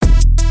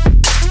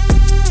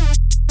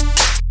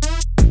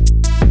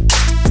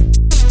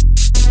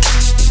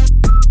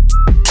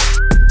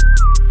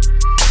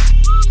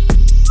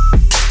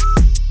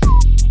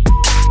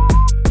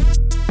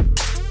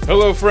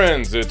Hello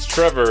friends, it's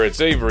Trevor,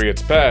 it's Avery,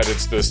 it's Pat,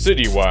 it's the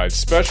citywide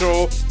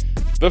special.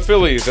 The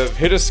Phillies have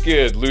hit a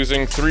skid,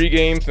 losing 3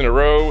 games in a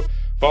row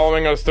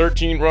following a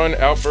 13-run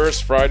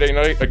outburst Friday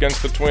night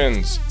against the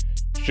Twins.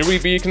 Should we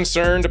be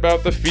concerned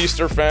about the feast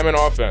or famine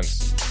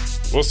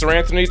offense? Will Sir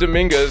Anthony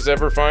Dominguez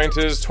ever find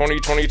his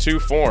 2022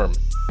 form?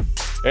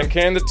 And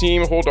can the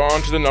team hold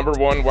on to the number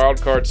 1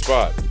 wildcard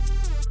spot?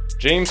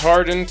 James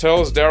Harden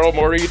tells Daryl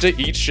Morey to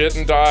eat shit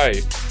and die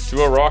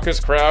to a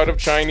raucous crowd of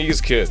Chinese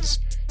kids.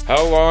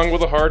 How long will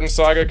the Harden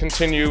saga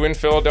continue in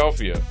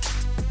Philadelphia?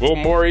 Will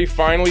Morey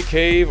finally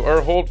cave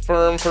or hold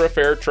firm for a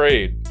fair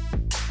trade?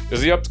 Is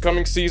the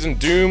upcoming season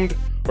doomed,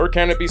 or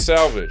can it be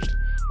salvaged?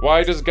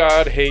 Why does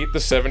God hate the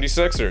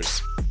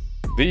 76ers?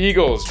 The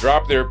Eagles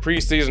dropped their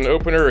preseason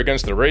opener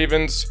against the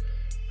Ravens.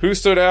 Who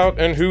stood out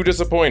and who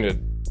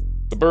disappointed?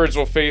 The Birds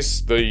will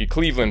face the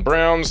Cleveland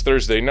Browns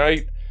Thursday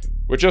night.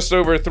 With just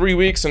over 3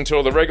 weeks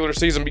until the regular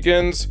season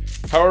begins,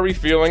 how are we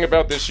feeling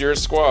about this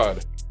year's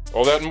squad?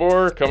 All that and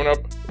more coming up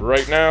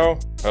right now.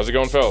 How's it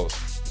going,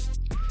 fellas?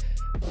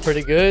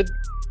 Pretty good.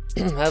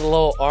 Had a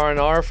little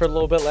R&R for a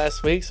little bit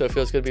last week, so it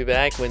feels good to be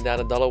back. Went down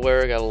to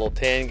Delaware, got a little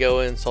tan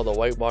going, saw the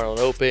White Marlin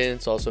Open,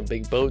 saw some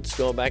big boats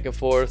going back and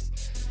forth.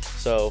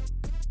 So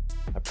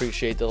I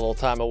appreciate the little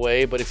time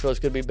away, but it feels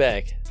good to be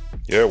back.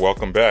 Yeah,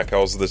 welcome back.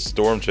 How's the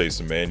storm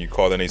chasing, man? You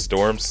caught any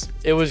storms?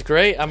 It was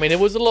great. I mean, it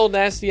was a little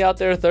nasty out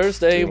there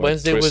Thursday.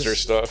 Wednesday Twister was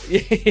stuff.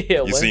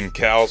 Yeah, You seen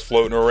cows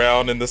floating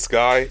around in the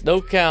sky? No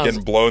cows.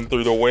 Getting blown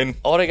through the wind?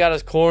 All they got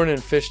is corn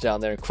and fish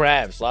down there, and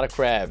crabs, a lot of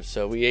crabs.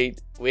 So we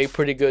ate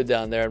pretty good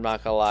down there, I'm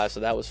not gonna lie. So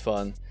that was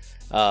fun.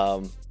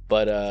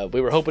 But we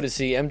were hoping to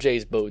see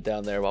MJ's boat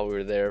down there while we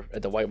were there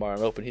at the White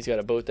Marlin Open. He's got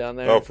a boat down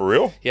there. Oh, for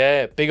real?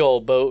 Yeah, big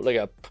old boat, like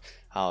a,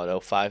 I don't know,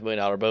 $5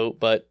 million boat.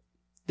 But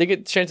did get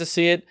a chance to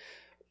see it.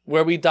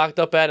 Where we docked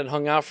up at and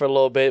hung out for a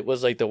little bit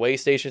was like the weigh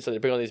station, so they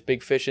bring all these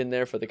big fish in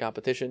there for the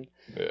competition.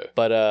 Yeah.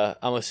 But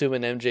I'm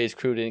assuming MJ's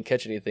crew didn't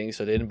catch anything,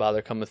 so they didn't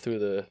bother coming through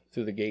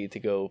the gate to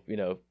go,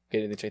 get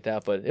anything checked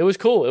out. But it was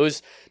cool.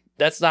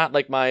 That's not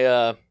like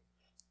my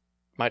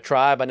my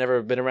tribe. I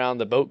never been around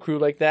the boat crew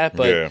like that,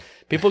 but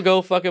people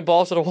go fucking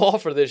balls to the wall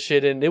for this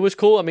shit, and it was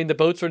cool. I mean, the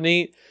boats were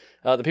neat.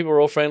 The people were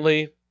real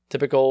friendly,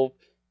 typical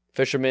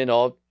fishermen,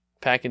 all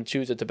packing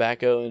chews of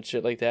tobacco and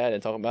shit like that,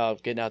 and talking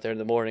about getting out there in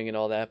the morning and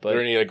all that. But are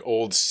there any like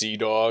old sea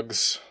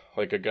dogs,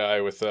 like a guy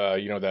with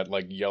that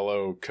like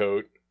yellow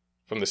coat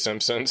from The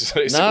Simpsons,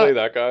 basically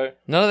that guy?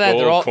 None of that.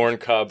 They're all corn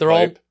cob. They're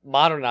all pipe.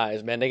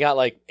 modernized, man. They got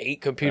like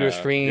 8 computer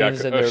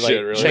screens, and they're like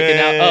really? checking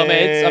out. Oh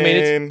man,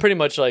 it's pretty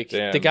much like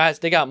Damn. the guys.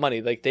 They got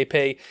money. Like they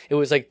pay. It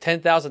was like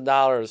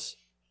 $10,000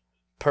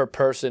 per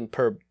person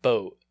per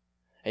boat,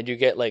 and you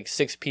get like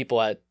 6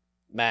 people at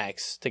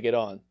max to get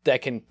on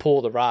that can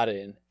pull the rod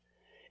in.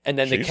 And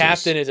then the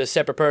captain is a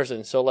separate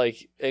person. So,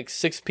 like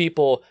 6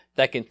 people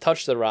that can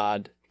touch the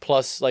rod,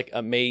 plus, like,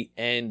 a mate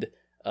and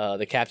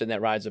the captain that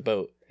rides the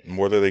boat. And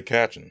what are they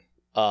catching?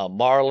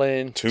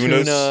 Marlin,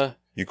 Tunas? tuna.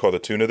 You caught a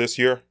tuna this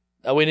year?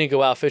 We didn't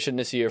go out fishing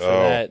this year for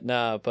that.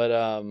 Nah,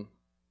 but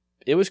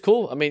it was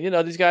cool. I mean,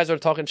 these guys are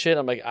talking shit.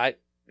 I'm like,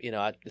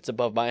 it's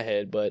above my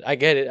head, but I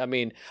get it. I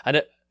mean, I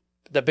know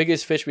the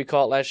biggest fish we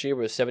caught last year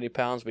was 70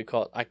 pounds.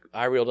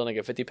 I reeled in like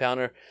a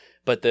 50-pounder.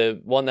 But the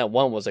one that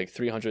won was like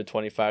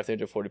 325,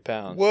 340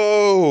 pounds.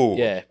 Whoa!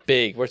 Yeah,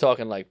 big. We're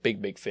talking like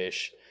big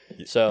fish.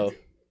 So.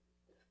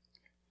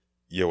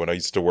 Yeah, when I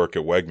used to work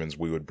at Wegmans,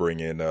 we would bring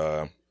in,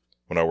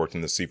 when I worked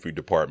in the seafood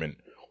department,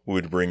 we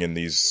would bring in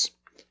these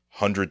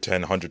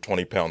 110,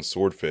 120-pound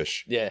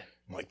swordfish. Yeah.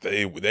 Like,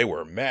 they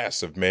were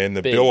massive, man.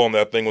 The big. bill on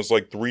that thing was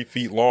like 3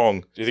 feet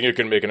long. Do you think you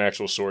could make an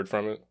actual sword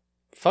from it?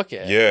 Fuck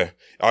yeah. Yeah.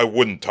 I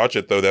wouldn't touch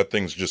it, though. That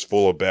thing's just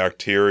full of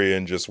bacteria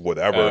and just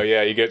whatever. Oh,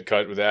 yeah. You get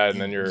cut with that,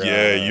 and then you're...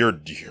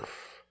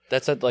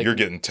 That's like... You're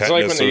getting It's tetanus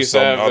like when they or used to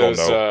have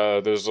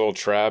something. those little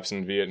traps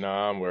in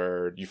Vietnam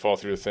where you fall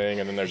through the thing,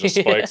 and then there's the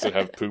spikes that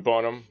have poop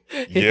on them.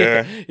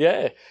 Yeah.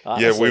 Yeah.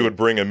 Honestly. Yeah, we would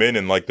bring them in,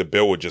 and like the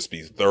bill would just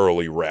be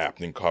thoroughly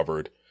wrapped and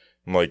covered.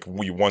 And, like,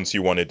 once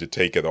you wanted to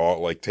take it off,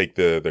 like take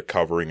the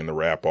covering and the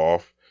wrap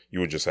off,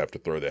 you would just have to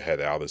throw the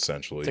head out,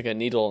 essentially. It's like a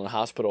needle in a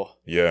hospital.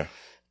 Yeah.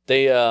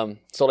 They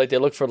they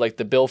look for like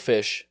the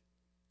billfish,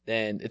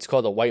 and it's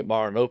called the White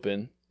Marlin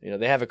Open.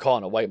 They haven't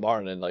caught a white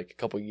marlin in like a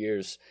couple of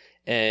years,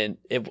 and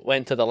it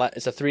went to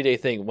it's a 3-day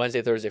thing: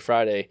 Wednesday, Thursday,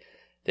 Friday.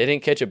 They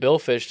didn't catch a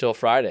billfish till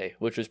Friday,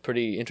 which was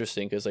pretty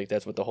interesting because like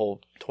that's what the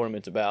whole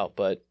tournament's about.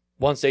 But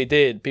once they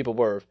did, people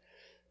were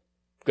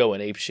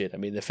going ape shit. I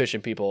mean, the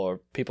fishing people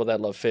or people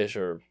that love fish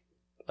are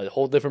a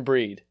whole different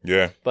breed.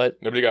 Yeah.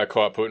 But nobody got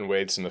caught putting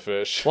weights in the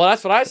fish. Well,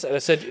 that's what I said. I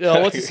said,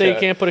 what's to say you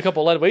can't put a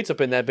couple of lead weights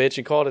up in that bitch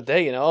and call it a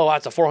day?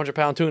 It's a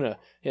 400-pound tuna.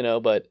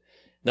 But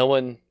no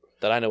one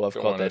that I know of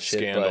caught that shit.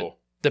 Scandal.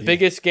 But the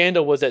biggest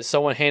scandal was that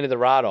someone handed the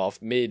rod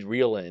off mid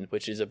reel in,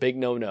 which is a big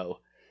no-no.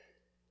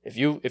 If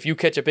you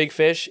catch a big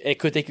fish, and it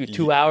could take you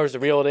 2 hours to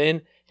reel it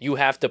in, you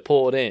have to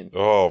pull it in.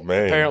 Oh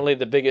man! Apparently,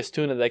 the biggest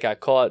tuna that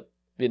got caught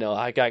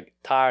I got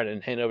tired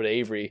and handed over to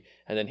Avery,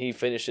 and then he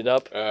finished it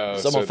up.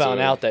 Someone found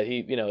out that he,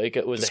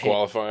 it was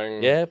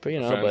disqualifying. But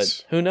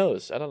offense. but who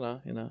knows? I don't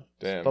know.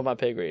 Damn. Above my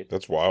pay grade.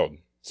 That's wild.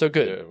 So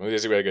good. Yeah, we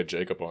gotta get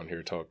Jacob on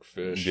here, talk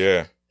fish.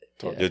 Yeah.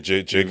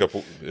 Jacob.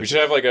 We should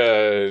have like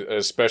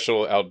a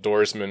special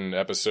outdoorsman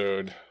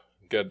episode.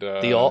 Get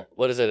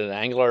what is it? An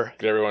angler?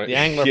 Get everyone. The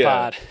angler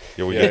pod.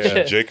 Yeah, we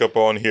get Jacob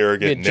on here.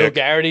 Get Nick. Joe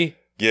Garrity.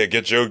 Yeah,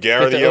 get Joe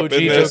Garrity get the up OG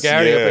in this. Joe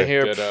Garrity up in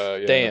here.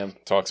 Get, Damn.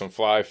 Talk some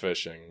fly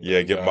fishing. Yeah,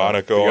 and, get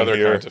Monaco the on other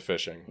here. kinds of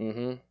fishing.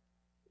 Mm-hmm.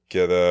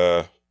 Get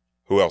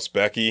who else?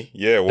 Becky.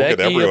 Yeah, we'll Becky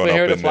get everyone up in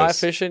here up to in fly this.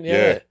 fishing.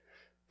 Yeah.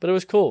 But it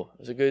was cool. It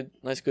was a good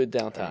I haven't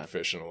downtime.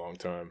 fished in a long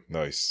time.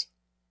 Nice.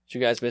 Did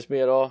you guys miss me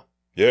at all?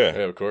 Yeah.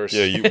 Yeah, of course.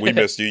 Yeah, we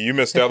missed you. You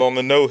missed out on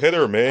the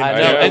no-hitter, man. I know,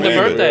 Yeah, and the it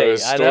birthday.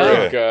 was I know.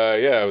 historic.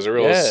 It was a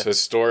real Yeah.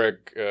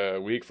 historic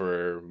week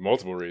for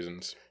multiple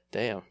reasons.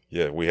 Damn.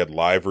 Yeah, we had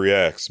live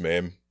reacts,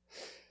 man.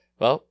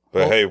 Well.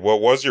 But hey,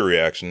 what was your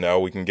reaction? Now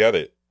we can get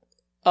it.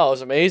 Oh, it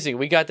was amazing.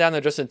 We got down there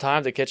just in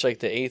time to catch like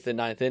the 8th and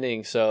 9th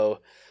inning. So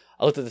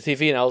I looked at the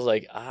TV and I was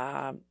like,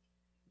 I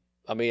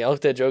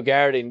looked at Joe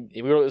Garrett and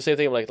we were the same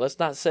thing. I'm like, let's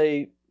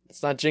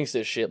not jinx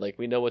this shit. Like,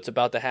 we know what's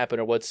about to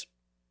happen or what's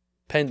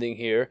pending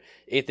here.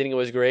 8th inning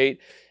was great.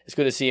 It's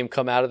good to see him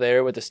come out of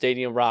there with the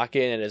stadium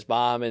rocking and his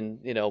mom and,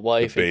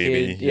 wife The and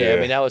baby, kid. yeah. I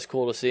mean, that was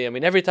cool to see. I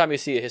mean, every time you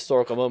see a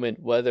historical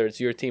moment, whether it's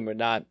your team or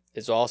not,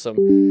 it's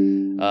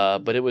awesome.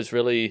 But it was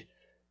really,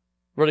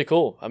 really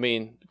cool. I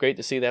mean, great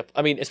to see that.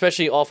 I mean,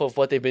 especially off of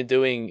what they've been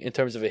doing in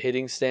terms of a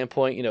hitting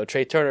standpoint.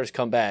 Trey Turner's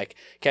come back.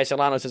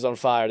 Castellanos is on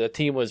fire. The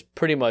team was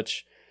pretty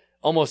much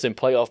almost in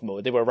playoff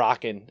mode. They were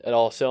rocking at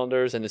all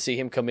cylinders, and to see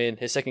him come in,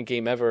 his second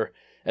game ever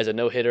as a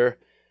no-hitter,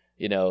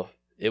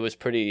 it was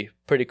pretty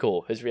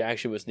cool. His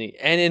reaction was neat.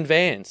 And in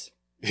Vans.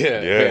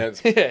 Yeah.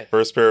 Yeah.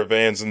 First pair of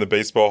Vans in the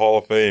Baseball Hall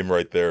of Fame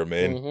right there,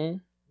 man.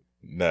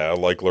 Mm-hmm. Nah, I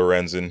like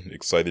Lorenzen.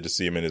 Excited to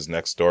see him in his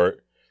next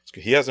start.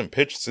 He hasn't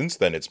pitched since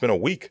then. It's been a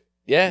week.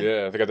 Yeah.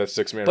 Yeah, they got that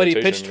 6-man But he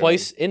rotation pitched going.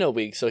 twice in a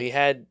week, so he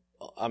had,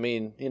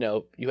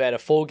 you had a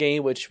full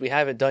game, which we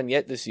haven't done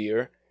yet this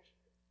year.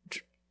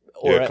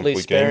 Or at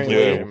least sparingly.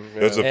 Yeah,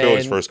 it was the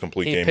Phillies' And first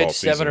complete he game all pitched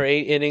season. 7 or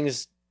 8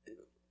 innings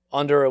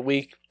under a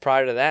week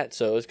prior to that,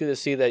 so it's good to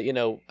see that,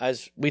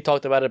 as we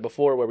talked about it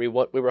before, where we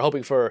were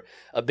hoping for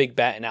a big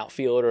bat in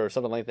outfield or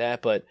something like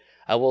that, but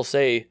I will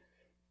say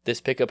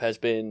this pickup has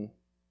been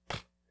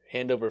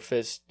hand over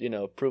fist,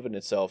 proven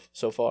itself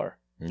so far.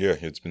 Yeah,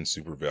 it's been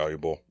super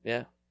valuable.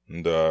 Yeah.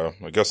 And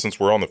I guess since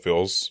we're on the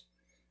Phils,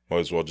 might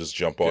as well just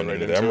jump on Get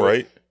right into into them, it.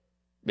 right?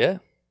 Yeah.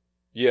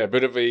 Yeah, a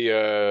bit of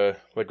a,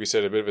 like we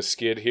said, a bit of a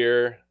skid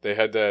here. They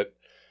had that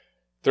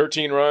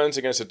 13 runs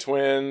against the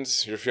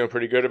Twins. You're feeling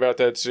pretty good about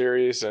that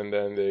series, and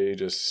then they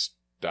just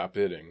stopped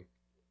hitting,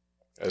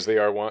 as they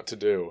are wont to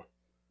do.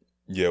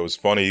 Yeah, it was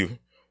funny.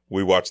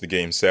 We watched the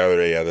game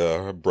Saturday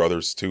at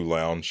Brothers 2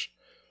 Lounge.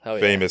 Oh,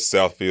 yeah. Famous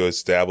Southfield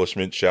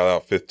establishment. Shout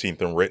out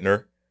 15th and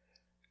Rittner.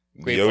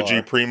 Great the OG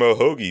bar. Primo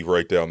Hoagie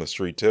right down the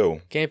street,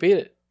 too. Can't beat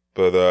it.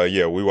 But,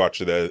 yeah, we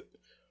watched it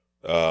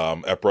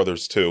at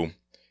Brothers 2.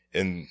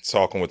 And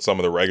talking with some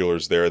of the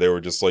regulars there, they were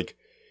just like,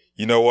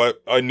 you know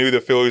what? I knew the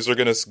Phillies are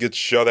going to get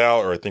shut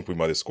out, or I think we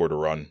might have scored a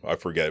run. I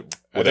forget.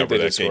 I think they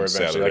that did score game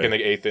eventually. Saturday. Like in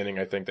the 8th inning,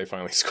 I think they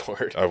finally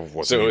scored. I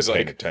wasn't So it even was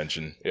paying like-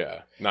 attention.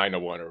 Yeah,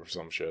 9-1 or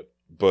some shit.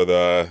 But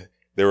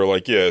they were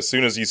like, yeah, as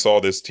soon as you saw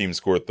this team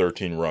score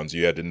 13 runs,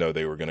 you had to know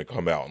they were going to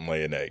come out and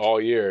lay an egg. All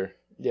year.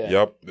 Yeah.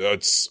 Yep.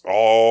 That's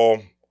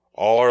all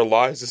our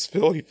lives as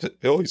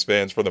Phillies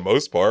fans for the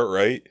most part,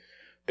 right?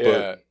 But-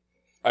 Yeah.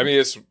 I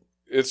mean,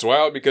 it's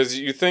wild because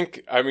you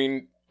think, I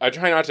mean, I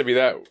try not to be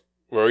that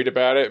worried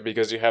about it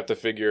because you have to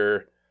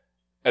figure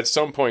at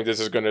some point this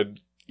is going to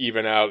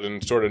even out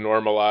and sort of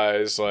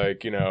normalize.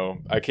 Like,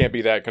 I can't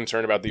be that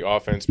concerned about the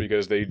offense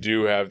because they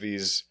do have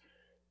these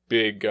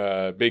big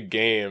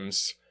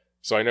games.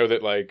 So I know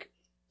that, like,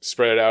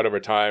 spread it out over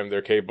time,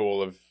 they're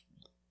capable of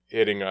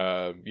hitting,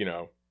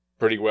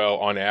 pretty well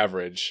on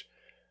average.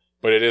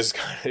 But it is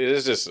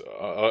just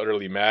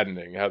utterly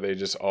maddening how they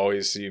just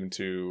always seem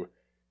to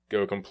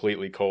go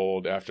completely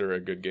cold after a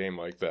good game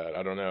like that.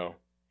 I don't know.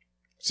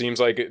 Seems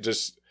like it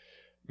just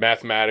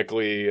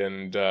mathematically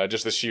and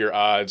just the sheer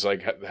odds,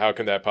 like how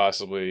can that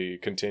possibly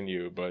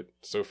continue? But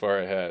so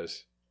far it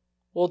has.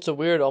 Well, it's a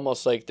weird,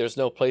 almost like there's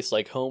no place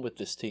like home with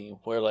this team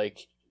where,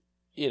 like,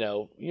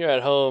 you're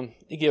at home,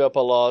 you give up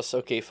a loss,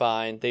 okay,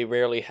 fine. They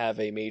rarely have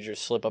a major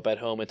slip up at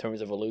home in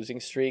terms of a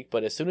losing streak,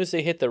 but as soon as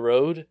they hit the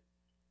road,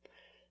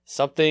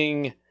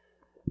 something,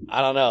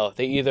 I don't know,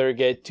 they either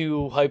get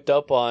too hyped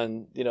up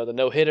on, the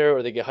no-hitter,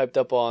 or they get hyped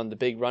up on the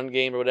big run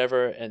game or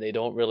whatever, and they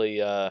don't really,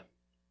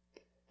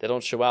 they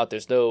don't show out.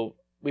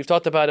 We've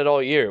talked about it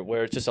all year,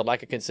 where it's just a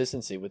lack of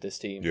consistency with this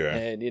team. Yeah.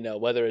 And,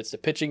 whether it's the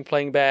pitching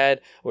playing bad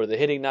or the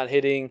hitting not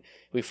hitting,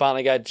 we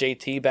finally got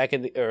JT back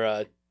in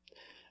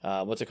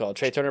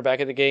Trey Turner back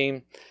in the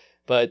game.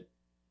 But,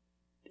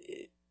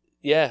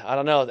 yeah, I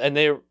don't know.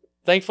 And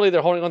thankfully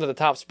they're holding on to the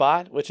top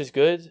spot, which is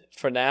good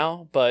for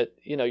now. But,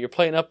 you're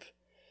playing up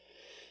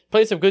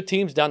played some good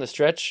teams down the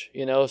stretch.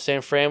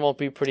 San Fran won't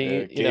be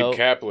pretty. Gabe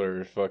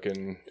Kapler,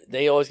 fucking.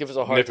 They always give us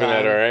a hard nipping time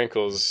at our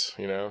ankles.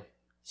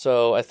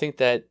 So I think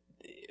that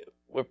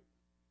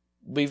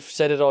we've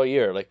said it all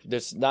year. Like,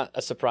 there's not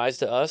a surprise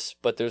to us,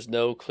 but there's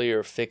no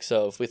clear fix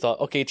of. We thought,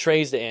 okay,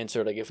 Trey's the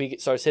answer. Like, if he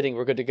starts hitting,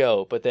 we're good to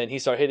go. But then he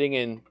started hitting,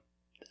 and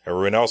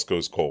everyone else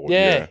goes cold.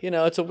 Yeah,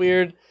 it's a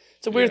weird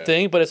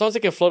thing. But as long as they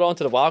can float on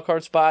to the wild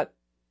card spot,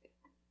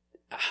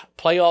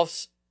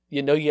 playoffs,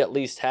 you at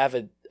least have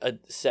a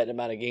set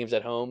amount of games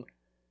at home.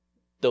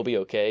 They'll be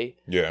okay.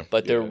 Yeah,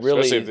 but they're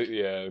really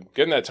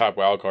getting that top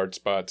wild card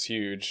spot's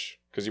huge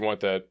because you want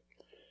that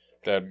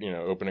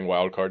opening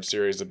wild card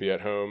series to be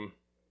at home.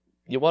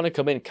 You want to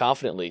come in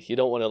confidently. You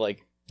don't want to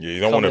you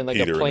don't want to like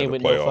a plane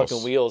with no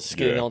fucking wheels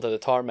skidding onto the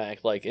tarmac.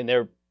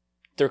 And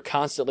they're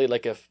constantly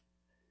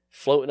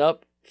floating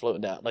up,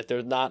 floating down.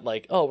 They're not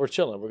oh, we're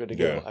chilling, we're good to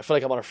go. I feel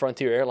like I'm on a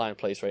Frontier airline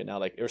place right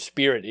now, or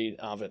Spirit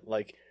of it.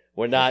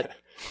 We're not.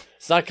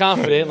 It's not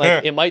confident.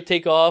 It might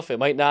take off, it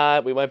might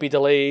not. We might be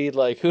delayed.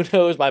 Who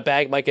knows? My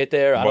bag might get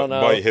there. I don't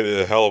know. Might hit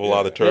a hell of a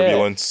lot of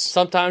turbulence.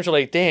 Sometimes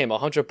you're damn,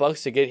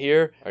 $100 to get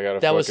here.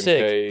 That was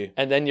sick. Pay.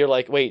 And then you're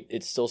wait,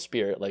 it's still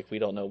Spirit. We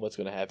don't know what's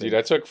going to happen. Dude,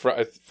 I took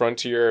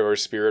Frontier or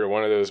Spirit or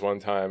one of those one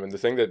time, and the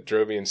thing that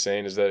drove me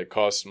insane is that it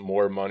costs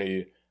more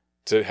money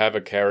to have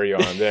a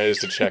carry-on than it is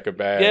to check a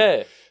bag.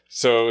 Yeah.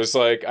 So it was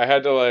I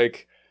had to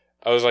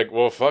I was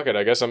well, fuck it.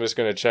 I guess I'm just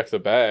going to check the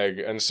bag.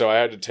 And so I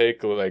had to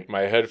take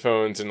my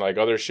headphones and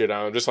other shit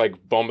on. I'm just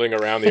bumbling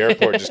around the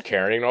airport just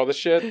carrying all the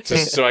shit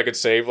just so I could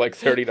save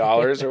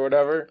 $30 or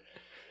whatever.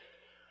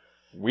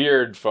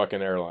 Weird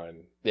fucking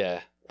airline.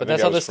 Yeah. But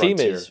that's how this team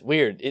is.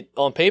 Weird.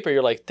 On paper,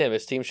 you're damn,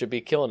 this team should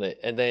be killing it.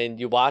 And then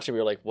you watch them,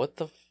 you're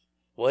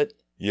what?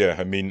 Yeah,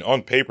 I mean,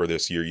 on paper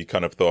this year, you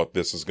kind of thought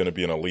this was going to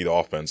be an elite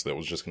offense that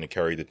was just going to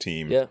carry the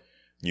team. Yeah.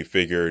 You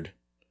figured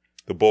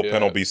the bullpen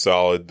will be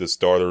solid, the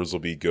starters will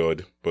be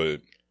good,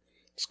 but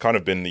it's kind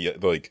of been I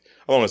don't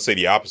want to say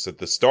the opposite.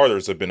 The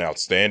starters have been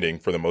outstanding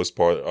for the most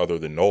part, other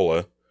than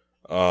Nola.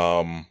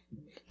 The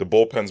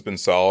bullpen's been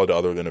solid,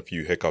 other than a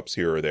few hiccups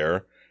here or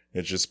there.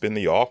 It's just been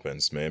the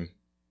offense, man.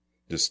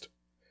 Just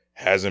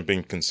hasn't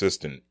been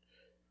consistent.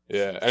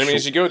 Yeah, I mean,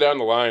 as you go down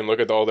the line, look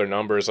at all their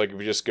numbers. If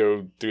you just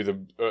go through the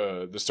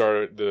regular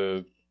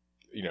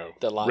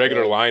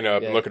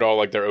lineup and look at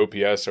all their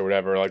OPS or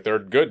whatever, they're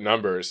good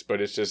numbers, but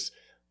it's just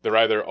they're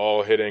either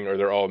all hitting or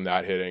they're all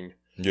not hitting.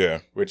 Yeah,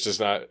 which is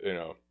not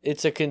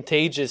It's a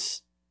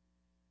contagious,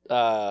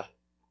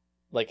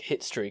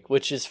 hit streak,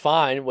 which is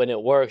fine when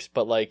it works.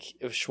 But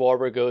if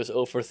Schwarber goes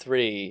 0 for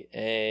 3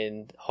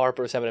 and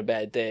Harper's having a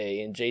bad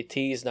day and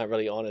JT's not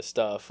really on his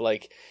stuff,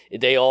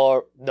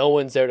 no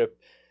one's there to.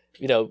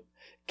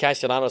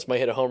 Castellanos might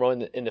hit a home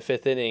run in the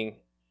 5th inning.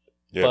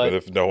 Yeah, but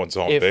if no one's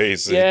on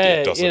base,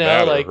 it doesn't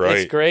matter, right?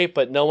 It's great,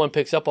 but no one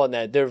picks up on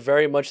that. They're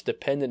very much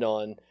dependent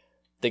on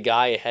the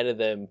guy ahead of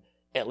them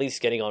at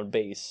least getting on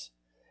base.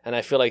 And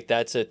I feel like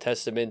that's a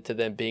testament to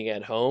them being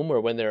at home, or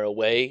when they're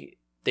away,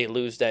 they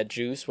lose that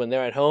juice. When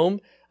they're at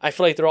home, I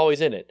feel like they're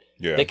always in it.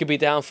 Yeah. They could be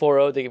down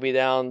 4-0, they could be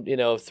down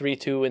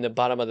 3-2 in the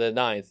bottom of the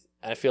 9th.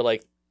 I feel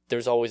like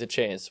there's always a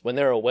chance. When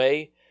they're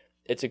away,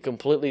 it's a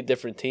completely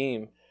different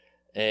team.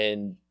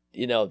 And,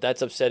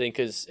 that's upsetting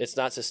because it's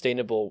not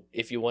sustainable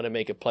if you want to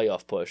make a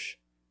playoff push.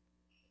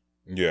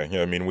 Yeah,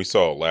 I mean, we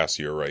saw it last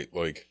year, right?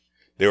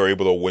 They were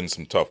able to win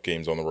some tough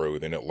games on the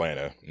road in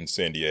Atlanta and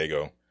San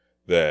Diego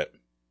that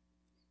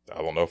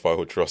I don't know if I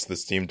would trust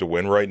this team to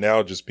win right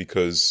now just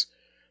because,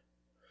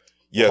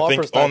 I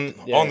think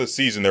on the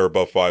season they're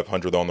above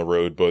 500 on the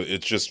road, but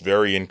it's just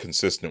very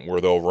inconsistent where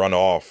they'll run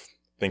off.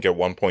 I think at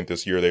one point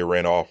this year they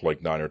ran off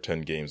 9 or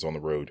 10 games on the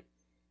road.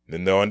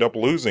 Then they'll end up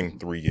losing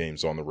 3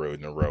 games on the road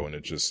in a row, and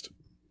it's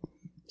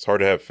hard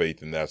to have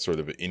faith in that sort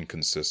of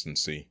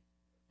inconsistency.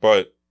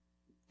 But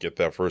get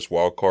that first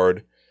wild card,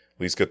 at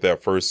least get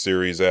that first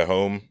series at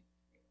home,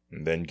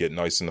 and then get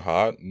nice and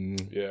hot.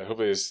 Yeah,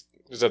 hopefully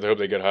just have to hope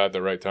they get hot at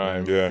the right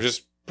time. Yeah. Which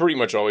is pretty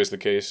much always the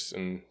case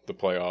in the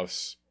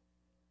playoffs.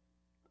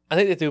 I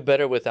think they do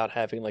better without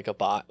having a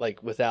bot,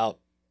 without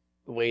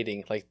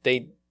waiting.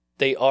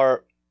 They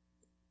are.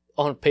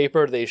 On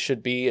paper, they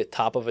should be at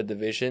top of a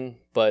division,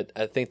 but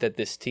I think that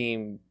this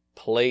team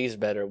plays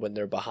better when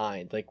they're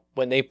behind.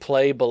 When they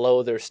play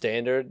below their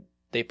standard,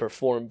 they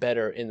perform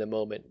better in the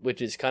moment, which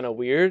is kind of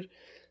weird,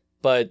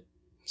 but...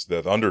 It's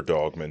that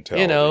underdog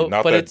mentality.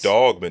 Not that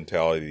dog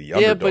mentality, the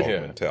underdog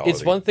mentality.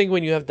 It's one thing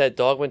when you have that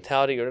dog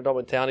mentality or underdog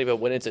mentality, but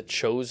when it's a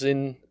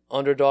chosen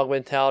underdog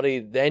mentality,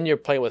 then you're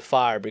playing with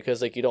fire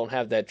because you don't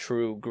have that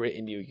true grit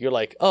in you. You're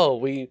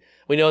we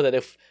know that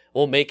if...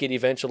 we'll make it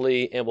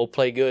eventually, and we'll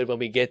play good when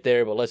we get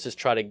there, but let's just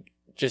try to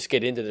just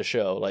get into the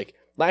show.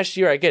 Last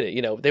year, I get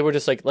it. They were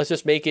just let's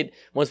just make it.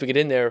 Once we get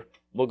in there,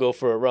 we'll go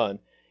for a run.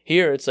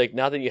 Here, it's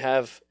now that you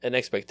have an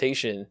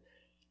expectation,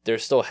 they're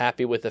still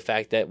happy with the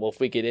fact that, if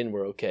we get in,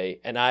 we're okay.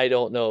 And I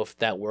don't know if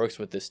that works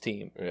with this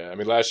team. Yeah, I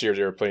mean, last year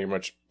they were pretty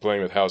much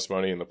playing with house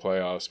money in the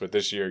playoffs, but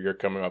this year you're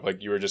coming up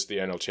you were just the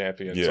NL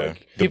champions. Yeah,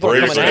 the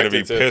Braves are going to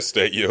be pissed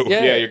at you.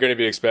 Yeah, you're going to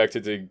be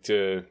expected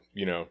to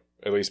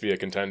at least be a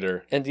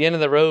contender. And the end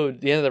of the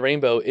road, the end of the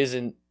rainbow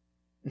isn't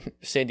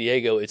San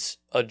Diego. It's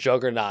a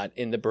juggernaut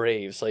in the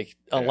Braves. Like,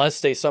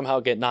 unless they somehow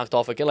get knocked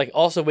off again. Like,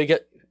 also, we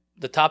get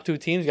the top 2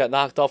 teams got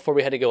knocked off before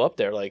we had to go up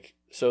there. Like,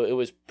 so it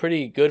was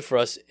pretty good for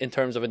us in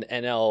terms of an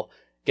NL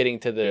getting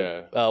to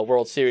the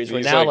World Series.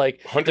 These now,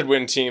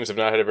 100-win teams have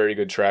not had a very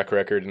good track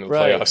record in the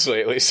Right. playoffs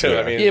lately. So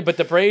I mean, but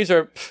the Braves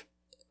are.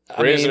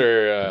 Braves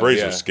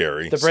are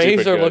scary. The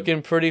Braves are good.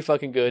 looking pretty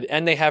fucking good,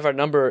 and they have our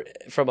number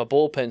from a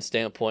bullpen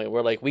standpoint.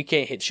 Where like we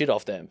can't hit shit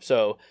off them,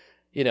 so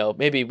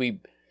maybe we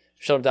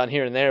shut them down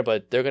here and there,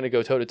 but they're going to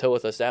go toe to toe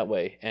with us that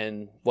way.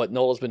 And what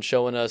Nola's been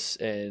showing us,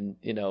 and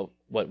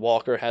what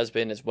Walker has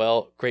been as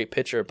well, great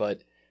pitcher,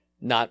 but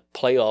not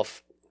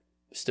playoff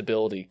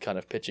stability kind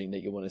of pitching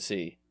that you want to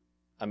see.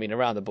 I mean,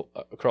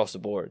 across the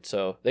board.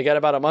 So they got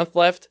about a month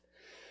left.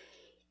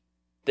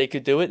 They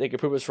could do it. They could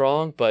prove us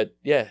wrong. But,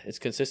 yeah, it's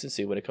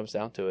consistency when it comes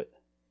down to it.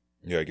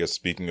 Yeah, I guess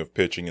speaking of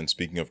pitching and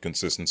speaking of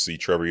consistency,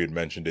 Trevor, you had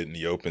mentioned it in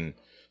the open.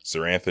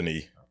 Sir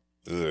Anthony.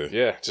 Ugh.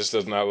 Yeah, just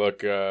does not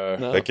look...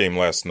 No. That game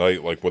last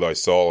night, like what I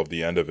saw of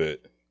the end of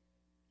it,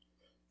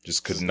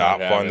 just could not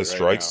find the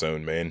strike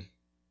zone, man.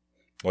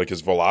 Like,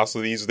 his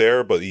velocity's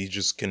there, but he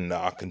just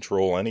cannot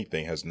control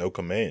anything, has no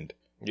command.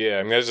 Yeah,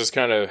 I mean, that's just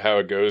kind of how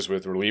it goes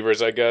with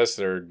relievers, I guess.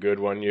 They're good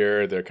one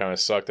year, they're kind of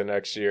suck the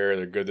next year,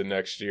 they're good the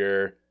next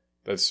year.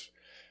 That's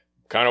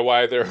kind of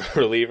why they're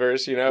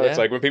relievers, It's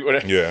like when people,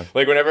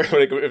 like whenever,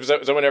 like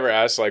if someone ever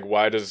asks, like,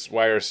 why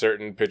are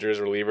certain pitchers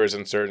relievers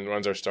and certain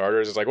ones are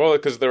starters? It's like, well,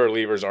 because the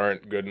relievers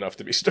aren't good enough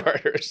to be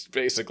starters.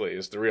 Basically,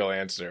 is the real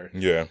answer.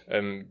 Yeah,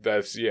 and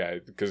that's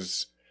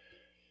because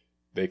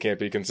they can't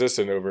be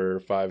consistent over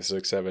 5,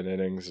 6, 7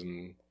 innings,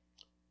 and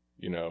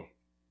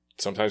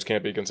sometimes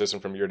can't be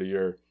consistent from year to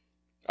year.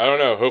 I don't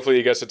know. Hopefully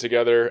he gets it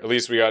together. At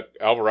least we got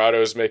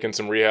Alvarado's making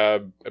some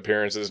rehab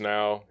appearances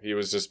now. He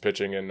was just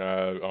pitching in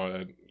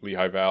on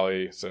Lehigh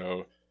Valley,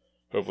 so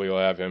hopefully we'll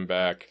have him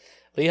back.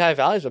 Lehigh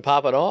Valley's been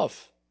popping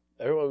off.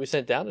 Everyone we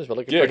sent down has been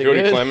looking pretty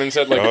Cody good. Clemens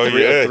had like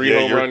a three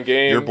home run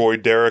game. Your boy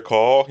Derek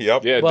Hall,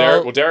 yep. Yeah,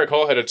 Derek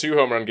Hall had a 2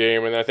 home run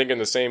game, and I think in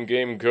the same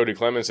game Cody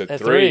Clemens had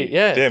 3.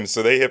 Yeah. Damn,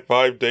 so they hit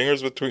 5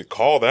 dingers between.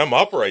 Call them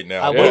up right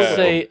now.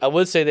 I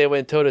would say they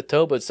went toe to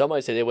toe, but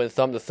somebody said they went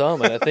thumb to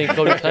thumb, and I think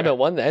Cody Clemens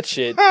won that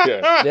shit.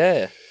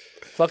 Yeah.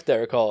 Fuck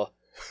Derek Hall.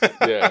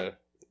 Yeah.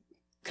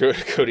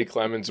 Cody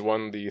Clemens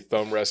won the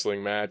thumb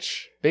wrestling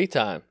match. Big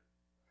time.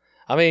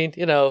 I mean,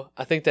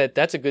 I think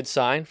that's a good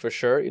sign for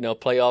sure.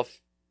 Playoff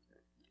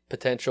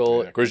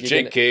potential. Yeah, of course,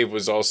 Jake Cave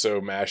was also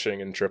mashing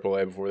in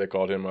AAA before they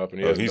called him up, and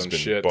he hasn't done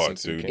shit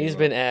since he came He's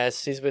been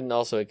ass. He's been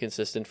also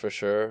inconsistent for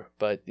sure.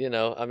 But,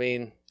 I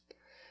mean,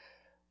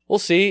 we'll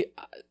see.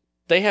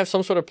 They have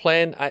some sort of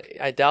plan.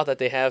 I doubt that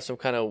they have some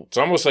kind of... It's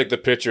almost like the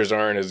pitchers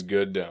aren't as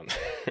good down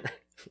there.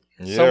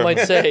 Yeah. Some might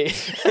say.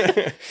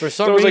 For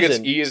some reason. It's like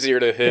it's easier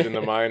to hit in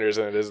the minors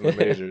than it is in the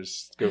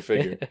majors. Go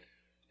figure.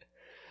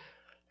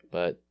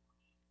 But,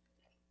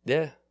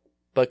 yeah.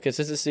 But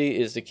consistency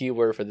is the key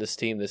word for this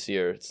team this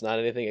year. It's not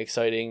anything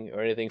exciting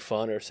or anything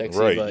fun or sexy.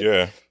 Right, but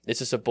it's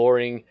just a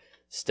boring,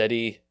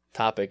 steady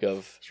topic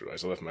of... I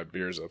realized I left my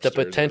beers upstairs.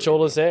 The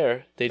potential is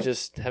there. They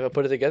just haven't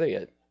put it together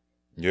yet.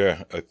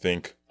 Yeah, I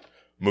think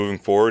moving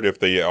forward, if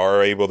they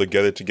are able to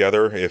get it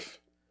together, if,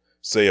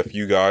 say, a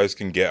few guys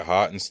can get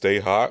hot and stay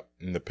hot,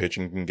 and the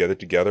pitching can get it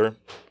together,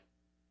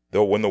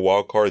 they'll win the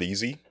wild card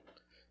easy.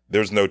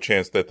 There's no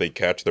chance that they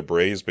catch the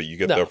Braves, but you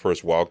get their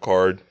first wild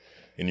card,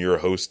 and you're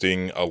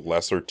hosting a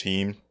lesser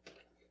team.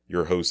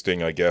 You're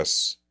hosting, I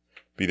guess,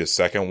 be the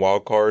second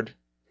wild card.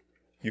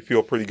 You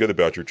feel pretty good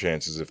about your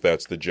chances if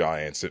that's the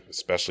Giants,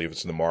 especially if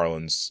it's the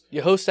Marlins.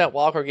 You host that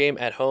wild card game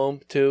at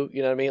home, too.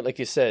 You know what I mean? Like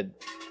you said,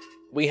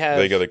 we have...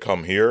 They got to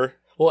come here.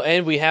 Well,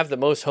 and we have the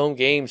most home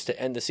games to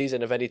end the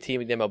season of any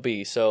team in the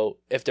MLB. So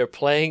if they're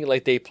playing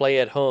like they play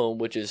at home,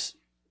 which is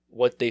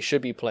what they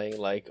should be playing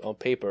like on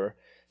paper,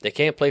 they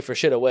can't play for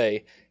shit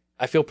away.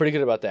 I feel pretty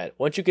good about that.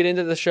 Once you get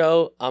into the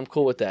show, I'm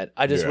cool with that.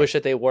 I just wish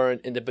that they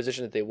weren't in the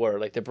position that they were.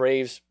 Like the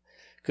Braves,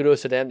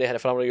 kudos to them. They had a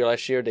phenomenal year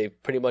last year. They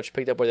pretty much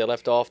picked up where they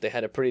left off. They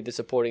had a pretty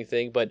disappointing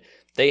thing, but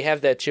they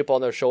have that chip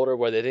on their shoulder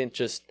where they're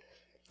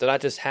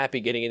not just happy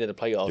getting into the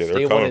playoffs. Yeah,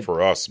 they're coming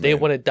for us, man. They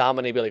want to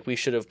dominate, be like, we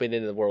should have been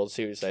in the World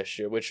Series last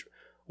year, which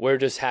we're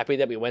just happy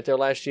that we went there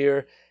last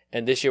year.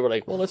 And this year we're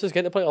like, well, let's just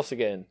get in the playoffs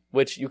again,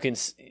 which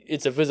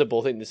it's a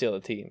visible thing to see on the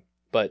team.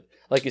 But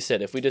like you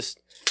said, if we just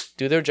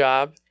do their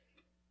job,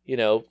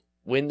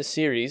 win the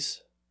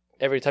series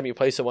every time you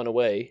play someone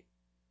away,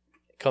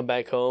 come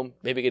back home,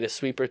 maybe get a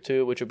sweep or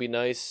 2, which would be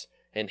nice,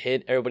 and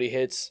everybody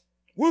hits.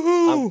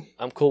 Woohoo!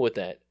 I'm cool with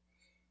that.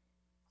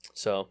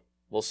 So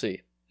we'll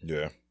see.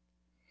 Yeah.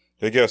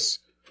 I guess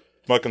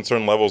my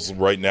concern levels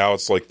right now,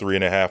 it's like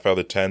 3.5 out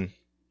of 10.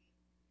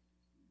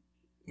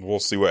 We'll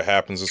see what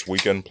happens this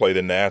weekend. Play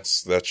the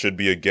Nats. That should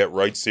be a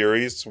get-right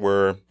series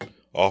where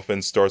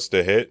offense starts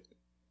to hit,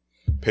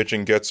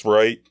 pitching gets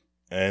right,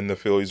 and the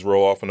Phillies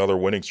roll off another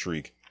winning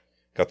streak.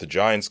 Got the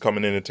Giants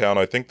coming into town.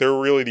 I think they're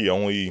really the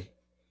only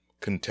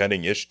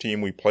contending-ish team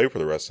we play for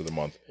the rest of the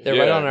month. They're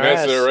right on our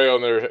ass. They're right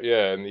on their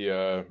in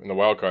the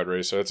wild card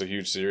race. So that's a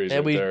huge series.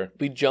 And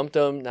we jumped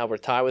them. Now we're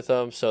tied with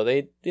them. So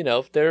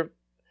they're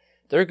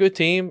a good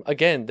team.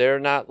 Again, they're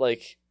not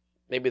like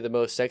maybe the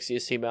most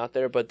sexiest team out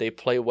there, but they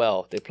play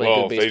well. They play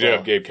good baseball. They do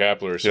have Gabe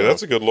Kapler. So. Yeah,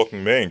 that's a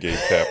good-looking man, Gabe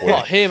Kapler.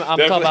 Well, him. I'm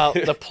talking about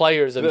the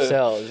players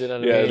themselves. You know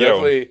what I mean?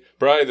 Definitely.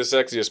 Probably the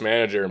sexiest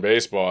manager in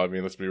baseball. I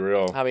mean, let's be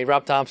real. I mean,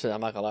 Rob Thompson. I'm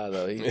not gonna lie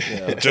though. He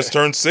just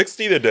turned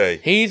 60 today.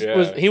 He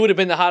would have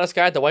been the hottest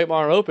guy at the White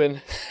Barn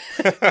Open.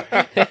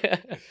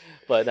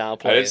 But now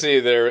I did see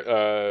there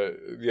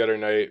the other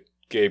night.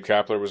 Gabe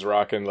Kapler was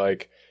rocking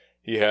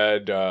he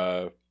had.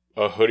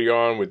 A hoodie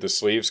on with the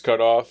sleeves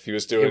cut off. He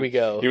was doing. Here we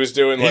go. He was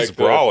doing He's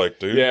brolic,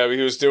 dude. Yeah, he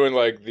was doing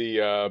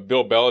the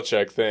Bill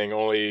Belichick thing.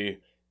 Only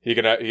he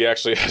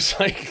actually has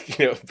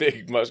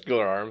big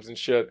muscular arms and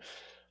shit.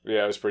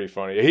 Yeah, it was pretty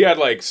funny. He had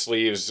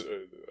sleeves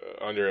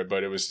under it,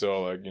 but it was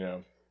still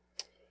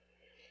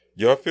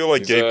Yeah, I feel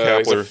like Gabe Kapler.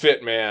 He's a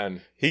fit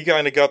man. He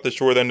kind of got the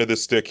short end of the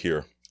stick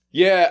here.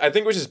 Yeah, I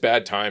think it was just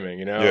bad timing.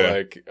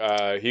 Yeah.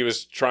 He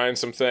was trying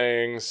some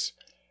things.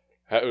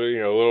 A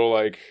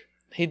little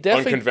he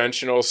definitely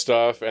unconventional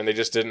stuff, and they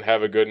just didn't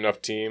have a good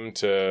enough team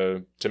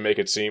to make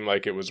it seem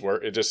like it was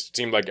work. It just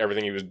seemed like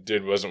everything he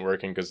did wasn't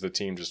working because the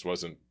team just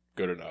wasn't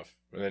good enough.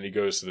 And then he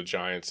goes to the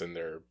Giants, and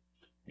they're,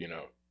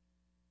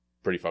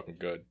 pretty fucking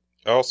good.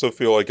 I also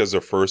feel like as a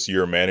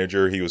first-year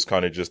manager, he was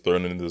kind of just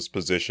thrown into this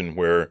position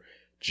where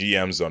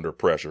GM's under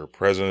pressure,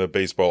 president of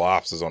baseball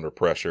ops is under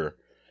pressure,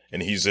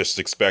 and he's just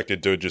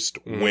expected to just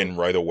win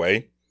right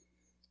away.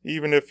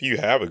 Even if you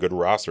have a good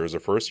roster as a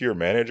first-year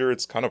manager,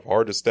 it's kind of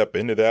hard to step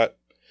into that.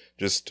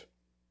 Just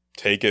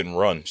take it and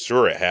run.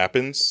 Sure, it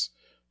happens.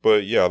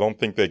 But yeah, I don't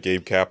think that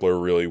Gabe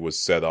Kapler really was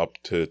set up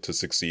to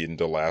succeed and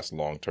to last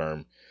long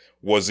term.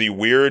 Was he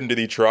weird? And did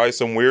he try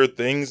some weird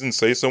things and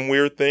say some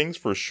weird things?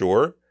 For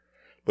sure.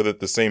 But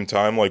at the same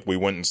time, like we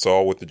went and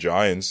saw with the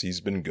Giants,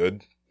 he's been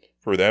good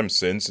for them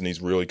since, and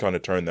he's really kind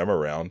of turned them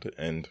around.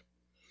 And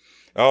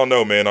I don't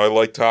know, man. I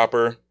like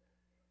Topper.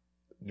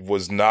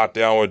 Was not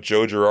down with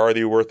Joe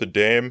Girardi worth a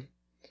damn.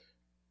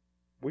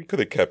 We could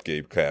have kept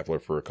Gabe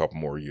Kapler for a couple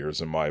more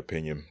years, in my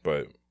opinion.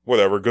 But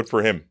whatever, good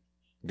for him.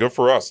 Good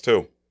for us,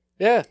 too.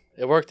 Yeah,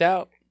 it worked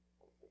out.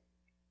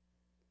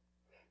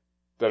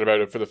 That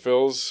about it for the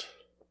Phils?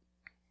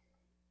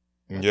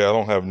 Yeah, I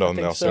don't have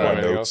nothing else in my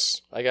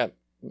notes. I got...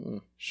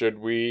 Should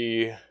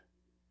we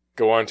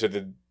go on to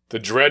the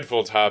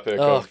dreadful topic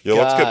of... Yeah,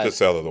 let's get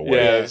this out of the way.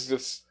 Yeah,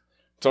 let's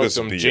talk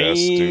some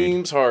BS,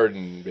 James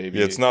Harden, baby.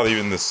 Yeah, it's not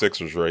even the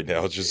Sixers right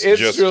now. It's really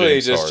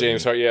James just Harden.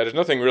 James Harden. Yeah, there's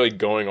nothing really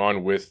going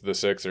on with the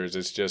Sixers.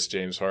 It's just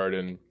James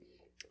Harden.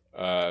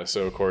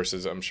 So, of course,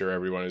 as I'm sure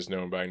everyone has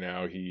known by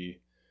now, he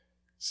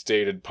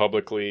stated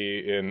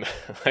publicly in,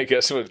 I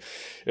guess it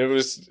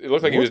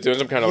looked like he was doing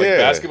some kind of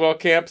basketball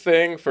camp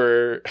thing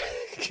for,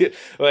 you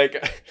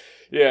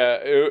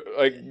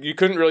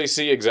couldn't really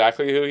see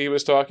exactly who he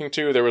was talking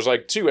to. There was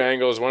two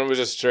angles. One was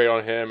just straight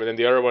on him, and then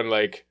the other one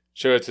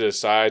showed it to the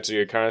side so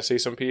you could kind of see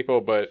some people,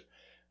 but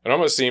it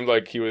almost seemed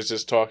like he was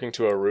just talking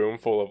to a room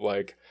full of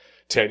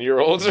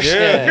 10-year-olds or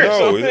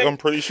something. I'm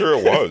pretty sure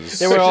it was.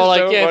 They were all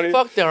funny.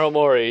 Fuck Daryl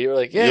Morey. You're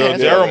like,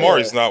 Daryl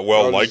Morey's not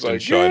well liked in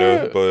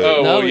China,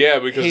 but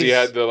because he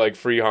had the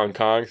free Hong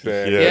Kong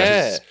thing.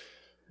 Yeah.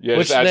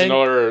 Just adds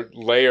another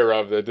layer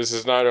of it. This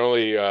is not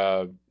only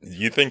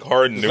you think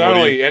Harden knew not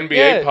only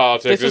NBA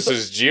politics, this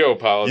is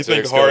geopolitics. You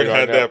think Harden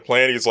had that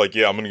plan? He's like,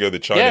 I'm going to go to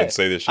China and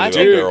say this shit about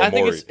Daryl Morey. I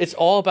think it's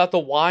all about the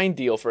wine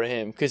deal for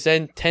him, because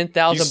then 10,000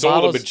 bottles. He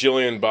sold a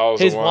bajillion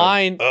bottles of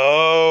wine.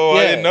 Oh,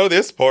 I didn't know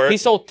this part. He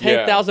sold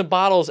 10,000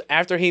 bottles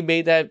after he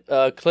made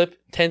that clip.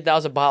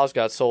 10,000 bottles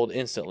got sold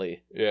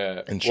instantly.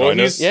 Yeah. In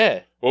China?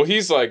 Well,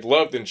 he's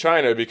loved in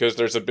China because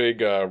there's a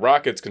big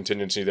Rockets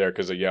contingency there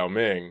because of Yao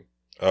Ming.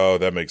 Oh,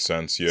 that makes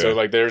sense, yeah.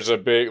 So, there's a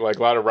big, a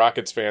lot of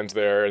Rockets fans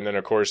there, and then,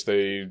 of course,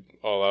 they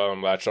all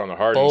latched on to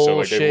Harden,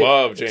 Bullshit. So, they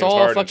love James Harden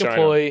in China. It's all a fucking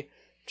ploy,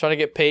 trying to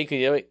get paid,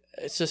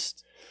 it's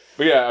just...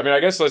 But, yeah, I mean, I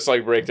guess let's,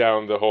 break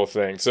down the whole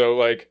thing.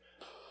 So,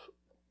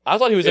 I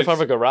thought he was in front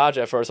of a garage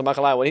at first, I'm not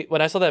gonna lie.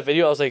 When I saw that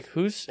video, I was like,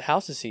 whose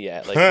house is he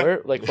at? Where,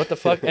 what the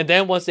fuck? And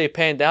then once they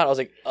panned out, I was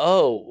like,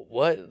 oh,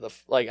 what the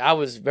I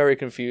was very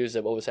confused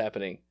at what was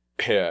happening.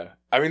 Yeah.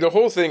 I mean, the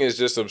whole thing is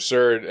just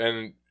absurd,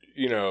 and,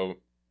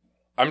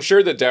 I'm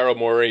sure that Daryl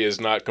Morey is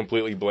not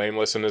completely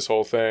blameless in this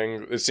whole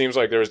thing. It seems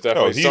like there was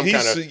definitely some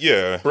kind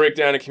of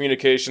breakdown in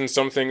communication.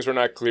 Some things were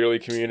not clearly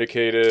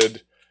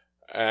communicated.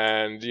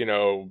 And,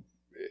 Daryl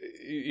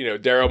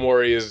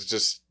Morey is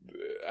just,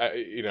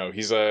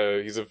 he's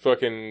a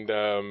fucking,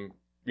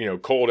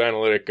 cold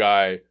analytic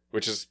guy,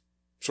 which is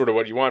sort of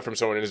what you want from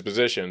someone in his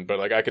position.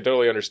 But, I could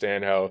totally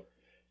understand how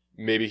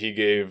maybe he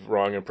gave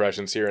wrong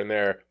impressions here and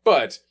there.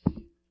 But,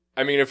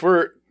 I mean, if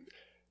we're,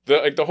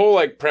 the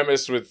whole,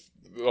 premise with,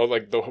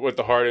 what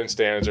the Harden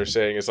stands are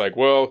saying is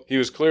well, he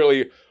was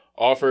clearly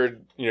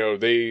offered,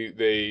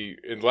 they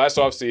in the last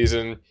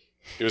offseason,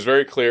 it was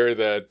very clear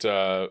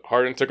that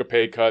Harden took a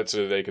pay cut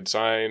so they could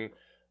sign,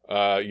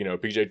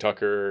 PJ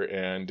Tucker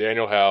and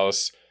Daniel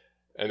House.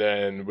 and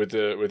then with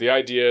the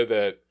idea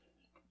that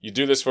you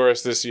do this for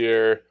us this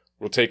year,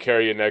 we'll take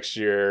care of you next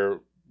year,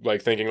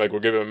 like thinking like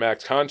we'll give him a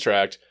max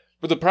contract.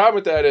 But the problem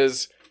with that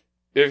is,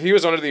 if he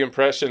was under the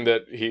impression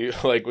that he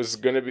like was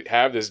going to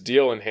have this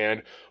deal in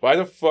hand, why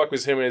the fuck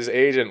was him and his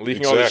agent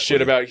leaking all this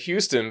shit about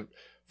Houston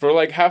for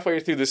like halfway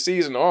through the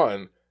season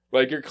on?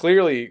 Like, you're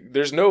clearly,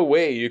 there's no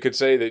way you could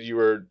say that you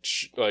were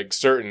like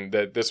certain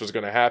that this was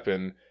going to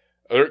happen,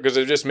 because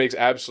it just makes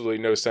absolutely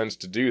no sense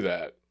to do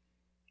that.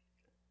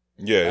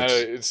 Yeah,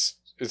 it's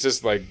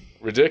just like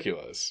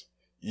ridiculous.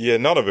 Yeah,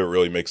 none of it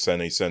really makes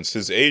any sense.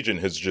 His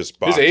agent has just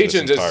bought his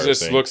agent this entire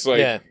just thing. looks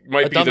like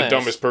might be the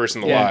dumbest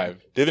person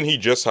alive. Didn't he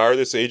just hire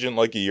this agent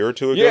like a year or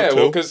two ago? Yeah,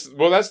 too?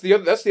 well, that's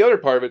the other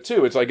part of it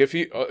too. It's like if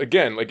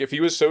he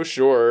was so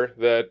sure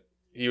that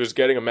he was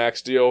getting a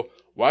max deal,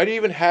 why do you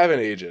even have an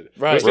agent?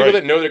 Right. Those people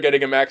that know they're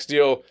getting a max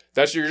deal,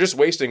 you're just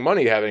wasting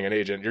money having an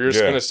agent. You're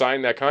just going to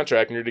sign that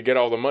contract and you're to get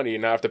all the money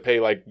and not have to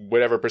pay like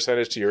whatever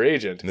percentage to your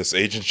agent. And this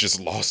agent just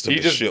lost him a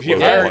shitload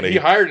of money. He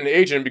hired an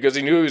agent because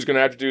he knew he was going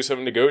to have to do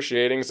some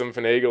negotiating, some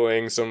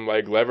finagling, some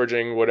like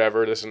leveraging,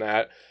 whatever, this and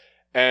that.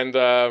 And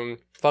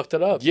fucked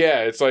it up.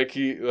 Yeah, it's like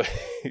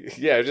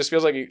it just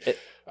feels like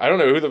I don't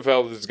know who the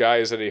hell this guy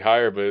is that he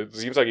hired, but it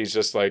seems like he's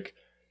just like,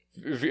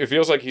 it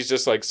feels like he's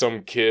just like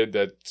some kid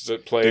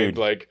that played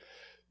like,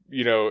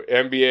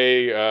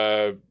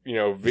 NBA,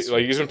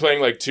 like he's been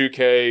playing like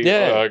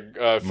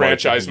 2K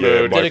franchise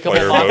mode. Did a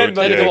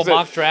couple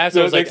mock drafts.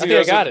 I was like,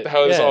 I got it.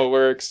 How this all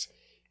works.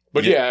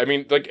 But I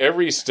mean, like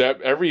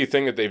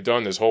everything that they've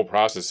done this whole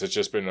process has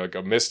just been like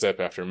a misstep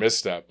after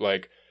misstep.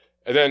 Like,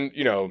 and then,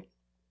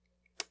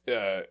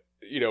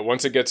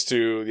 once it gets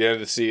to the end of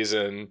the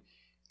season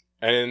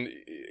and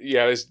he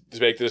has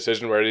to make the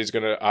decision whether he's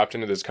going to opt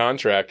into this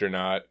contract or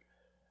not,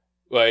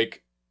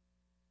 like,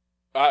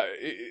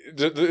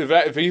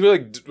 if he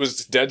like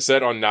was dead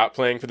set on not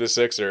playing for the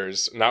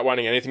Sixers, not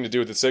wanting anything to do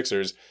with the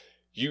Sixers,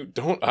 you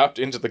don't opt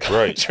into the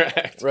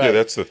contract. Right. Yeah,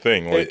 that's the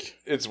thing. Like,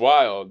 it's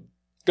wild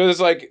because it's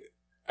like,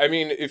 I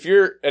mean, if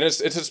you're, and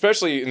it's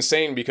especially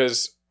insane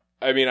because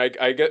I mean,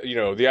 I get,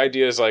 the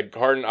idea is like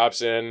Harden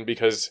opts in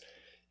because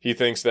he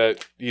thinks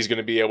that he's going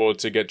to be able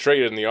to get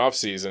traded in the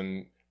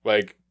offseason.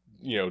 Like,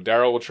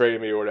 Daryl will trade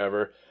me or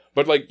whatever.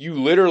 But like, you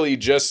literally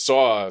just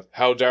saw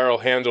how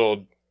Daryl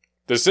handled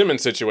the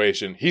Simmons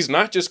situation. He's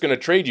not just going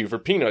to trade you for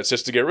peanuts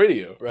just to get rid of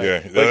you. Right? Yeah,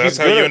 that's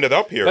how you ended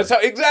up here. That's how,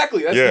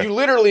 exactly. You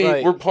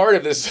literally were part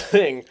of this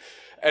thing.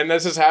 And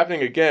this is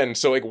happening again.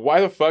 So like, why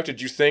the fuck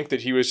did you think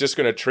that he was just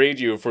going to trade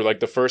you for like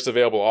the first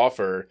available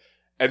offer?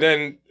 And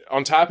then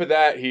on top of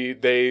that,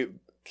 they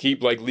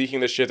keep like leaking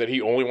the shit that he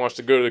only wants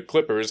to go to the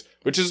Clippers,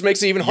 which just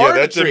makes it even harder.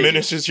 Yeah, that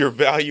diminishes your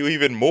value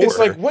even more. It's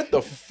like, what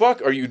the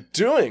fuck are you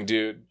doing,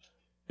 dude?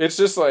 It's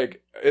just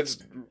like,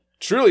 it's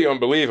truly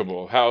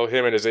unbelievable how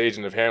him and his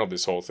agent have handled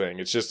this whole thing.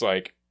 It's just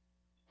like,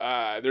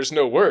 there's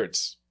no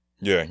words.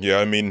 Yeah.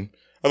 I mean,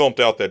 I don't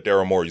doubt that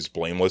Daryl Morey's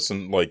blameless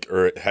and like,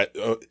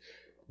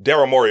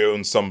 Daryl Morey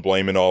owns some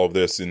blame in all of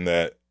this. In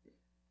that,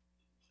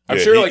 I'm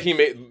sure he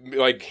made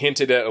like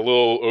hinted at a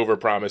little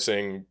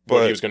overpromising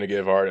what he was going to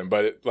give Harden,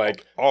 but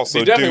also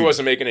he definitely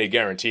wasn't making any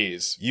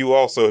guarantees. You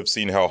also have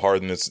seen how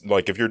Harden is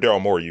like. If you're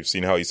Daryl Morey, you've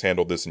seen how he's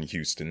handled this in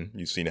Houston.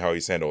 You've seen how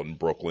he's handled it in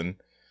Brooklyn.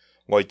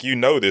 Like,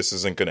 this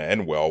isn't going to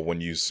end well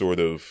when you sort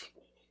of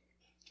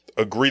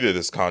agree to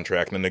this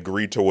contract and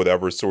agree to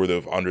whatever sort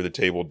of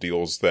under-the-table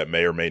deals that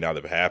may or may not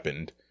have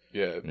happened.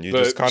 Yeah. And you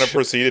just kind of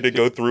proceeded to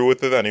go through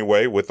with it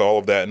anyway, with all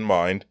of that in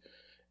mind.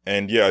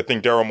 And I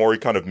think Daryl Morey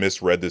kind of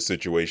misread the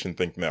situation,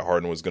 thinking that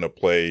Harden was going to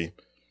play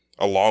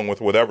along with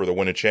whatever to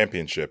win a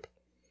championship.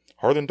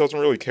 Harden doesn't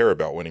really care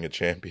about winning a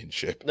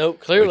championship. No,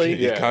 clearly.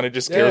 He kind of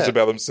just cares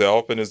about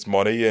himself and his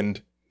money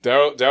and...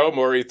 Daryl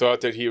Morey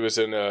thought that he was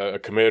in a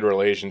committed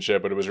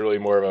relationship, but it was really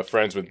more of a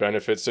friends with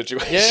benefits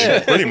situation.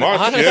 Yeah, pretty much.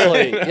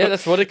 Honestly, yeah,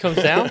 that's what it comes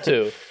down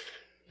to.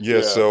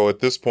 Yeah, so at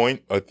this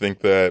point, I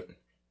think that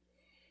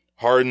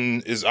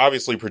Harden is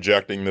obviously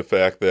projecting the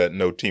fact that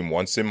no team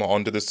wants him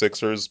onto the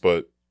Sixers,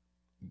 but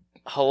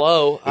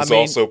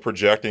also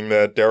projecting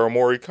that Daryl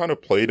Morey kind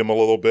of played him a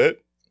little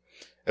bit.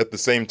 At the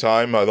same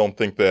time, I don't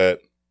think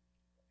that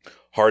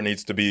Harden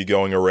needs to be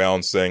going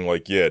around saying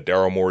like, yeah,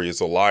 Daryl Morey is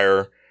a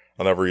liar.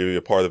 I'll never be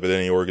a part of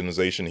any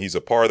organization he's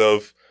a part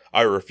of.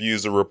 I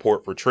refuse to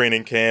report for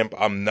training camp.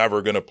 I'm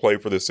never going to play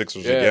for the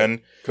Sixers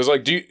again. Because,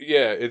 do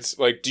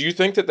you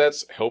think that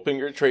that's helping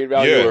your trade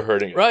value or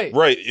hurting it?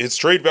 Right. His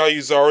trade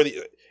value's already,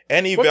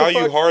 any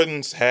value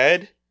Harden's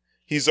had,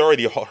 he's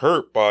already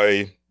hurt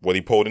by what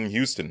he pulled in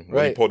Houston,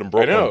 what he pulled in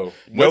Brooklyn. I know.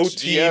 No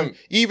team,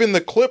 even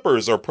the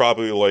Clippers are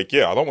probably like,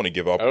 I don't want to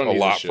give up a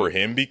lot for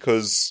him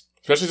because...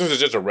 Especially since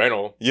it's just a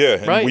rental. Yeah,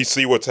 and we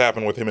see what's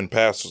happened with him in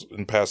past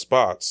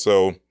spots,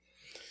 so...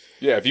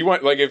 Yeah, if you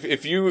want,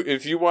 if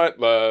you want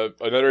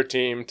another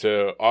team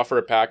to offer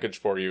a package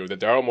for you that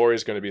Daryl Morey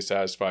is going to be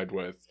satisfied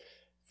with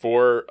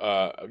for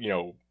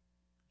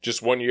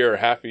just 1 year or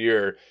half a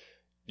year,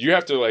 you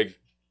have to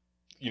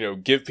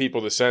give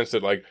people the sense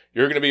that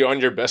you're going to be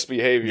on your best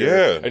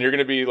behavior, and you're going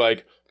to be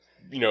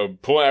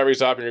pulling out every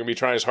stop, and you're going to be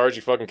trying as hard as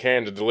you fucking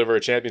can to deliver a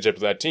championship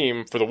to that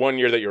team for the 1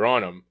 year that you're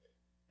on them.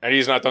 And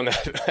he's not done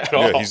that at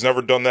all. Yeah, he's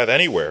never done that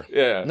anywhere.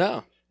 Yeah.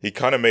 No. He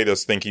kind of made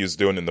us think he was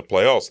doing it in the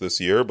playoffs this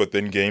year, but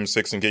then Game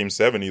 6 and Game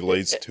 7, he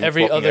lays two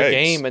every fucking other eggs.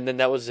 game, and then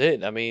that was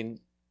it. I mean,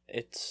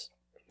 it's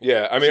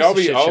Yeah, I mean, just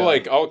a shit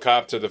show. I'll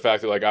cop to the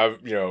fact that like I've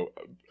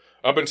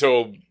up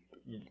until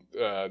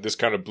this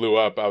kind of blew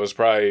up, I was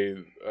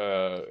probably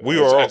I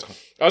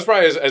was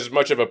probably as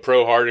much of a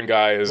pro Harden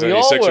guy as we any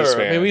all Sixers were.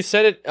 fan. I mean, we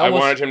said it. I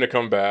Almost, wanted him to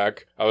come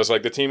back. I was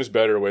like, the team's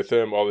better with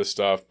him, all this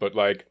stuff. But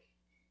like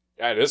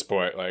at this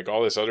point, like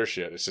all this other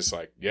shit, it's just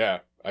like, yeah,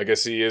 I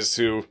guess he is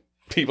who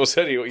people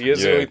said he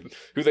is,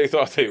 who they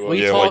thought they was.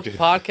 We talked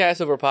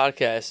podcast over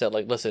podcast that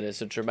like, listen,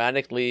 it's a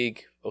dramatic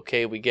league.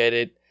 Okay, we get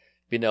it.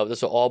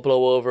 This will all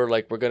blow over.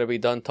 Like, we're going to be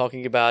done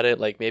talking about it.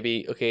 Like,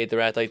 maybe, okay,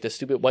 they're at, like, the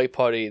stupid white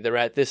party. They're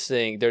at this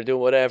thing. They're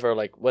doing whatever.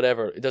 Like,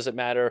 whatever. It doesn't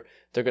matter.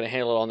 They're going to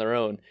handle it on their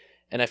own.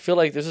 And I feel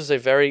like this is a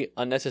very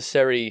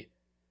unnecessary,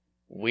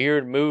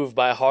 weird move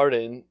by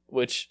Harden,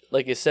 which,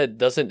 like you said,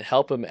 doesn't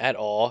help him at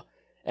all.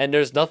 And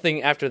there's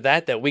nothing after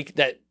that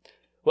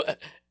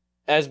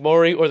as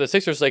Morey or the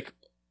Sixers, like,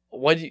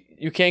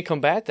 you can't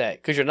combat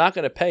that because you're not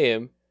going to pay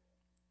him,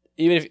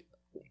 even if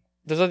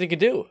there's nothing you can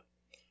do.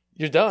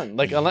 You're done.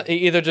 Like,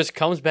 he either just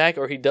comes back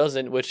or he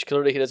doesn't, which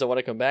clearly he doesn't want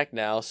to come back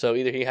now. So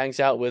either he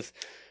hangs out with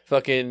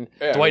fucking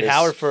Dwight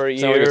Howard for a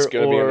year, it's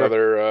going to be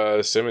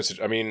another Simmons.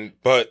 I mean,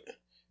 but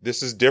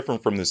this is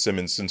different from the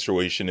Simmons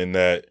situation in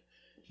that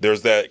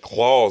there's that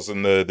clause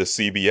in the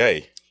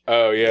CBA.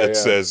 Oh yeah, that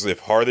says if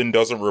Harden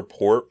doesn't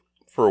report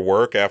for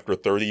work after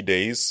 30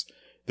 days,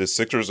 the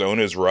Sixers own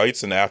his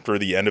rights, and after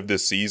the end of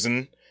this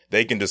season,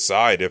 they can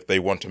decide if they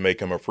want to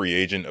make him a free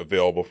agent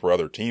available for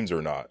other teams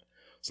or not.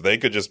 So they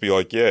could just be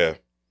like, yeah,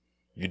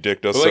 you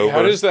dicked us over.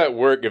 How does that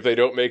work if they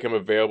don't make him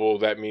available?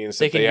 That means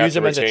they that can they have use to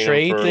him as a retain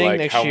trade him for thing like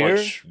next how year?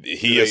 much?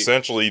 He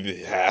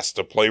essentially has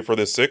to play for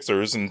the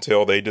Sixers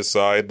until they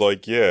decide,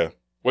 like, yeah.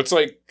 What's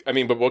like, I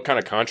mean, but what kind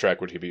of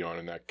contract would he be on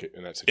in that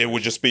situation? It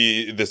would just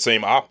be the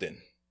same opt-in.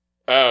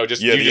 Oh,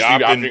 just you just be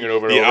opting it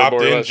over and over.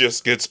 The opt-in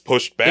just gets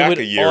pushed back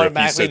a year if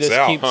he sits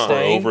out for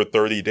over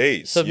 30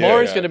 days. So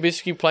Morey's going to be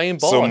keep playing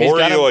ball. So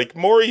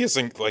Morey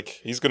isn't like,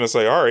 he's going to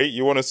say, all right,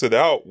 you want to sit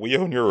out? We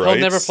own your rights.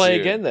 He'll never play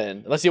again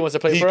then, unless he wants to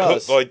play for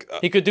us.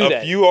 He could do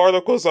that. A few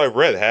articles I've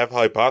read have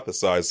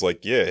hypothesized,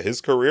 like, yeah,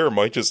 his career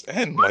might just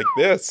end like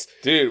this.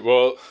 Dude,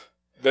 well,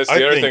 that's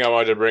the other thing I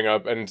wanted to bring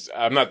up, and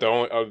I'm not the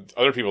only,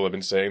 other people have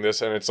been saying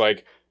this, and it's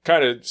like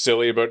kind of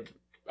silly, but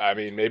I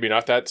mean, maybe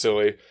not that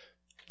silly.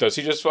 Does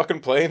he just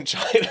fucking play in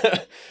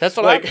China? That's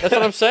what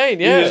I'm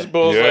saying. Yeah, he just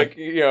pulls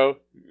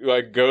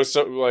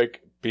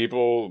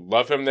people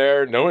love him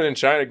there. No one in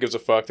China gives a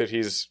fuck that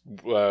he's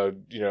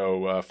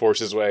forced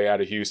his way out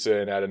of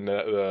Houston, out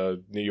of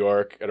New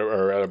York,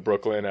 or out of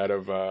Brooklyn, out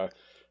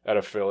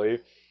of Philly,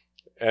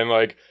 and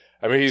like.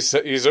 I mean,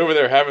 he's over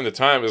there having the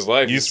time of his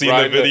life. You seen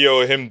the video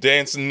of him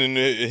dancing in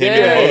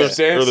the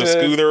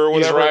scooter or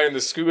whatever? He's riding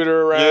the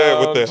scooter around. Yeah,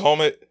 with the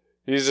helmet.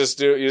 He's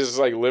just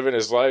like living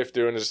his life,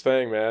 doing his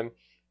thing, man.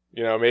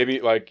 Maybe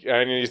like,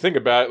 I mean, you think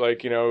about it,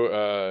 like,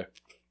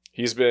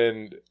 he's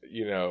been,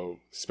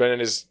 spending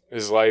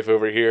his life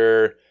over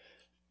here,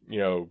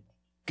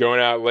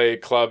 going out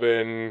late,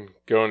 clubbing,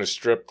 going to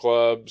strip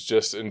clubs,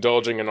 just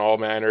indulging in all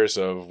manners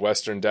of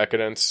Western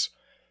decadence.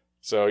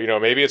 So,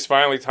 maybe it's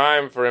finally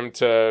time for him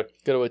to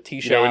go to a tea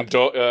shop,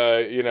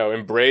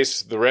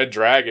 embrace the Red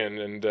Dragon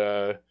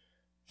and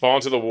fall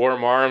into the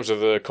warm arms of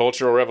the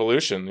Cultural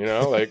Revolution.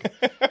 Like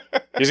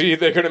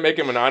they're going to make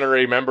him an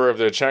honorary member of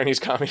the Chinese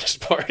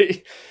Communist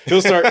Party.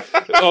 He'll start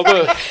all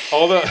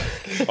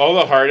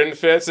the Harden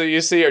fits that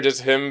you see are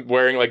just him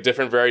wearing like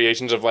different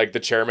variations of like the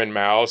Chairman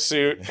Mao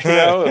suit.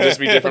 It'll just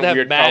be different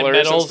weird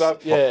colors and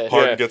stuff. Yeah,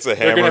 Harden gets a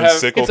hammer and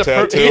sickle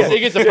tattoo. He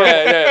gets a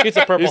purple. He gets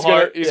a purple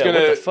heart. What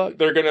the fuck?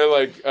 They're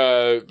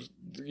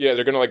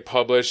gonna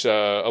publish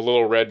a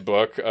little red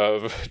book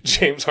of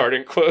James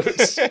Harden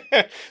quotes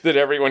that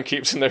everyone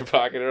keeps in their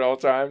pocket at all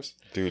times.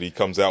 Dude, he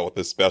comes out with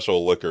the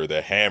special liquor,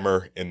 the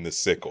hammer and the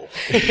sickle.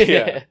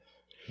 Yeah.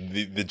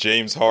 The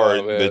James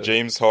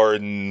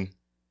Harden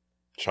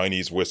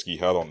Chinese whiskey,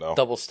 I don't know.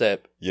 Double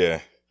step. Yeah.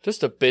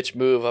 Just a bitch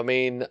move. I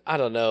mean, I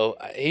don't know.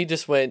 He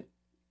just went,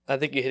 I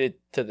think you hit it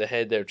to the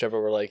head there,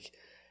 Trevor, where like,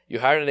 you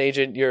hired an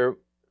agent, you're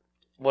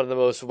one of the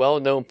most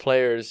well-known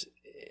players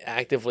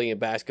actively in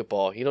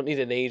basketball. You don't need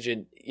an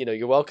agent.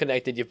 You're well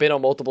connected. You've been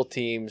on multiple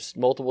teams,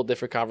 multiple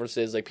different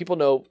conferences. Like, people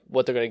know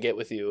what they're going to get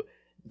with you.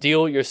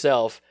 Deal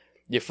yourself.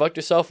 You fucked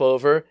yourself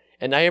over,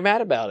 and now you're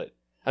mad about it.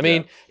 I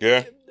mean,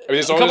 yeah. I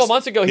mean, a couple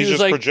months ago, he was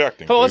like,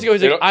 projecting. A couple months ago,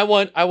 he's like, I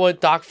want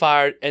Doc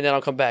fired, and then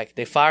I'll come back.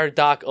 They fired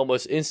Doc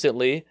almost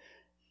instantly,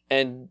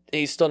 and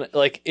he's still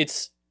like,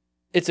 it's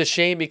a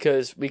shame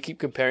because we keep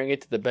comparing it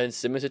to the Ben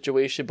Simmons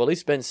situation, but at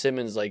least Ben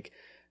Simmons, like,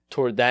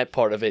 toward that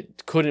part of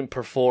it, couldn't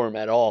perform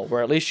at all.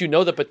 Where at least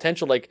the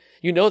potential, like,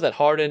 that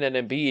Harden and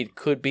Embiid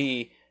could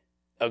be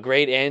a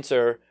great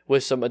answer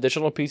with some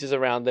additional pieces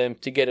around them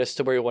to get us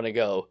to where we want to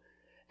go.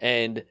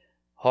 And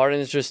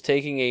Harden's just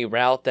taking a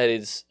route that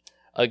is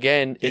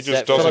again, He it's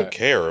just that doesn't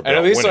care about And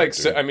at least, winning,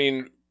 dude. I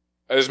mean,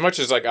 as much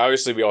as, like,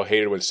 obviously we all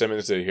hated what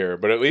Simmons did here,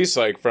 but at least,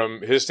 like,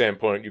 from his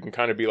standpoint, you can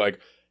kind of be like,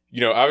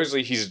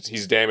 obviously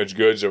he's damaged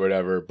goods or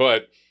whatever,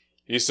 but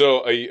he's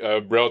still a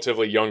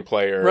relatively young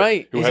player,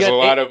 right? Who has a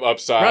lot of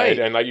upside,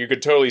 and like you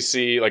could totally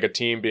see like a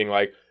team being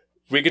like,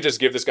 if we could just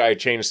give this guy a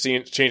change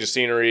of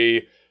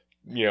scenery,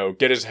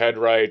 get his head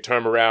right, turn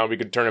him around, we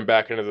could turn him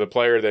back into the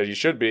player that he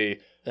should be.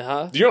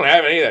 Uh-huh. You don't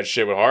have any of that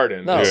shit with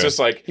Harden. No. It's just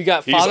like you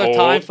got he's Father old.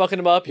 Time fucking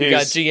him up. You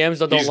got GMs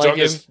that don't like him.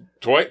 He's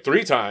done this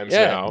 3 times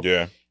now.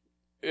 Yeah.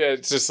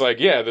 It's just like,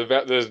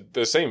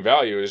 the same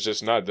value is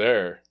just not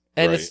there.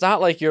 And Right. it's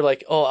not like you're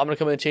like, oh, I'm going to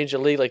come in and change the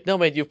league. Like, no,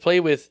 man, you've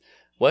played with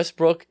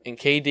Westbrook and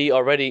KD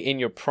already in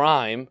your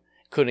prime.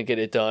 Couldn't get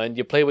it done.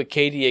 You play with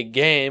KD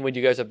again when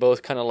you guys are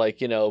both kind of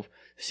like,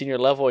 senior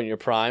level in your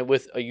prime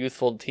with a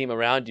youthful team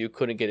around you.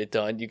 Couldn't get it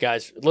done. You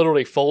guys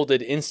literally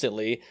folded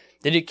instantly.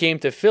 Then you came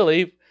to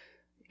Philly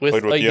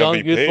with a young,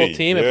 MVP. youthful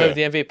team and Yeah. played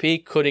with the MVP.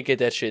 Couldn't get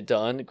that shit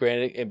done.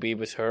 Granted, Embiid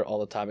was hurt all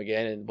the time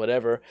again and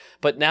whatever.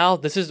 But now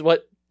this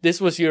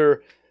was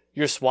your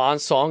swan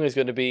song is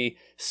going to be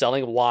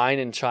selling wine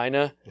in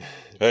China.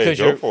 Hey,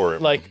 go for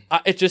it. Like,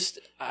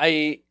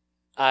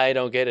 I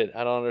don't get it.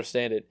 I don't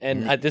understand it.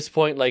 And at this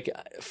point, like,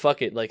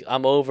 fuck it. Like,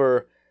 I'm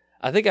over.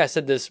 I think I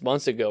said this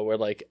months ago where,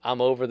 like,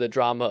 I'm over the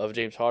drama of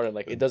James Harden.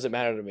 Like, it doesn't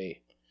matter to me.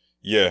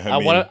 Yeah,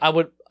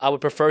 I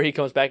would prefer he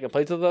comes back and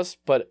plays with us,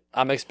 but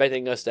I'm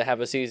expecting us to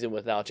have a season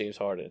without James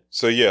Harden.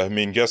 So yeah, I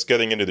mean, just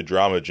getting into the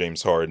drama of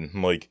James Harden,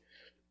 like,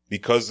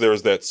 because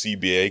there's that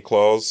CBA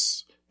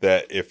clause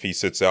that if he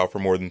sits out for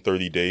more than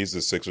 30 days,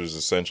 the Sixers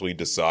essentially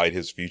decide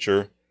his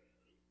future.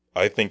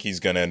 I think he's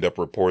going to end up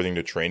reporting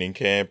to training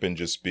camp and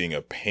just being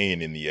a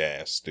pain in the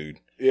ass, dude.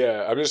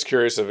 Yeah, I'm just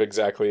curious of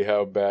exactly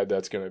how bad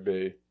that's going to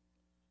be.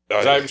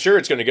 'Cause I'm sure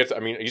it's going to get.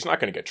 He's not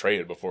going to get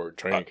traded before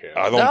training camp.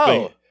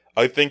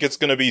 I think it's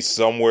going to be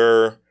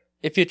somewhere.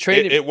 If you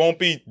trade it won't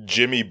be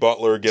Jimmy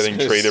Butler getting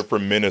traded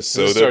from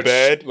Minnesota Start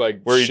bad,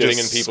 like where he shitting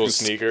just in people's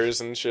sneakers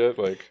and shit.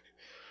 Like,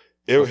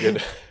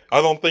 I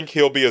don't think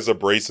he'll be as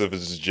abrasive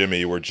as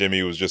Jimmy, where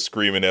Jimmy was just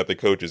screaming at the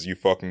coaches, "You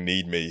fucking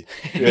need me."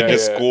 He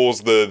just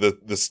schools the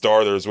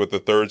starters with the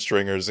third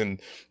stringers and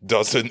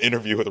does an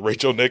interview with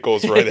Rachel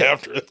Nichols right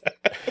after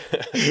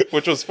that,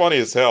 which was funny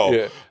as hell.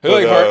 Yeah,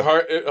 But,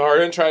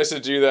 Harden tries to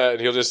do that, and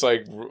he'll just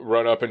like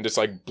run up and just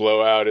like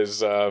blow out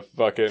his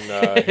fucking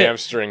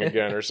hamstring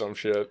again or some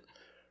shit.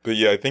 But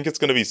yeah, I think it's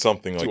going to be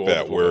something like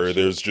that, where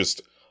there's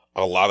just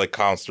a lot of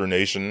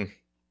consternation,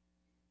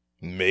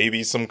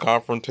 maybe some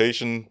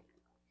confrontation.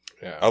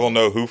 Yeah. I don't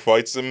know who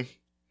fights him.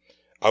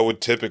 I would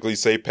typically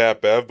say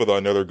Pat Bev, but I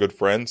know they're good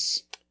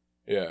friends.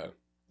 Yeah.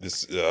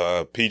 This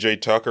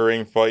PJ Tucker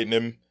ain't fighting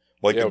him.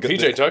 Like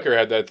PJ Tucker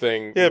had that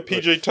thing. Yeah,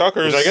 PJ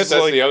Tucker. I guess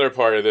that's the other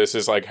part of this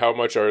is like how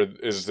much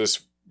is this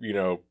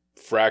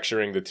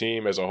fracturing the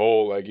team as a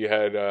whole? Like you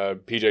had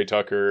PJ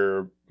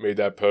Tucker made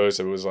that post.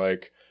 It was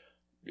like,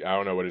 I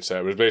don't know what it said.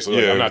 It was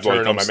basically like, I'm not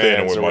turning on my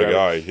man with my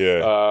guy.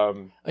 Yeah.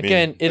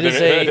 Again,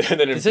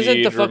 this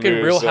isn't the fucking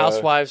Real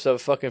Housewives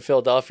of fucking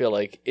Philadelphia.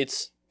 Like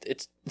it's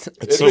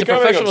so a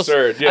professional.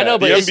 Absurd. Yeah. I know,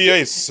 but the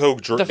NBA is so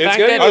the fact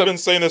that I've been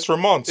saying this for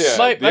months.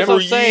 Yeah. That's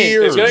what I'm saying.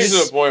 years. It's getting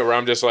to the point where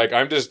I'm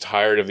just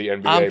tired of the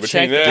NBA. I'm Between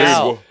checked this,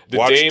 out. the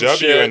Watch Dame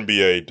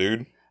WNBA,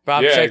 dude. But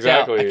I'm Yeah, checked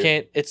exactly. out. I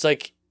can't. It's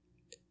like,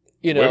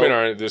 women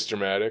aren't this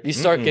dramatic. You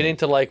start getting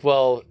to like,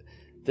 well,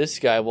 this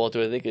guy won't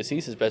do anything because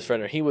he's his best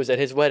friend, or he was at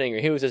his wedding, or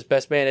he was his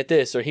best man at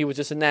this, or he was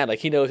this and that. Like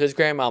he knows his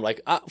grandma. I'm like,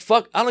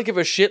 fuck, I don't give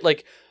a shit.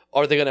 Like,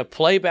 are they gonna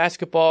play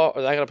basketball? Or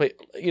are they gonna play?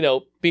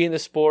 Be in the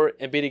sport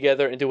and be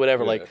together and do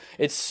whatever. Yeah. Like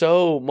it's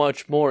so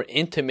much more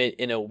intimate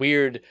in a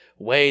weird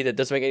way that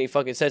doesn't make any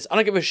fucking sense. I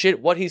don't give a shit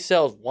what he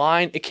sells.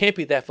 Wine. It can't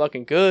be that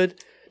fucking good.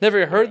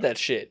 Never heard that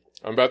shit.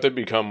 I'm about to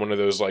become one of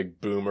those like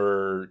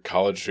boomer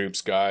college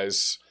hoops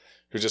guys.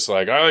 Who's just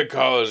like, I like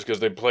college because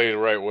they play the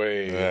right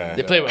way. Yeah.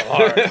 They play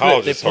hard.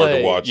 College is hard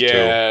to watch, too.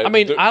 Yeah. I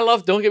mean,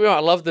 don't get me wrong, I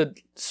love the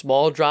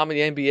small drama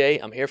in the NBA.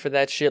 I'm here for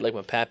that shit. Like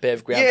when Pat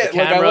Bev grabs the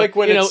camera. I like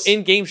when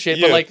in-game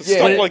shit. But like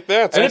stuff like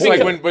that. And it's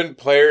like when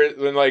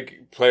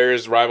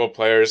rival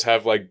players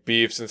have like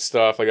beefs and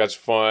stuff, like that's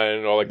fun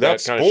and all like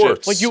that's that kind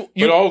sports. of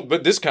shit.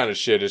 But this kind of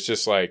shit is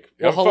just like,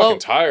 I'm fucking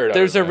tired.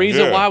 There's a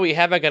reason Yeah. why we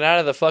haven't got out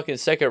of the fucking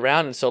second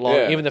round in so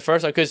long, even the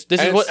first one, because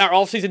this is what our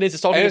off season is.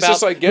 It's talking about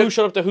just like who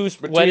showed up to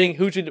whose wedding,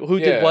 who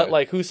did what,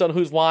 like who's son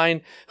whose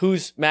wine,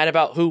 who's mad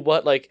about who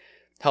what, like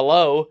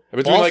hello.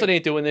 Boston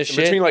ain't doing this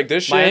shit. Between like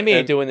this shit, Miami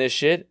ain't doing this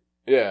shit.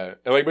 Yeah,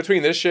 and like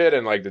between this shit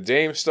and like the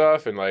Dame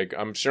stuff, and like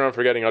I'm sure I'm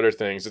forgetting other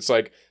things. It's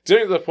like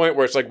getting to the point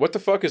where it's like, what the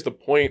fuck is the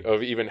point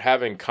of even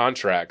having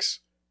contracts?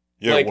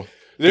 Yeah, like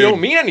they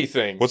don't mean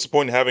anything. What's the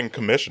point in having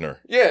commissioner?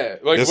 Yeah,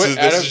 like this is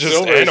just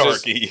Silver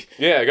anarchy.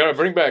 I gotta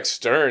bring back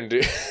Stern,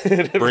 dude.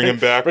 Bring him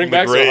back. Bring from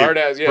back the grave. some hard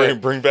ass. Yeah,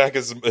 Bring back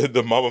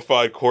the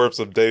mummified corpse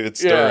of David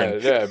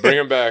Stern. Yeah, bring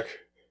him back.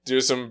 Do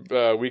some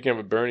Weekend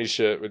with Bernie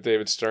shit with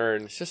David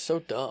Stern. It's just so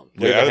dumb.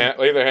 Lay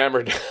the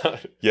hammer down.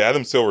 Yeah,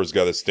 Adam Silver's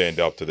got to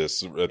stand up to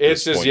this.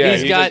 It's just point.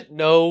 He's got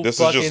no. This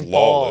fucking is just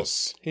balls.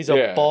 lawless. He's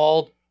a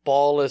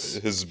ballless.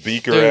 His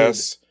beaker dude.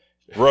 ass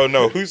Bro,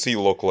 no, who's he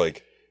look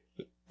like?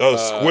 Oh,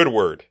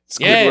 Squidward.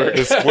 Yeah.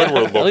 The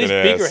Squidward At least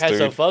looking Beaker ass, had dude.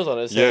 some fuzz on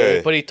his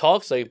head, but he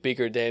talks like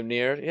Beaker damn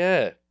near.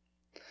 Yeah.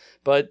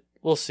 But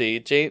we'll see.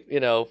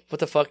 What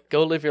the fuck?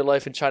 Go live your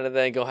life in China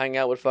then. Go hang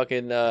out with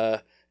fucking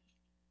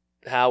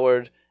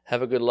Howard.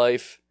 Have a good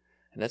life.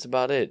 And that's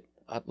about it.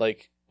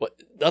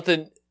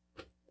 Nothing.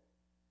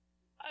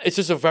 It's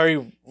just a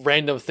very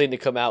random thing to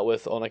come out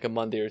with on like a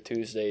Monday or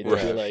Tuesday. To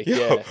be like,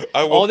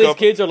 all these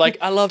kids are like,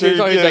 I love James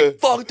Harden. He's like,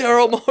 fuck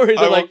Daryl Morey.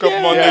 They're like,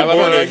 Monday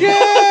morning.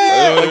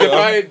 Like, if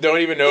I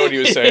don't even know what he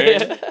was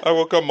saying. I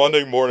woke up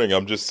Monday morning.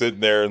 I'm just sitting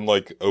there and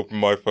like open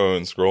my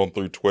phone, scrolling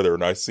through Twitter,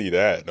 and I see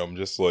that, and I'm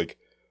just like,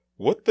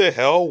 what the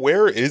hell?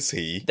 Where is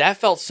he? That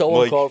felt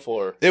so uncalled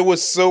for. It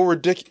was so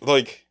ridiculous.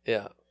 Like,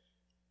 yeah.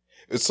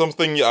 It's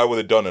something I would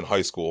have done in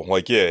high school.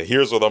 Like,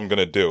 here's what I'm going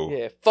to do.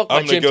 Yeah, fuck my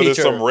I'm going to go teacher.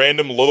 to some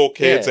random little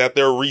kids at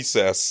their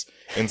recess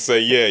and say,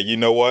 you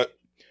know what?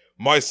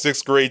 My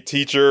 6th grade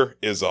teacher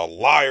is a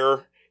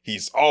liar.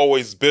 He's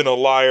always been a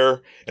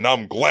liar. And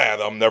I'm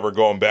glad I'm never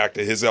going back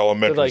to his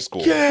elementary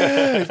school.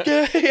 Yeah.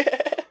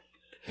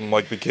 And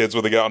like the kids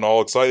would have gotten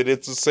all excited.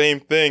 It's the same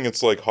thing.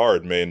 It's like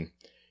hard, man.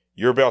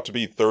 You're about to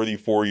be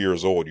 34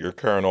 years old. You're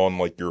carrying on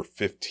like you're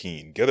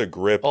 15. Get a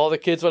grip. All the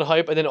kids would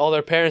hype, and then all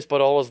their parents bought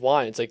all his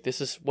wine. It's like,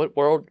 this is what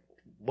world?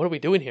 What are we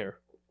doing here?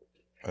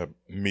 A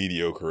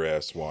mediocre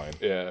ass wine.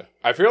 Yeah,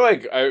 I feel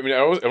like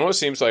it almost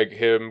seems like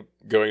him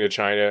going to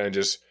China and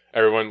just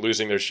everyone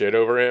losing their shit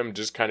over him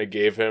just kind of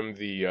gave him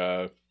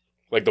the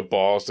the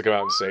balls to come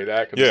out and say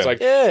that. 'Cause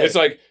it's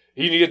like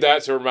he needed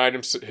that to remind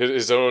him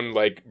his own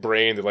like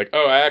brain that like,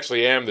 oh, I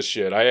actually am the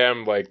shit. I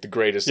am like the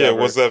greatest. Yeah,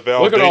 ever. was that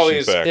validation look at all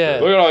these, factor? Yeah.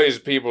 Look at all these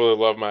people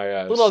that love my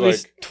ass. Look at all like,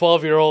 these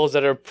 12-year-olds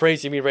that are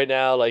praising me right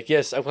now. Like,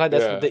 yes, I'm glad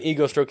that's the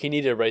ego stroke he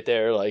needed right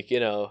there. Like,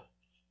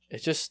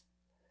 it's just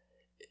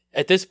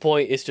at this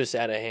point, it's just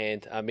out of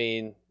hand. I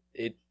mean,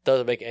 it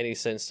doesn't make any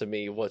sense to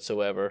me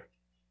whatsoever.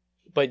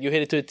 But you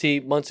hit it to a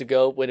T months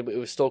ago when it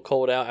was still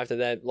cold out after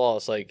that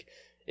loss. Like,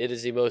 it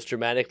is the most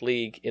dramatic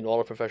league in all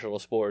of professional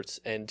sports,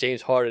 and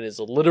James Harden is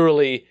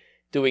literally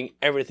doing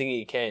everything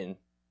he can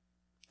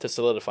to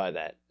solidify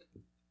that.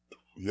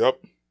 Yep.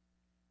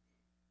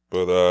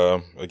 But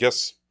I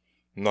guess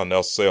nothing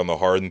else to say on the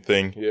Harden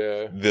thing.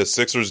 Yeah. The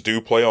Sixers do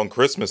play on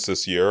Christmas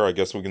this year. I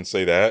guess we can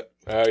say that.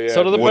 Oh yeah.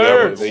 So do the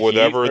Birds.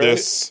 Whatever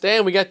this.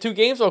 Damn, we got 2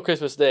 games on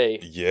Christmas Day.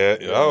 Yeah.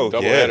 Oh,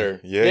 double yeah. header.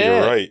 Yeah,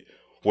 you're right.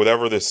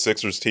 Whatever this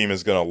Sixers team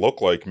is going to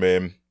look like,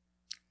 man.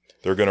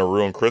 They're going to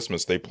ruin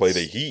Christmas. They play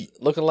the Heat.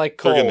 Looking like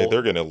Cole.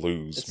 They're going to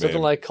lose, it's man.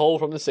 looking like Cole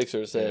from the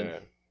Sixers then. Yeah.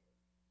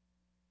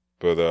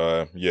 But,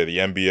 the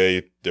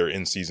NBA, their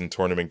in-season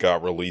tournament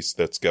got released.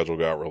 That schedule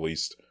got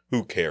released.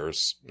 Who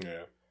cares?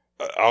 Yeah.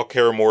 I'll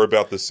care more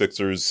about the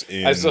Sixers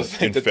in I still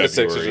think that February. the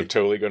Sixers are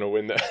totally going to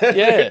win that. Yeah.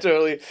 They're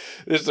totally.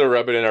 Just to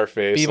rub it in our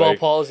face. B-ball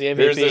Paul's the MVP.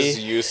 Here's this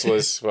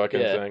useless fucking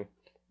Yeah. thing.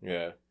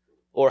 Yeah.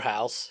 Or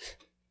House.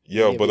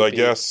 Yo, The but I MVP.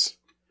 guess...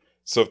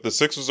 So if the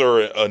Sixers are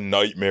a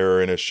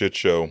nightmare and a shit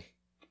show,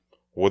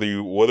 what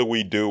do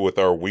we do with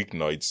our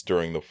weeknights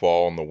during the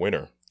fall and the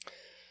winter?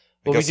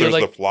 I guess there's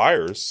the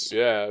Flyers.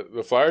 Yeah,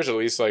 the Flyers at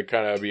least like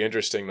kind of be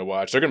interesting to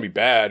watch. They're going to be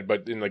bad,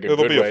 but in like a It'll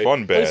good be way. a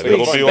fun bad. When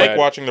It'll be like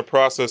watching the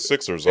process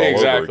Sixers all over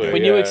Exactly. again.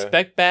 When you Yeah.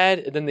 expect bad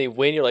and then they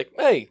win, you're like,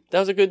 hey, that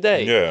was a good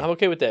day. Yeah. I'm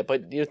okay with that.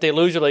 But if they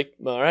lose, you're like,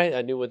 all right,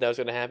 I knew what that was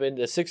going to happen.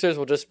 The Sixers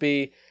will just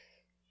be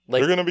like,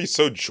 They're going to be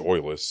so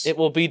joyless. it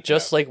will be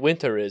just like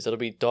winter is. It'll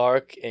be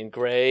dark and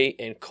gray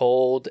and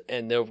cold,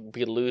 and they'll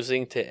be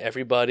losing to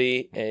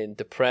everybody and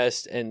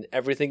depressed, and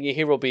everything you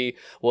hear will be,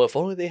 well, if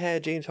only they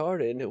had James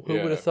Harden, who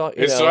would have thought?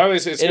 It's going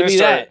to be start.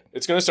 that.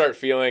 It's going to start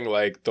feeling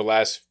like the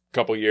last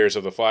couple years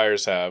of the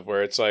Flyers have,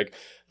 where it's like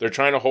they're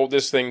trying to hold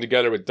this thing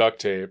together with duct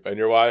tape, and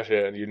you're watching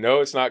it, and you know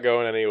it's not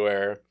going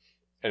anywhere.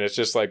 And it's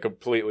just like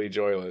completely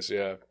joyless,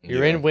 yeah.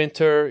 You're in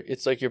winter.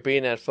 It's like you're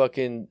being at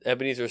fucking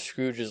Ebenezer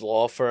Scrooge's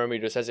law firm. He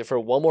just has it for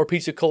one more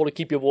piece of coal to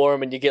keep you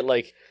warm, and you get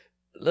like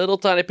little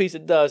tiny piece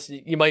of dust.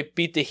 You might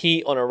beat the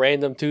Heat on a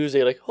random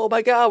Tuesday, like, oh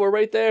my God, we're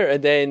right there.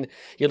 And then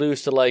you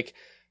lose to like,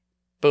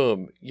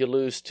 boom, you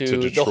lose to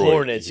the Detroit.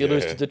 Hornets. You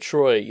lose Yeah. to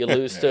Detroit. You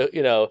lose to,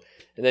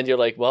 and then you're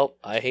like, well,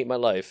 I hate my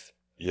life.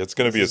 Yeah, it's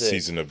going to be a This is it.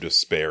 season of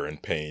despair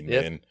and pain,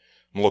 Yep. man.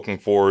 I'm looking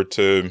forward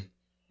to...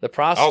 The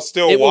process. I'll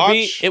still it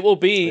watch. Will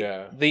be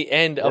Yeah. the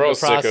end We're of all the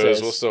process.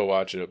 sickos. We'll still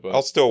watch it, but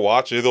I'll still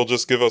watch it. They'll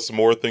just give us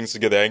more things to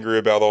get angry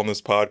about on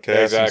this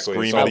podcast Exactly. and It's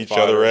scream all at each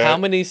fodder. other at. How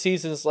many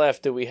seasons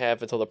left do we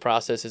have until the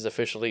process is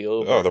officially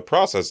over? Oh, the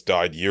process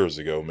died years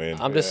ago,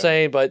 man. I'm just Yeah.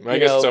 saying, but I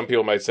guess some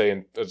people might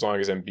say as long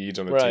as Embiid's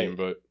on the Right. team,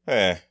 but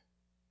Eh.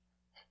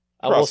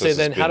 I will say process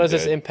then, has how been does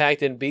this dead.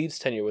 impact Embiid's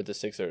tenure with the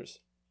Sixers?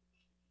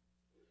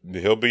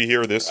 He'll be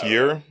here this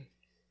year.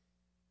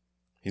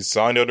 He's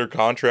signed under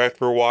contract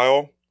for a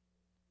while.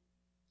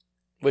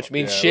 Which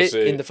means Yeah, shit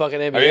we'll see. in the fucking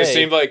NBA. I mean, it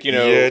seemed like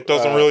Yeah, it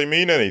doesn't really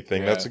mean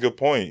anything. yeah. That's a good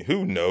point.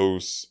 Who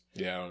knows?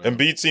 Yeah, I don't know.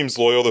 Embiid seems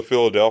loyal to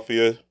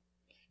Philadelphia,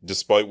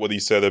 despite what he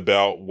said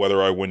about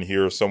whether I win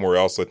here or somewhere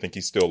else. I think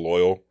he's still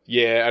loyal.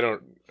 Yeah,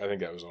 I think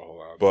that was a whole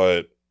lot.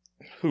 But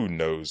Who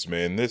knows,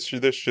 man? This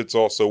shit's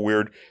also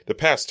weird. The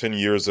past 10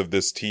 years of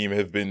this team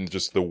have been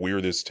just the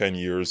weirdest 10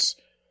 years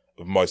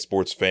of my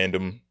sports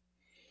fandom.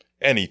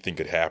 Anything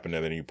could happen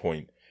at any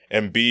point.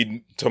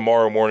 Embiid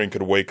tomorrow morning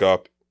could wake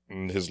up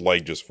and his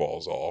leg just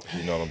falls off.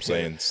 You know what I'm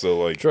saying? So,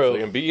 like... True.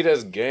 So Embiid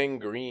has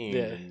gangrene.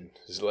 Yeah. And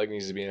his leg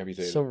needs to be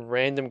amputated. Some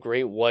random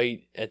great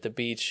white at the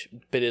beach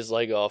bit his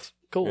leg off.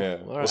 Cool. Yeah.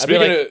 All Well, right.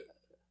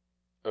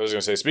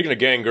 speaking of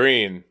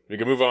gangrene, we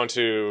can move on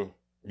to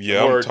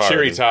Yeah, more I'm tired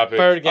cheery of, Bird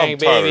topic. gang, I'm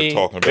tired baby. of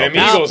talking about Them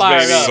this Eagles,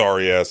 baby.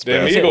 sorry-ass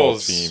Them basketball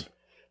Eagles. team.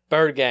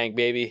 Bird gang,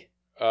 baby.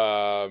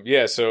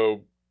 Yeah,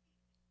 so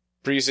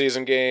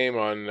preseason game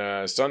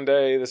on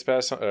Sunday this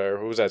past, or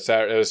who was that?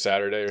 It was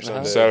Saturday or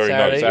Sunday. Saturday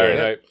night. Saturday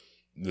yeah. night.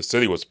 The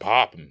city was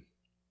popping.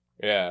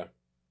 Yeah.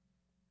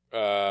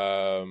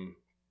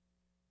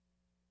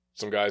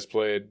 Some guys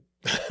played.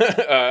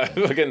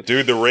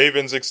 Dude, the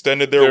Ravens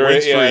extended their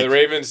win streak. Yeah, the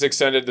Ravens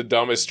extended the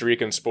dumbest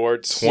streak in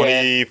sports.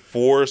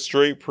 24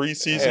 straight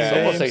preseason Yeah. It's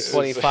almost games. like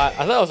 25.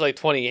 I thought it was like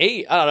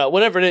 28. I don't know.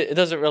 Whatever it is, it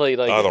doesn't really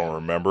like. I don't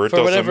remember.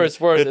 For whatever it's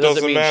worth, it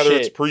doesn't mean matter.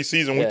 shit. It's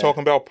preseason. Yeah. We're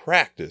talking about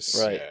practice.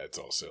 Right. Yeah, it's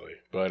all silly.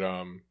 But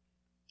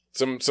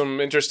some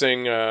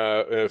interesting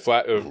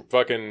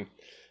fucking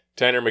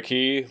Tanner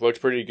McKee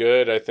looked pretty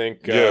good. I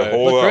think. Yeah,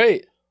 hold Look up.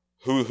 great.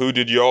 Who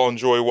did y'all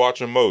enjoy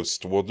watching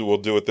most? We'll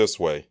do it this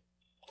way.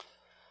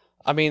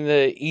 I mean,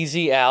 the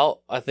easy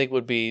out, I think,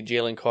 would be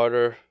Jalen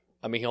Carter.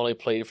 I mean, he only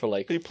played for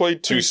like. He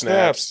played two Two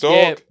snaps, snaps. dog.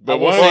 Yeah, but I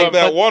will one say- of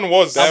that one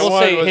was. I That will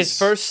one say was, his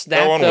first snap,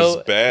 that one was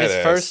though. badass,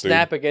 his first dude.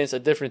 snap against a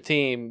different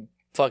team,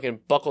 fucking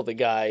buckled the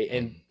guy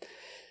and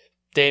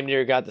damn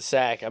near got the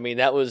sack. I mean,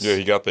 that was. Yeah,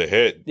 he got the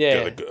hit.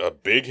 Yeah. Got a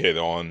big hit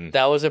on.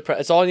 That was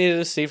it's all I needed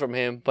to see from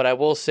him. But I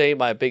will say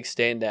my big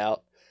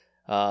standout.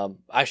 I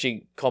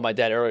actually called my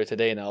dad earlier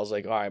today, and I was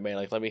like, "All right, man,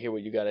 like let me hear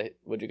what you got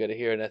to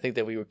hear." And I think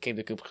that we came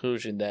to the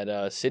conclusion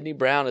that Sidney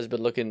Brown has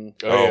been looking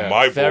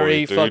My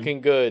very boy, dude.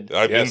 fucking good.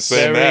 I've been Yes.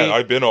 saying Very- that.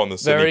 I've been on the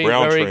Sidney Very,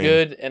 Brown very train.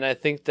 good. And I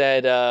think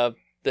that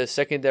the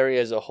secondary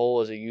as a whole,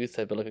 as a youth,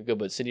 have been looking good.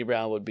 But Sidney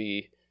Brown would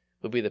be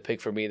the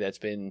pick for me. That's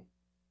been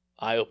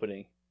eye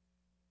opening.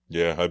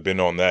 Yeah, I've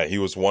been on that. He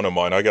was one of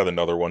mine. I got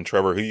another one.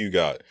 Trevor, who you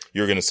got?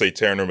 You're going to say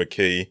Tanner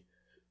McKee.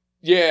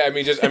 Yeah, I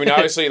mean,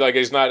 obviously, like,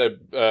 he's not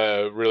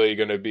really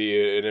going to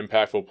be an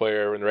impactful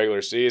player in the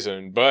regular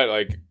season, but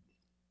like,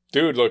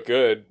 dude, looked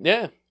good.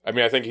 Yeah, I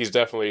mean, I think he's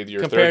definitely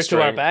your compared third string.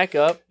 to our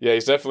backup, Yeah,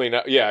 he's definitely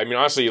not. Yeah, I mean,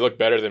 honestly, you look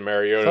better than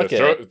Mariota. Fuck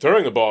yeah.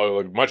 Throwing the ball, you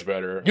look much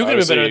better. you could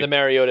have been better than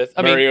Mariota.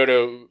 I mean,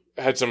 Mariota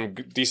had some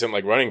decent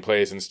like running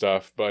plays and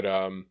stuff, but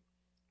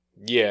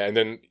yeah, and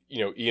then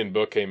Ian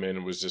Book came in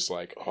and was just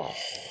like, oh,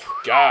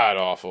 god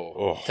awful,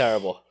 Oh,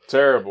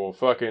 terrible.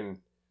 fucking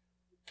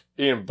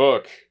Ian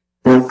Book.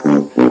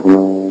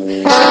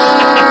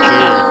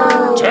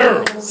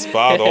 Terrible.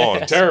 spot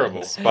on.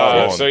 Terrible. Spot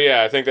on. So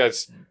yeah, I think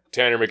that's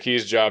Tanner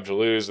McKee's job to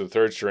lose the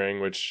third string.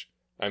 Which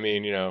I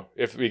mean,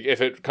 if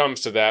it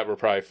comes to that, we're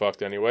probably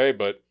fucked anyway.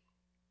 But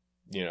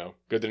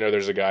good to know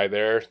there's a guy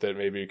there that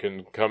maybe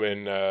can come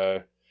in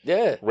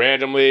Yeah,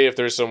 randomly if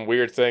there's some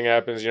weird thing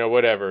happens.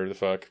 Whatever the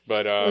fuck.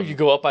 But you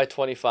go up by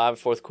 25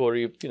 fourth quarter.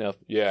 You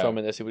yeah, throw him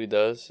in there, see what he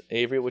does.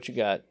 Avery, what you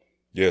got?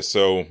 Yeah,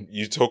 so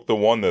you took the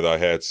one that I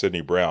had,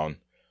 Sidney Brown.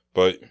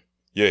 But,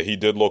 yeah, he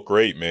did look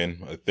great,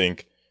 man. I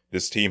think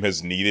this team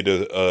has needed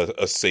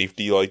a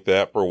safety like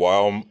that for a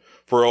while.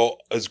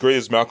 As great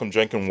as Malcolm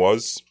Jenkins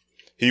was,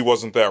 he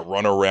wasn't that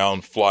run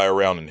around, fly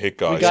around, and hit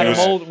guys. We got He him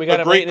was hold. We got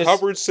a him great late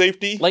coverage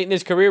safety. in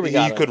his career. We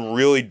got He him. could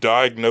really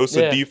diagnose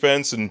Yeah. a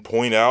defense and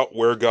point out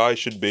where a guy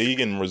should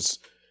be and was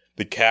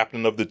the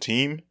captain of the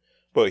team.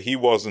 But he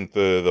wasn't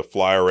the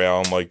fly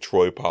around like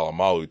Troy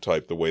Polamalu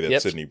type the way that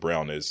Yep. Sidney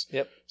Brown is.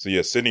 Yep. So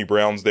yeah, Sidney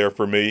Brown's there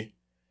for me.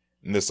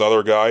 And this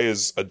other guy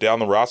is a down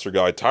the roster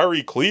guy,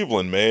 Tyree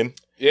Cleveland, man.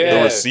 yeah,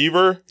 The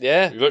receiver.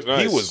 Yeah, he looked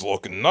nice. He was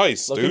looking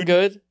nice, looking dude.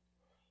 good.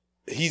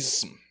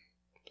 He's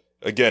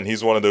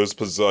one of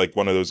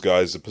those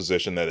guys, the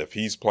position that if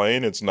he's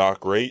playing, it's not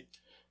great.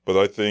 But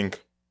I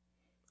think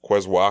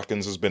Quez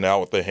Watkins has been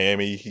out with the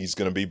hammy. He's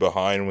going to be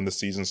behind when the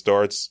season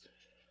starts.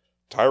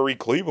 Tyree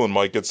Cleveland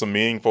might get some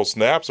meaningful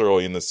snaps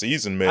early in the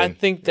season, man. I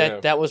think that Yeah.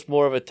 that was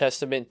more of a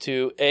testament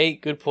to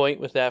good point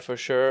with that for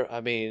sure. I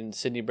mean,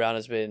 Sidney Brown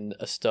has been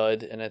a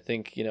stud, and I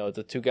think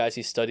the two guys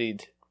he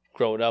studied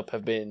growing up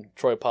have been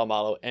Troy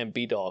Polamalu and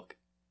B-Dog.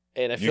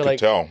 And I you feel could like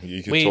tell.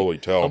 You could we- totally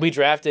tell. when we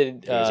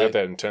drafted, he's got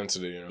that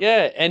intensity.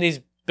 yeah, and he's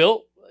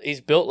built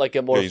like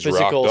a more Yeah, he's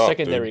physical rocked up,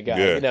 secondary dude.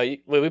 guy. Yeah.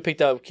 When we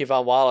picked up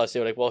Kevon Wallace, they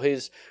were like, well,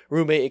 his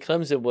roommate at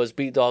Clemson was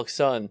B-Dog's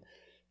son.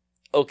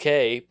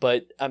 Okay,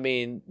 but I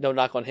mean, no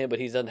knock on him, but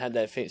he doesn't have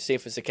that same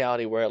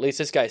physicality where at least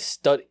this guy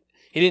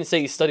he didn't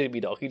say he studied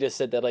B-Dog. He just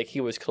said that like he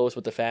was close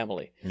with the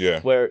family. yeah.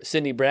 Where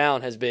Sidney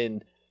Brown has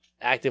been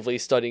actively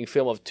studying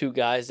film of two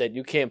guys that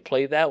you can't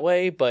play that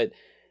way, but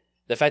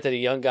the fact that a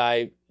young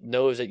guy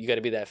knows that you got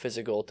to be that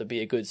physical to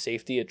be a good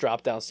safety, a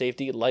drop-down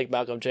safety like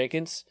Malcolm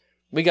Jenkins.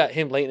 We got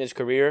him late in his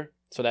career,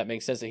 so that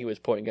makes sense that he was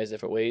pointing guys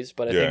different ways.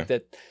 But I think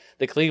that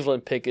the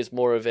Cleveland pick is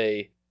more of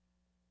a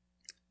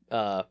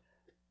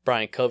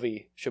Brian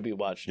Covey should be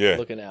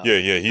looking out.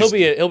 Yeah. He'll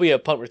be a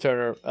punt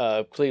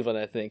returner, Cleveland,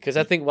 I think, because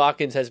I think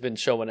Watkins has been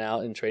showing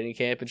out in training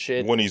camp and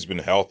shit. When he's been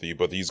healthy,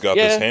 but he's got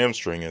this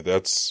hamstring.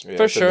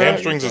 For sure.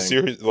 Hamstring's a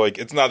serious,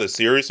 it's not a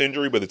serious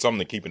injury, but it's something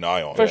to keep an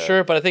eye on. For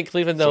sure, but I think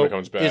Cleveland though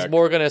is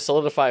more going to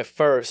solidify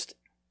first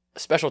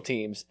special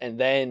teams, and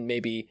then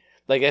maybe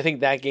I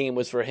think that game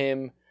was for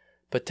him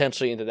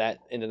potentially into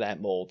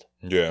that mold.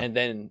 Yeah, and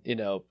then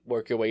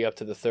work your way up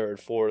to the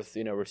third, fourth,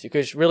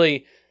 because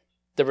really.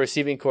 The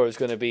receiving core is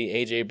going to be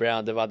A.J.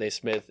 Brown, Devontae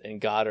Smith, and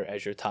Goddard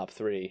as your top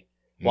three.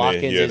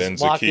 Then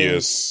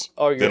Zacchaeus,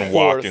 then fourth.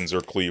 Watkins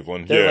or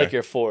Cleveland. They're like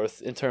your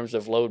fourth in terms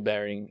of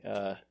load-bearing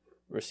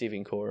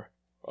receiving core.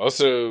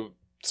 Also,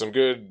 some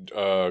good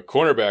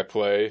cornerback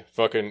play.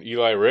 Fucking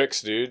Eli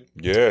Ricks, dude.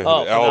 Yeah,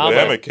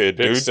 Alabama kid,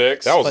 dude. Pick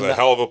six. That was a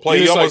hell of a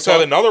play. He almost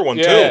had another one,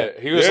 too. Yeah,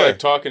 he was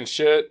talking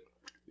shit.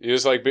 He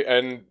was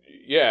and...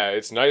 Yeah,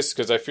 it's nice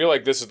because I feel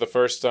like this is the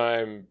first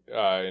time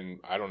in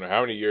I don't know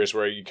how many years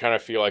where you kind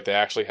of feel like they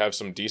actually have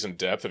some decent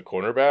depth at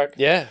cornerback.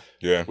 Yeah.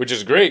 Which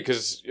is great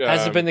because...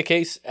 hasn't been the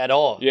case at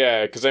all.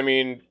 Yeah, because I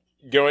mean,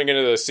 going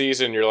into the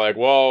season, you're like,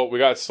 well, we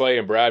got Slay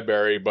and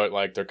Bradbury,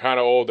 but they're kind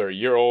of old. They're a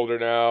year older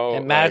now.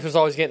 And Maddox was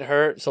always getting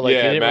hurt, so you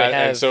didn't really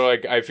have... And so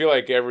I feel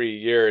like every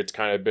year it's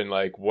kind of been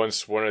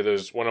once one of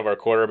our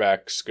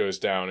quarterbacks goes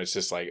down, it's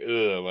just ugh,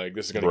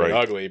 this is going to get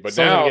ugly. But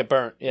someone's now gonna get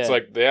burnt. Yeah.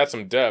 It's they had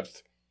some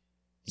depth.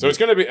 So it's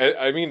going to be,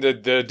 I mean,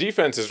 the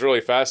defense is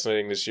really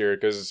fascinating this year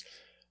because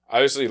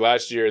obviously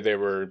last year they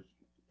were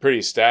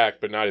pretty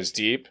stacked, but not as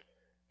deep.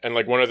 And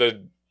one of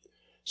the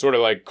sort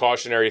of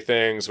cautionary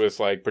things with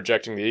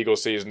projecting the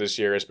Eagles season this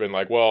year has been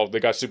well, they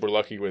got super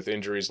lucky with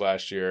injuries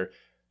last year.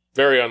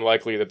 Very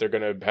unlikely that they're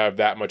going to have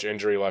that much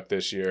injury luck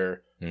this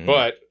year. Mm-hmm.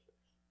 But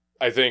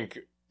I think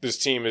this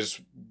team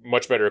is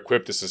much better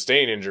equipped to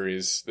sustain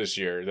injuries this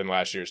year than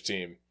last year's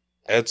team.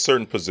 At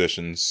certain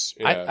positions,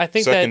 I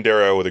think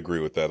secondary, I would agree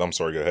with that. I'm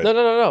sorry, go ahead.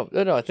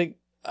 No. I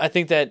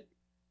think that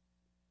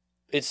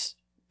it's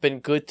been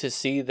good to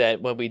see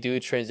that when we do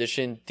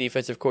transition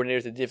defensive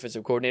coordinator to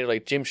defensive coordinator,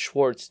 Jim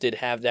Schwartz did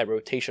have that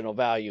rotational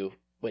value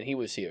when he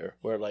was here,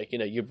 where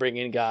you bring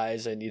in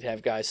guys and you'd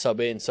have guys sub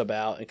in, sub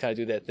out, and kind of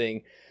do that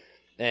thing.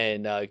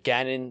 And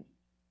Gannon,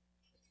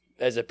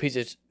 as a piece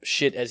of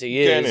shit as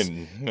he is,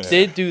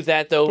 did do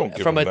that though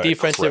from a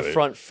defensive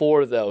front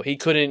four. Though he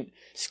couldn't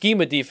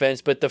scheme a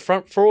defense, but the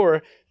front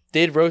four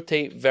did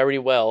rotate very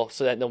well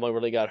so that no one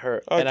really got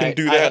hurt. I can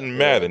do that in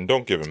Madden.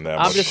 Don't give him that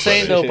much I'm just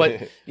saying, though,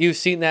 but you've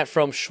seen that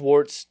from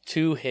Schwartz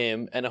to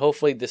him, and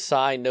hopefully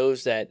Desai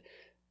knows that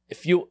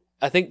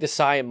I think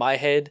Desai in my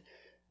head,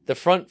 the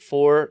front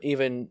four,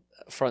 even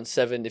front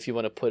seven, if you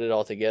want to put it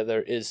all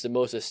together, is the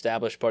most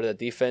established part of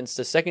the defense.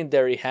 The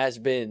secondary has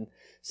been,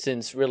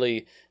 since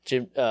really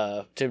Jim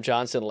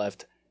Johnson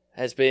left,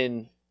 has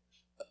been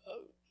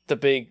the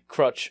big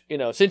crutch.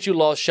 Since you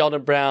lost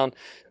Sheldon Brown,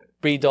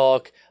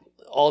 Breedog,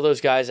 all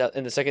those guys out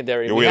in the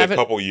secondary. Yeah, we had a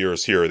couple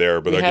years here or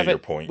there, but I get your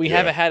point. We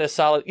haven't had a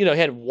solid. He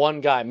had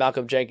one guy,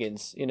 Malcolm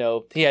Jenkins.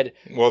 He had.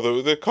 Well,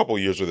 the couple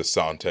years with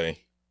Asante.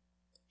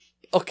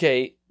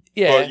 Okay.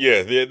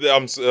 Yeah. But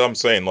I'm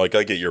saying I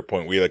get your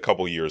point. We had a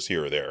couple years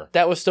here or there.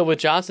 That was still with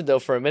Johnson though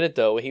for a minute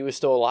though. He was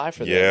still alive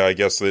for that. Yeah, I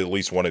guess at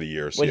least one of the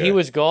years. When he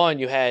was gone,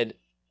 you had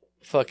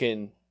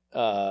fucking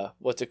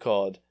what's it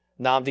called?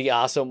 Namdi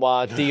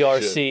Asamoah,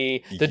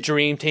 DRC, the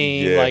Dream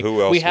Team. Yeah,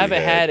 who else we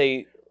haven't had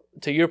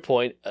to your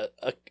point,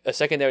 a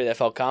secondary that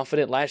felt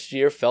confident. Last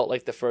year felt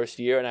like the first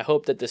year, and I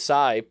hope that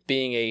Desai,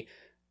 being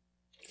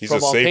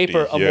from on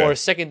paper, more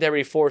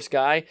secondary force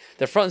guy,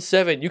 the front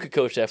seven, you could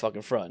coach that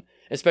fucking front.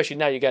 Especially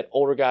now you got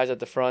older guys at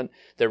the front.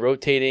 They're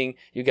rotating.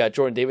 You got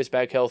Jordan Davis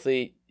back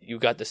healthy. You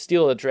got the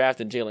steal of the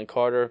draft and Jalen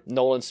Carter,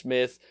 Nolan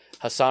Smith,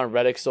 Hassan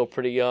Reddick still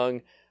pretty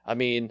young. I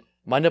mean,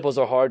 my nipples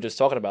are hard just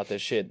talking about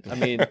this shit. I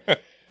mean,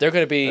 they're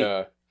going to be...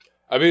 Yeah.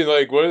 I mean,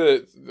 one of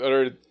the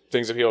other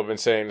things that people have been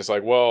saying is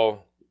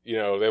well,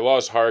 they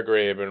lost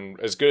Hargrave, and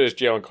as good as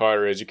Jalen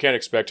Carter is, you can't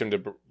expect him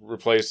to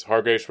replace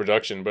Hargrave's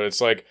production, but it's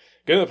getting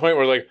to the point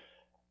where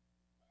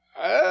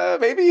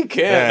maybe he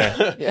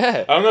can.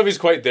 Yeah. I don't know if he's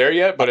quite there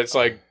yet, but it's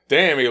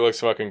damn, he looks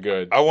fucking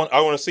good. I want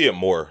to see it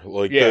more.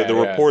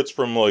 The reports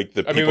from the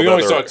people. I mean, we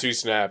only saw 2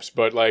 snaps,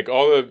 but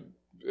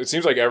it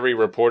seems like every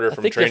reporter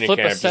from training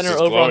camp is just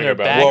glowing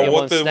about it.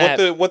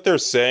 Well, what they're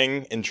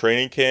saying in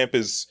training camp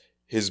is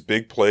his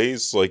big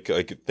plays. I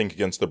could think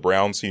against the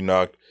Browns, he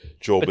knocked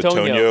Joel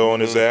Bitonio on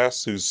his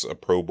ass, who's a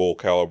Pro Bowl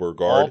caliber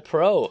guard.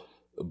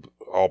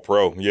 All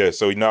pro. Yeah,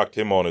 so he knocked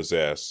him on his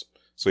ass.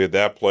 So he had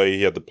that play.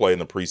 He had the play in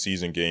the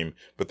preseason game.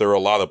 But there are a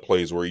lot of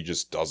plays where he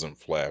just doesn't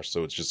flash.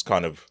 So it's just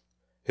kind of,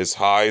 his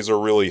highs are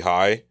really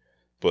high,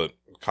 but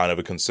kind of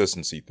a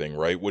consistency thing,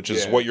 right? Which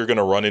is what you're going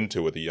to run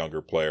into with a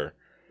younger player.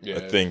 Yeah.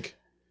 I think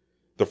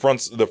the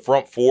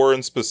front four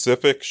in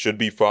specific should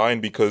be fine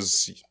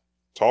because,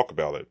 talk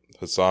about it.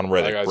 Hassan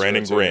Reddick,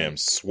 Brandon Graham,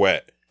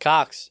 Sweat.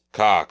 Cox.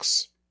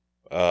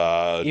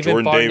 Even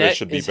Jordan Barnett Davis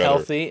should be is better.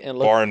 healthy and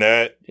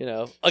Barnett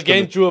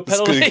again drew a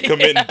penalty.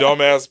 committing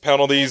dumbass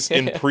penalties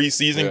in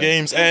preseason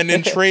games and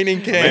in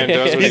training camp.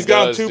 He's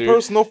got 2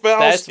 personal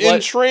fouls in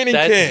training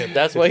camp.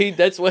 That's what he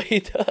does.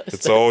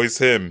 It's always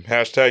him.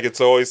 Hashtag it's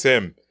always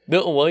him.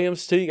 Milton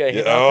Williams too. You got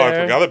him out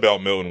there. I forgot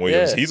about Milton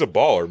Williams. Yeah. He's a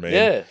baller, man.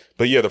 Yeah.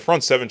 But yeah, the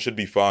front 7 should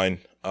be fine.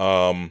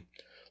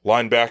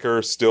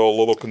 Linebacker still a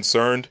little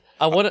concerned.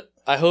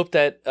 I hope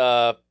that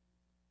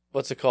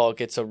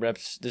gets some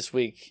reps this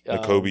week.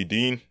 Nakobe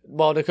Dean.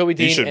 Well, Nakobe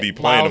Dean. He should be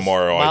playing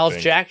tomorrow. Miles I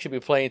think. Jack should be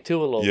playing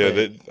too a little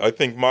bit. Yeah, I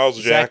think Miles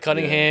Zach Jack,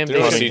 Cunningham.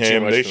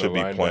 they should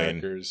be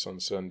playing on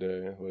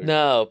Sunday.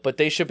 No, but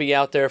they should be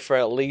out there for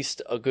at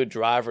least a good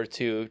drive or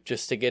two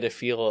just to get a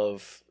feel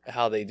of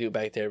how they do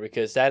back there,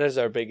 because that is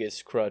our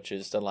biggest crutch,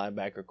 is the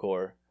linebacker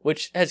core,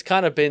 which has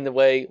kind of been the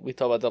way we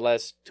talked about the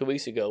last 2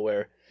 weeks ago,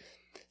 where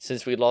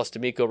since we lost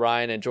D'Amico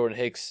Ryan and Jordan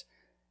Hicks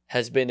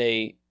has been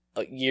a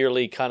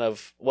yearly kind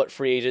of what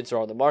free agents are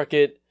on the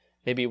market.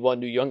 Maybe one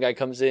new young guy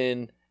comes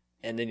in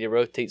and then you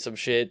rotate some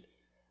shit.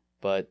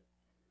 But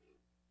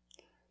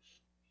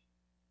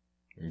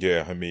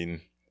yeah, I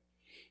mean,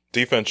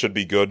 defense should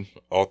be good,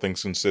 all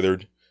things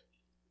considered.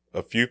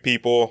 A few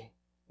people,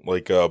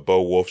 like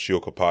Bo Wolf,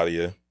 Shield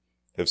Kapadia,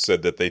 have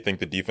said that they think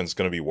the defense is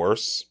going to be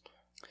worse.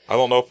 I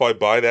don't know if I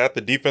buy that.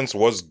 The defense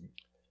was...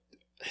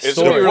 The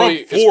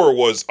front 4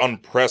 was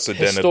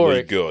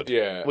unprecedentedly good.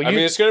 Yeah, well, I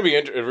mean, it's going to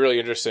be really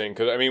interesting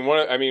because one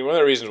of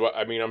the reasons why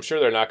I'm sure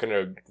they're not going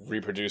to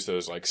reproduce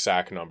those like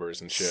sack numbers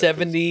and shit.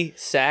 70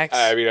 sacks.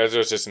 I mean, that's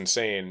just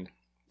insane.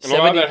 And a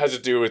lot of that has to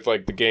do with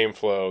like the game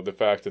flow, the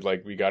fact that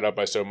like we got up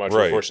by so much,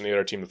 we're forcing the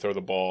other team to throw the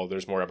ball.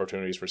 There's more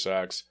opportunities for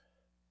sacks.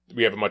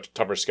 We have a much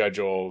tougher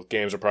schedule.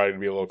 Games are probably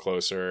going to be a little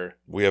closer.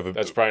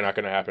 That's probably not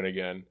going to happen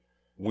again.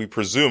 We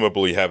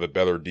presumably have a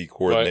better D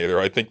coordinator.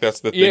 I think that's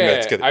the thing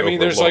that's getting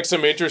overlooked. There's like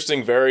some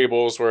interesting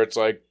variables where it's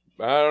like,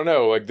 I don't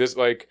know, like this,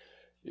 like,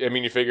 I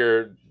mean, you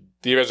figure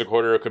defensive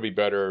coordinator could be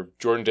better.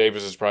 Jordan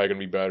Davis is probably going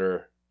to be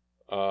better.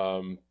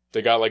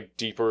 They got like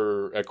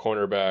deeper at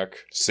cornerback.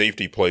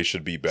 Safety play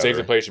should be better.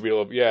 Safety play should be a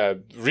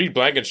little, Reed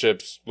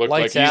Blankenship's looked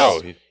Lights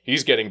like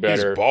he's getting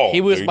better. He's bald,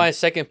 he was dude. my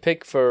second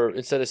pick for,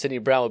 instead of Sidney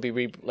Brown, would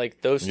be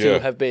like those two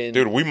have been.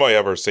 Dude, we might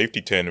have our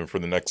safety tandem for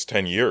the next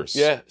 10 years.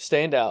 Yeah,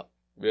 standout.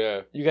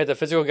 Yeah. You got the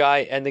physical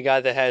guy and the guy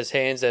that has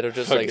hands that are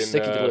just like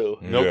sticky glue.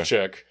 Milk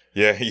check.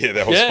 Yeah,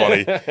 that was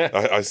funny.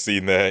 I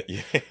seen that.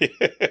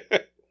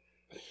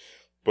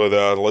 But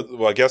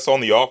I guess on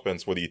the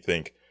offense, what do you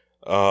think?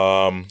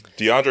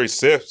 DeAndre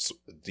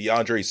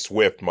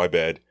Swift, my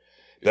bad.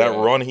 That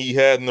run he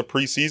had in the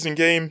preseason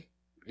game?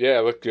 Yeah,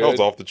 it looked good. That was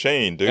off the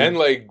chain, dude. And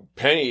like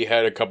Penny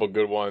had a couple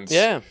good ones.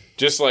 Yeah.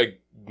 Just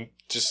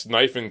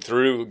knifing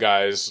through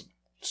guys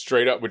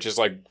straight up, which is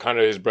like kind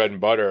of his bread and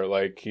butter.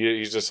 Like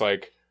he's just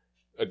like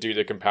a dude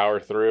that can power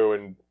through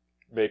and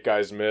make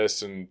guys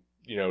miss and,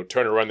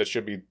 turn a run that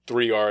should be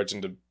 3 yards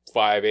into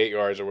 5-8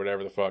 yards or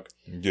whatever the fuck.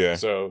 Yeah.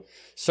 So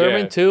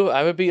Sermon too.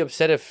 I would be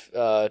upset if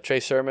Trey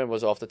Sermon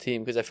was off the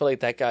team, because I feel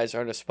like that guy's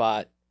earned a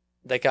spot.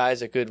 That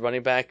guy's a good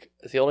running back.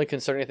 The only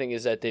concerning thing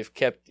is that they've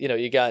kept,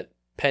 you got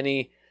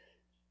Penny,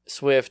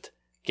 Swift,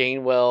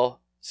 Gainwell,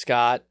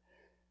 Scott.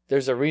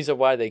 There's a reason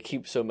why they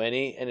keep so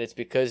many, and it's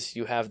because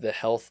you have the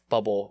health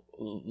bubble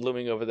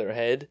looming over their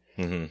head.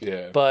 Mm-hmm.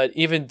 Yeah. But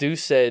even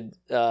Deuce said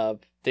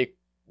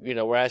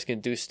we're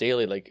asking Deuce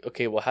Staley, like,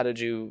 okay, well, how did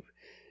you,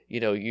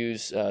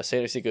 use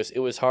Sanders? He goes, it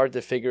was hard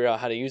to figure out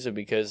how to use him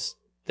because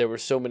there were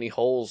so many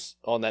holes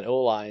on that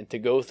O-line to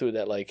go through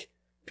that, like,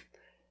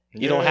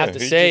 you don't have to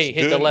say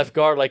hit the left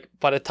guard. Like,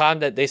 by the time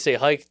that they say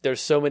hike,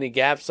 there's so many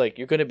gaps, like,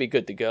 you're going to be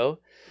good to go.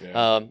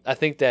 Yeah. I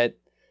think that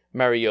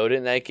Mariota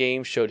in that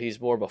game showed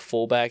he's more of a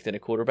fullback than a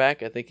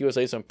quarterback. I think he was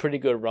like some pretty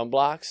good run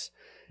blocks.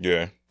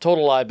 Yeah.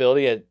 Total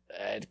liability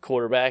at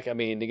quarterback. I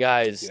mean, the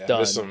guy is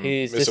done.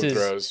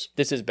 Throws.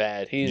 This is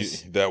bad.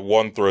 That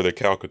one throw to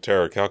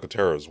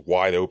Calcaterra is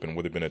wide open,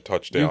 would have been a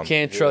touchdown. You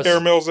can't trust Air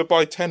Mills it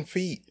by 10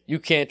 feet. You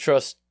can't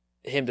trust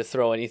him to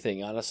throw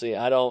anything, honestly.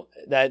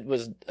 That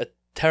was a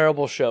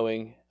terrible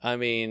showing. I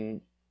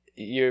mean,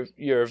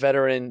 you're a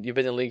veteran, you've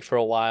been in the league for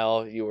a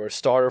while, you were a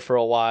starter for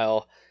a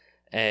while,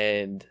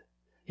 and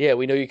yeah,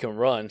 we know you can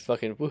run.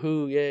 Fucking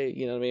woohoo, yay,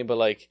 you know what I mean? But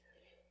like,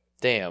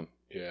 damn.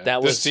 Yeah,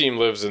 this team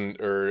lives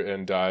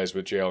and dies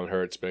with Jalen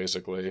Hurts,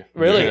 basically.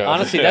 Really,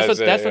 honestly, that's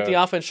what the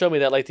offense showed me.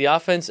 That like the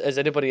offense, as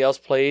anybody else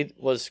played,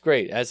 was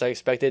great as I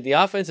expected. The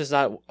offense is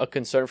not a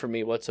concern for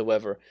me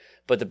whatsoever,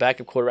 but the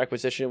backup quarterback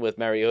position with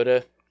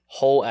Mariota,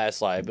 whole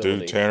ass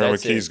liability. Dude, Tanner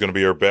McKee's going to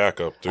be our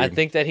backup. Dude, I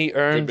think that he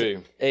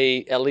earned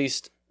at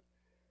least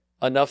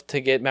enough to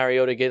get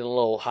Mariota getting a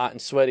little hot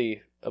and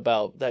sweaty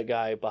about that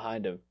guy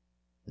behind him.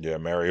 Yeah,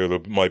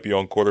 Mariota might be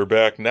on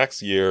quarterback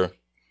next year.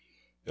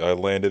 I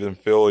landed in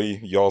Philly.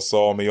 Y'all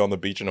saw me on the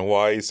beach in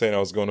Hawaii saying I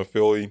was going to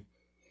Philly.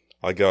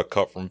 I got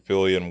cut from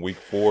Philly in week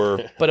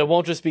 4. But it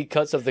won't just be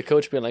cuts of the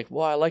coach being like,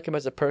 well, I like him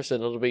as a person.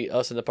 It'll be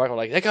us in the park. I'm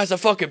like, that guy's a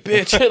fucking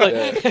bitch.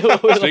 Like,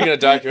 Speaking of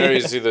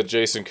documentaries, see that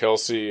Jason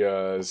Kelsey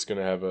is going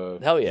to have a...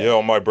 Hell yeah. Yeah,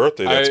 on my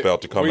birthday, that's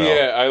about to come out.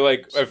 Yeah, I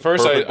like... At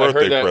first, I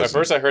heard that. present. At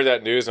first, I heard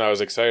that news and I was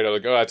excited. I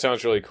was like, oh, that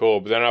sounds really cool.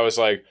 But then I was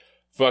like,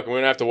 fuck, we're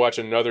going to have to watch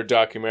another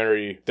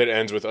documentary that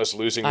ends with us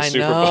losing the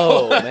Super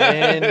Bowl.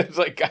 Man. It's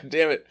like, God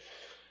damn it.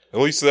 At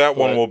least that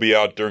one will be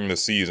out during the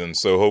season,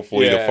 so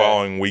hopefully the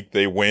following week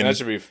they win. That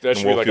should be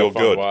we'll like feel a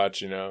fun good.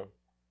 watch, you know.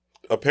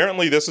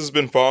 Apparently, this has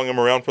been following him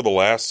around for the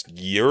last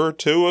year or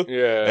two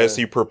as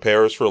he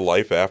prepares for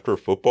life after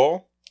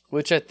football.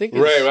 Which I think is...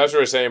 Right, that's what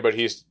we're saying, but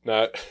he's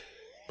not...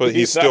 But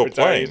he's still retired.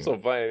 playing. He's still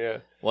playing, yeah.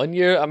 1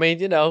 year, I mean,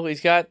 you know,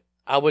 he's got,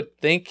 I would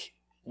think,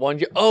 1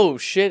 year... Oh,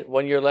 shit,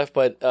 1 year left,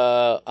 but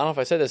I don't know if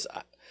I said this.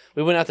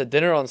 We went out to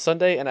dinner on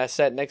Sunday, and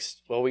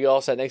we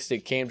all sat next to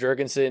Cam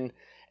Jurgensen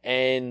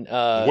and...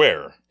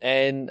 Where?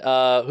 And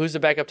who's the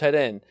backup tight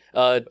end?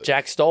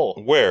 Jack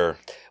Stoll. Where?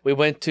 We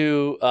went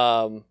to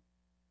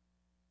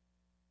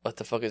what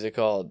the fuck is it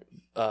called?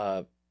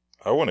 I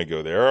want to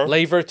go there.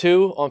 Laver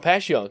 2 on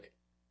Passyunk,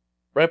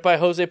 right by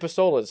Jose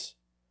Pistola's.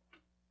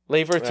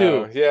 Laver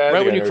 2,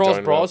 right when you cross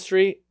Broad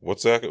Street.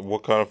 What's that?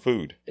 What kind of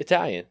food?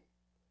 Italian.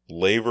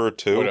 Laver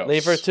 2.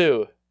 Laver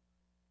 2.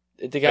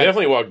 I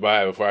definitely walked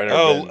by before. I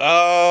never been. It's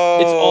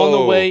on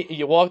the way.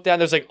 You walk down.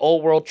 There's like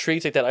old world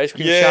treats, like that ice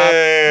cream shop.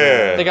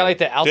 They got like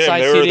the outside Damn,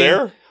 they seating. were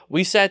there?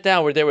 We sat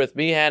down. We're there with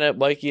me, Hannah,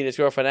 Mikey, and his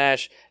girlfriend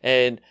Ash,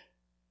 and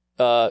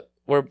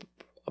we're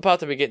about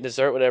to be getting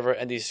dessert, whatever.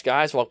 And these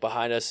guys walk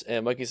behind us,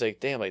 and Mikey's like,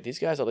 "Damn, like these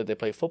guys look like they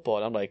play football."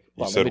 And I'm like,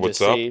 "Well, you said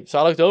what's up?" See. So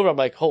I looked over. I'm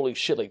like, "Holy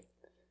shit!" Like,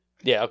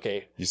 yeah,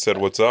 okay. You said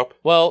what's up?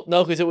 Well,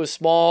 no, because it was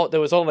small. There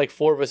was only like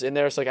 4 of us in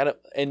there. So like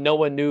and no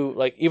one knew.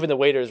 Like even the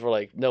waiters were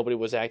like, nobody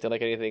was acting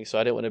like anything. So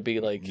I didn't want to be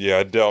like, yeah,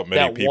 I doubt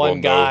many that people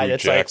one know guy who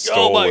that's Jack like,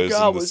 Stoll "Oh my is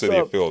God, in the what's city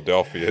up?" of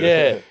Philadelphia.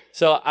 Yeah.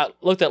 So I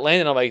looked at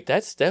Landon. I'm like,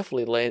 that's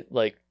definitely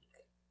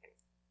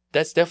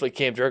that's definitely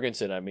Cam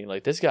Jurgensen. I mean,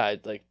 like this guy,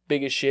 like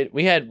big as shit.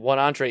 We had 1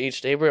 entree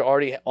each. They were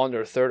already on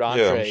their 3rd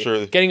entree. Yeah, I'm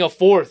sure. Getting a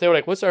 4th. They were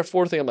like, "What's our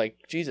 4th thing?" I'm like,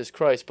 Jesus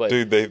Christ! But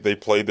dude, they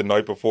played the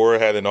night before,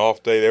 had an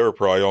off day. They were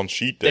probably on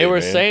cheat day. They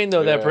were man. saying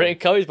though that Brandon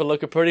Covey's been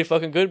looking pretty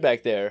fucking good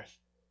back there.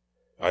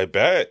 I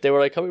bet. They were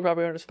like, Covey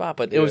probably earned a spot,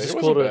 but it was just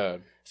cool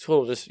to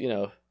just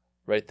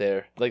right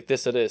there like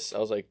this to this. I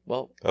was like,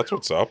 well, that's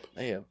what's up.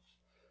 I am.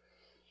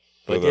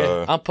 But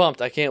yeah, I'm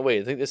pumped. I can't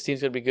wait. I think this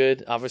team's gonna be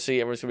good. Obviously,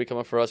 everyone's gonna be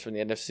coming for us from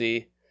the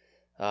NFC.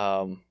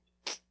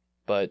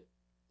 But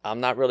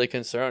I'm not really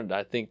concerned.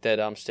 I think that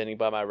I'm standing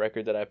by my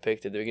record that I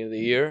picked at the beginning of the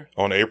year.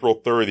 On April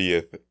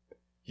 30th,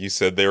 you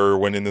said they were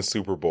winning the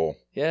Super Bowl.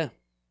 Yeah,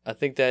 I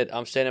think that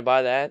I'm standing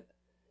by that.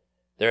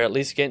 They're at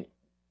least getting...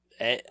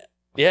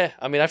 Yeah,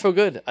 I mean, I feel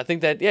good. I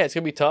think that, it's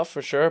going to be tough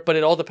for sure, but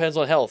it all depends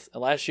on health.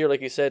 And last year,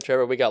 like you said,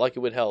 Trevor, we got lucky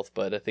with health,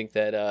 but I think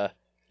that...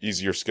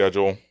 easier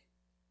schedule.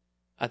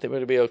 I think we're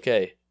going to be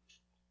okay.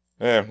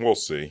 We'll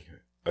see.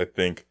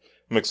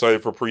 I'm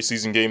excited for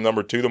preseason game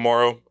number 2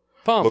 tomorrow.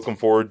 Pumped. Looking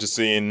forward to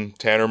seeing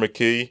Tanner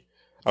McKee.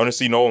 I want to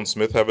see Nolan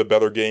Smith have a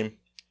better game.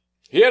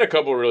 He had a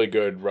couple really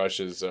good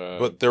rushes.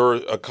 But there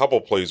were a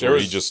couple plays where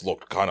he just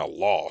looked kind of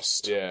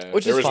lost. Yeah.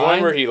 Which there is was fine.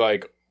 one where he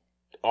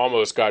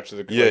almost got to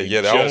the...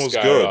 that one was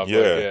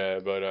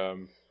good. But...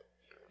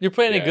 You're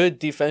playing a good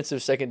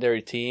defensive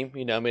secondary team.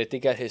 I mean, they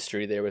got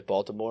history there with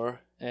Baltimore.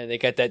 And they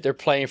got that, they're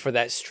playing for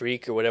that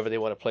streak or whatever they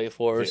want to play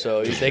for. Yeah.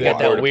 So they got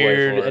that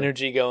weird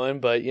energy going,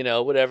 but,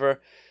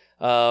 whatever.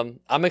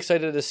 I'm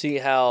excited to see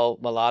how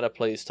Malata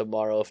plays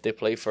tomorrow. If they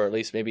play for at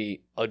least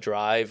maybe a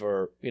drive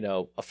or,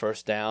 a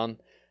first down,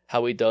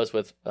 how he does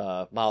with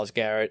Myles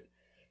Garrett.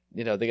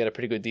 They got a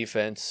pretty good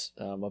defense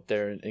up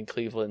there in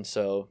Cleveland.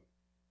 So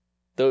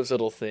those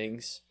little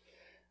things,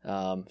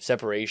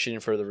 separation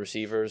for the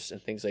receivers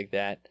and things like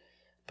that.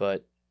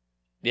 But,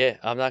 yeah,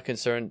 I'm not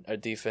concerned. Our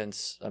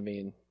defense, I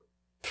mean...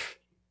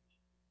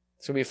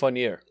 It's going to be a fun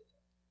year.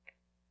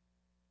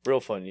 Real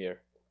fun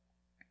year.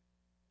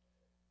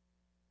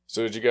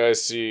 So did you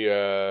guys see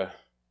the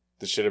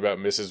shit about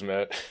Mrs.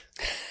 Met?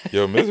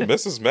 Yo,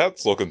 Mrs.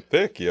 Met's looking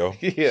thick, yo.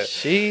 Yeah.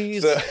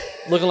 She's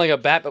looking like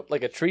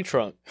a tree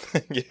trunk.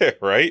 Yeah,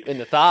 right? In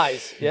the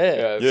thighs.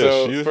 Yeah.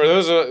 So for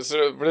those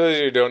of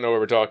you who don't know what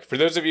we're talking, for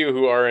those of you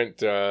who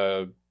aren't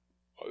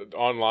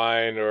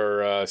online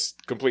or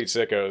complete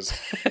sickos,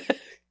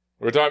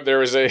 we're talking, there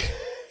was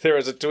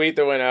a tweet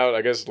that went out,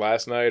 I guess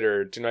last night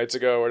or 2 nights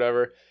ago or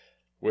whatever,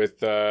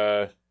 with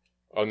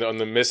on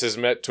the Mrs.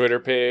 Met Twitter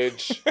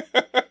page,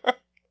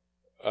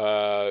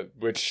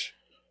 which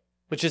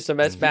is the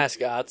Mets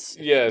mascots.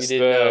 Yes,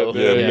 Mr.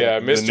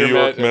 The New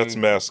York Mets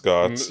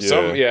mascots.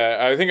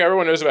 I think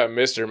everyone knows about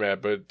Mr.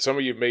 Met, but some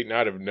of you may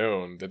not have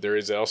known that there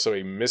is also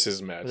a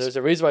Mrs. Met. There's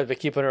a reason why they're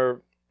keeping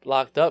her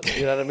locked up.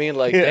 You know what I mean?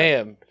 Like,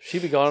 damn,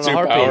 she'd be going on a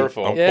heartbeat.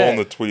 Powerful. I'm pulling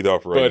the tweet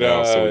up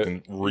now so we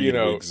can read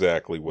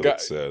exactly what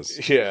it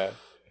says. Yeah.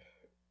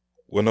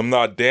 When I'm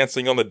not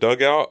dancing on the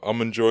dugout,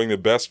 I'm enjoying the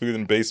best food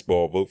in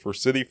baseball. Vote for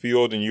Citi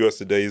Field and US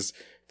Today's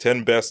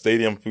 10 best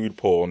stadium food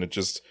poll. And it's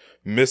just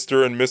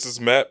Mr. and Mrs.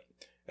 Met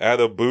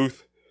at a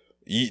booth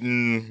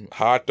eating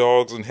hot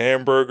dogs and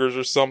hamburgers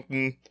or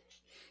something.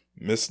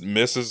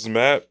 Mrs.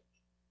 Matt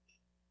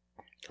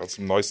got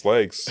some nice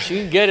legs. She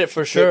can get it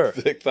for sure.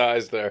 Thick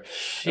thighs there.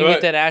 She can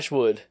get that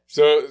Ashwood.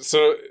 So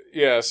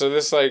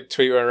this like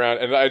tweet went around,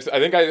 and I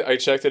think I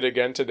checked it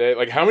again today.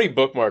 Like, how many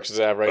bookmarks does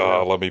it have right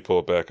now? Let me pull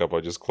it back up. I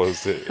just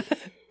closed it.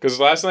 Because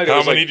last night,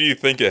 how many do you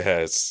think it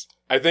has?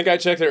 I think I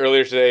checked it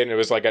earlier today, and it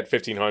was like at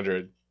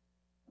 1,500.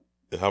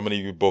 How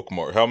many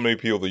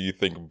people do you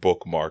think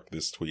bookmarked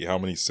this tweet? How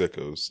many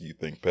sickos do you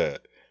think,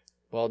 Pat?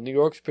 Well, New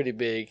York's pretty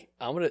big.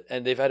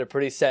 And they've had a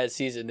pretty sad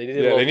season. They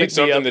need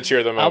something to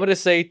cheer them up. I'm gonna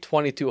say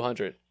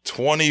 2,200.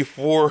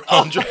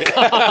 2,400.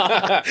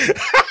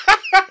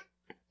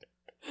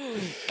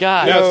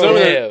 God,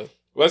 yeah,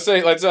 let's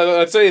say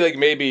like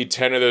maybe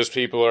 10 of those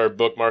people are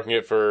bookmarking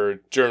it for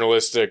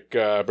journalistic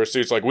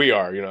pursuits, like we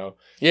are, you know.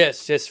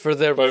 Yes, just for you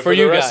the rest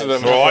guys. of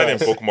them. Well, I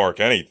didn't bookmark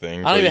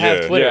anything. I don't even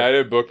have Twitter. Yeah, I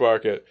didn't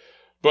bookmark it,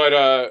 but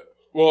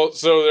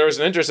so there was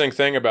an interesting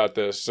thing about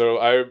this.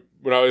 So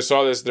when I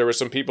saw this, there were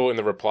some people in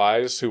the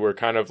replies who were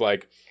kind of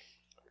like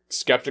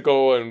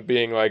skeptical and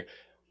being like,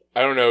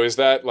 I don't know, is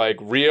that like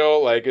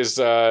real? Like, do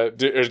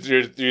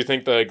you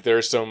think like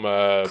there's some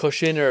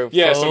cushion or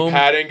foam? Some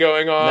padding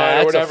going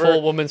on or whatever? That's a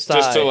full woman's style.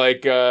 Just to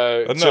like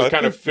to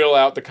kind of fill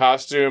out the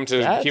costume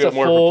to keep it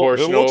more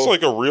proportional. It looks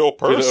like a real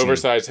person. To the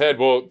oversized head.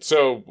 Well,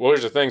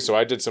 here's the thing. So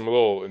I did some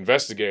little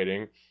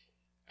investigating,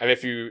 and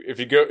if you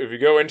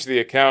go into the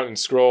account and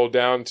scroll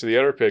down to the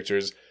other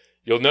pictures,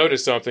 you'll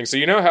notice something. So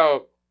you know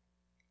how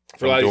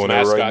for a lot of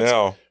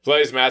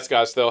these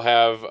mascots, they'll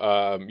have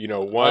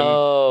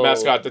one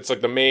mascot that's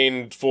like the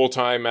main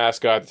full-time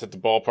mascot that's at the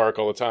ballpark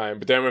all the time.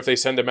 But then if they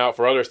send them out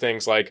for other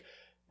things, like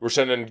we're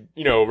sending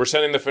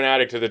the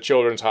Fanatic to the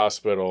children's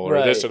hospital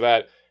or this or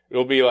that,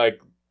 it'll be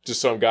like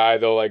just some guy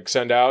they'll like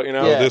send out, you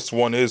know? Yeah. This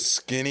one is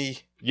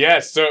skinny.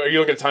 Yes. So are you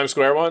looking at Times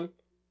Square one?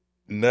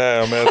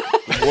 Nah, I'm at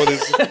what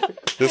is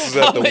this is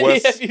at the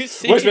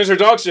Westminster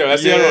Dog Show.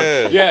 That's the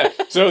other one. Yeah.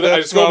 So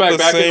I just go back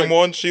the same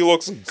one. She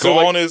looks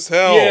gone as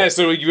hell. Yeah.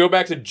 So you go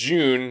back to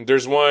June.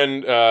 There's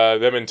one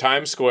them in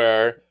Times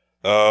Square.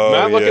 Oh,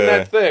 not looking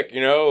that thick.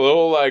 You know, a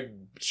little like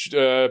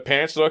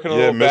pants looking a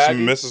little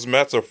baggy. Mrs.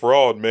 Matt's a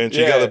fraud, man.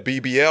 She got a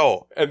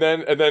BBL. And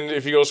then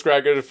if you go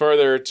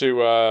further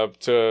to I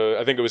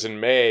think it was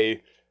in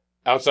May,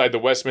 outside the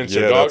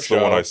Westminster Dog Show. Yeah, that's the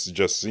one I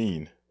just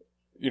seen.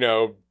 You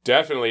know,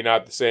 definitely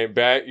not the same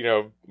bag. You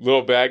know,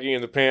 little baggy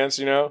in the pants.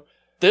 You know,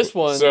 this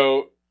one.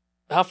 So,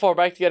 how far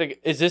back do you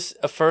gotta? Is this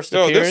a first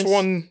appearance? No, this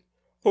one.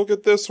 Look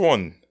at this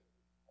one.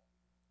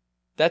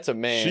 That's a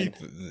man.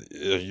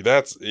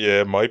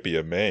 It might be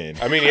a man.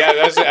 I mean, yeah,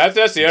 that's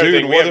the other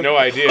thing. We have no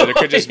idea. There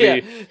could just be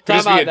a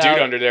dude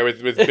under there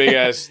with big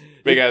ass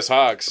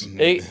hawks.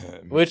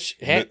 Which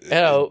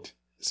hello,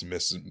 it's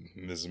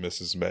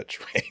Mrs. Met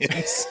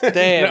trains.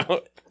 Damn,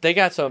 they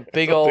got some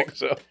big old.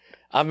 So.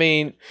 I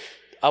mean,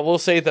 I will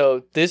say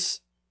though,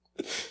 this.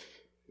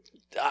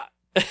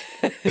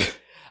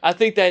 I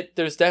think that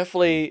there's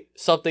definitely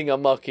something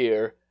amok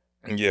here.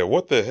 Yeah,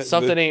 what the heck?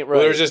 Something ain't right.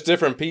 Well, there's just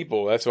different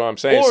people. That's what I'm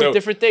saying. Or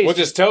different days. What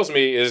this tells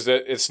me is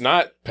that it's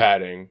not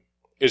padding.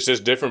 It's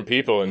just different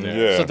people in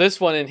there. Yeah. So this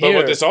one in here. But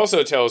what this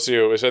also tells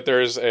you is that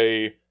there's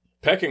a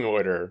pecking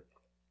order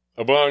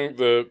among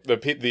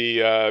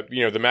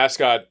the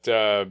mascot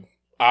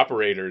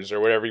operators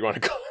or whatever you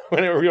want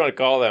to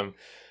call them,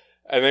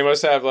 and they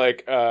must have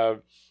like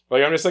I'm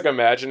just like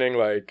imagining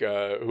like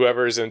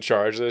whoever's in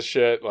charge of this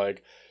shit,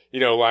 like, you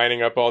know,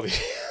 lining up all these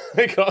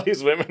all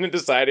these women and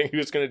deciding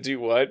who's going to do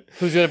what.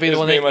 Who's going to be the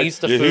one that eats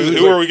the food?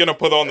 Who are we going to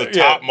put on the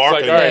top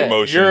marketing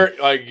promotion?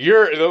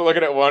 You're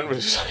looking at one,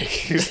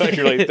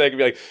 you're really thinking,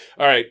 like,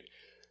 all right,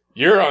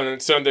 you're on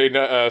Sunday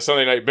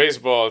Night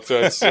Baseball,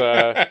 so it's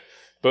but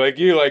like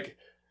you like.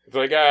 It's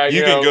like,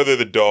 you can go to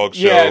the dog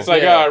show. Yeah, it's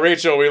like,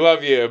 Rachel, we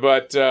love you,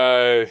 but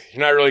you're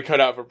not really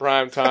cut out for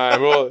prime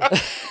time.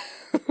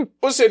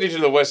 We'll send you to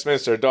the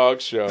Westminster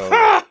Dog Show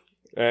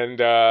and,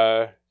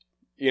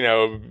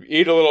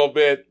 eat a little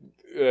bit,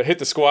 hit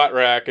the squat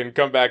rack, and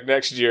come back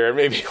next year, and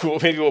maybe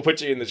we'll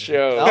put you in the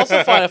show. I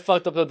also find it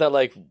fucked up that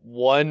like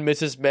one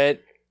Mrs.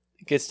 Met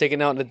gets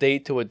taken out on a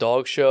date to a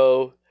dog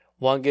show,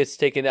 one gets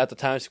taken out to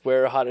Times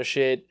Square, hot as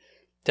shit.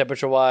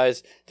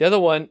 Temperature-wise, the other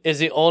one is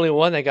the only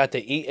one that got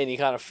to eat any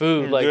kind of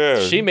food.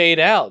 Like, she made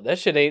out. That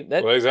shit ain't...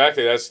 That, well,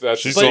 exactly. That's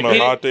She's on a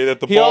hot date at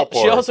the ballpark.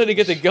 She also didn't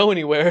get to go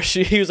anywhere.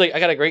 He was like,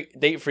 I got a great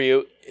date for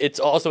you. It's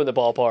also in the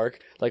ballpark.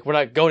 Like, we're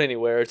not going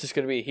anywhere. It's just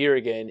going to be here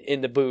again, in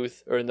the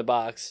booth or in the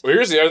box. Well,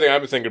 here's the other thing I've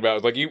been thinking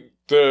about. Like,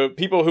 the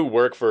people who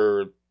work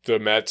for the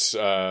Mets,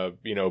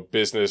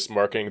 business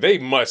marketing, they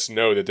must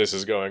know that this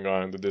is going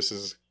on, that this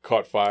has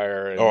caught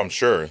fire. And, I'm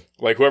sure.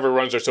 Like, whoever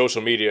runs their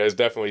social media has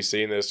definitely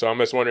seen this. So I'm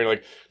just wondering,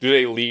 like, do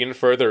they lean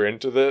further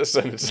into this?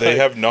 And they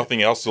have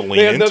nothing else to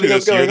lean into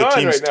this year. The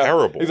team's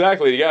terrible.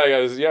 Exactly. You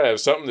gotta have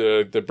something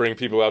to bring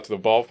people out to the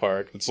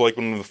ballpark. It's like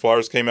when the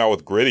Flyers came out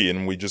with Gritty,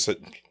 and we just had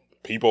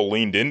people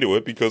leaned into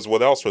it, because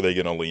what else are they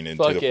going to lean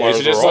into? Fuck the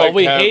Flyers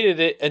we hated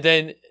it, and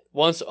then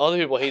once other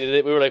people hated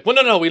it, we were like, well,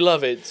 no, we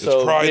love it. So,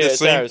 it's probably the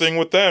same thing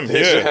with them.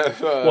 Yeah.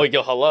 Well,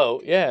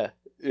 hello. Yeah.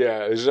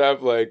 Yeah, is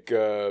that like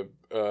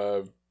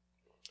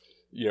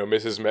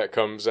Mrs. Met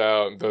comes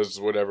out and does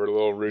whatever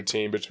little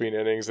routine between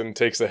innings and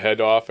takes the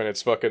head off, and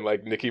it's fucking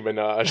like Nicki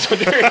Minaj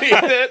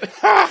underneath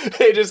it.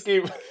 They just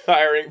keep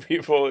hiring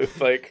people with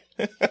like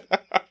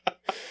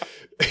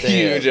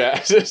huge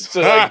asses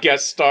to like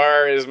guest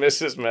star as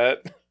Mrs.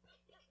 Met.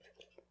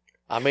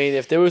 I mean,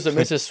 if there was a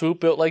Mrs. Swoop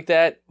built like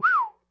that,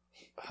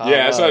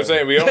 yeah, that's what I'm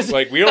saying.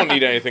 We don't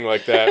need anything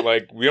like that.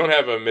 Like, we don't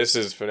have a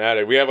Mrs.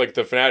 Fanatic. We have like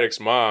the Fanatic's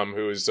mom,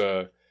 who is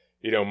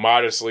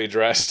modestly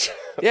dressed.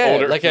 Yeah,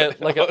 older, like an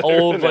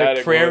old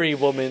like prairie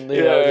woman,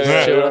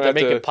 just chilling out there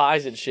making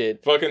pies and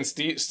shit. Fucking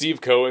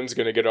Steve Cohen's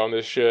gonna get on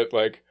this shit.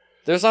 Like,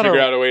 there's not figure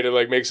out a way to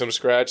like make some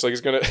scratch. Like,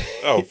 he's gonna.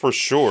 Oh, for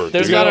sure.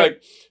 There's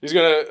he's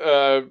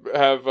gonna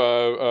have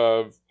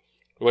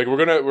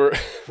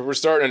we're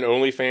starting an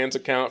OnlyFans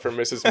account for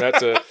Mrs. Met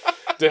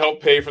to help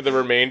pay for the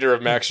remainder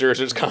of Max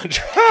Scherzer's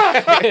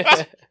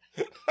contract.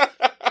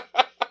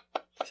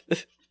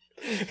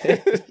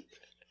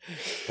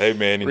 Hey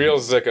man, real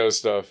sicko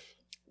stuff.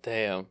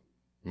 Damn.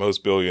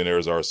 Most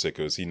billionaires are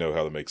sickos. He know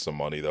how to make some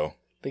money though.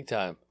 Big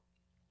time.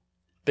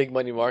 Big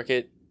money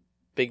market.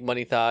 Big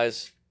money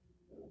thighs.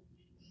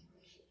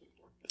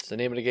 It's the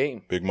name of the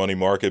game. Big money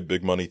market,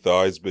 big money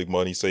thighs, big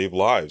money save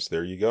lives.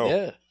 There you go.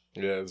 Yeah.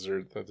 Yeah, that's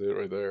it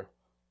right there.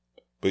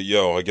 But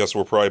I guess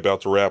we're probably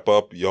about to wrap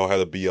up. Y'all had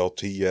a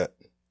BLT yet?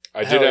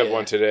 I did have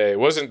one today. It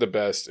wasn't the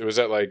best. It was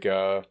at like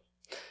I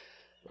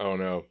don't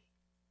know.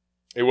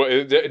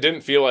 It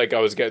didn't feel like I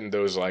was getting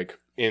those like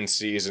in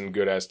season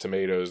good ass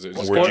tomatoes. It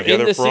was Where'd you get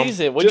in it the from?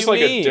 season? What just do you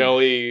like mean? a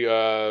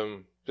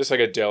deli, just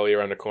like a deli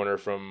around the corner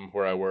from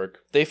where I work.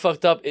 They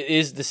fucked up. It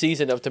is the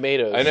season of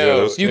tomatoes. I know.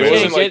 those You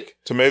tomatoes, can't get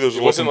tomatoes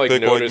are looking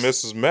thick like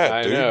Mrs. Met,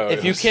 I dude. know.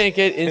 if you can't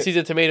get in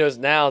season tomatoes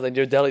now, then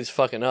your deli's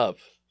fucking up.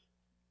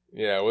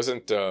 Yeah, it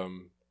wasn't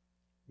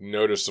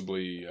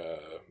noticeably.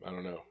 I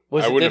don't know.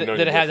 Was I it, wouldn't did have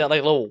it known have that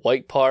like little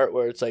white part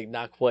where it's like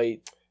not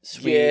quite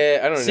sweet? Yeah,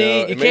 I don't know.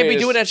 See, you Maybe can't be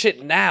it's- doing that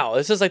shit now.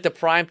 This is like the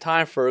prime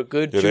time for a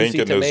good Yeah, they ain't juicy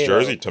getting tomato.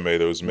 those Jersey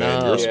tomatoes, man.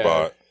 No. Your Yeah.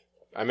 spot.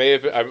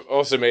 I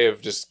also may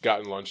have just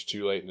gotten lunch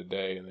too late in the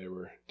day, and they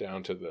were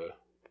down to the.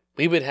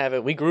 We would have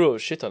it. We grew a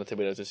shit ton of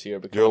tomatoes this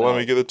year. Yo, let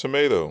me get a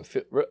tomato.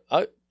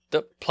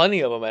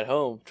 Plenty of them at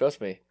home. Trust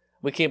me.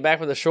 We came back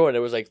from the shore and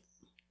there was like,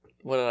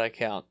 what did I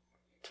count?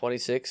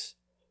 26.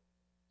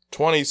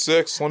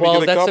 26. Let me Well,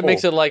 get a that's couple. a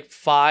mix of like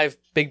 5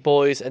 big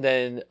boys and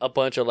then a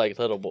bunch of like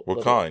little boys.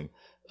 What kind?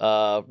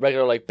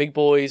 Regular like big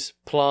boys,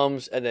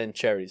 plums, and then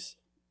cherries.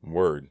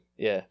 Word.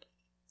 Yeah,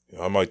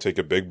 I might take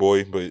a big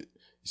boy, but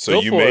so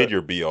Go you for made it.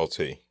 your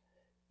BLT.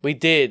 we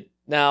did.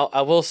 Now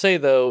I will say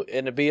though,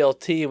 in a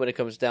BLT, when it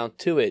comes down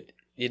to it,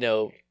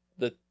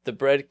 the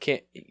bread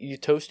can't. You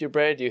toast your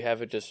bread. You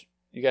have it just.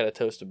 You got to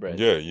toast the bread.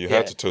 Yeah, you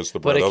have to toast the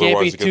But bread, it can't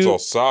otherwise be it gets too- all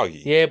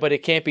soggy. Yeah, but it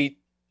can't be.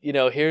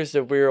 Here's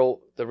the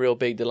real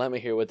big dilemma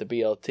here with the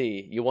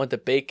BLT. You want the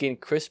bacon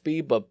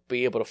crispy, but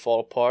be able to fall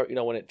apart. You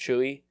don't want it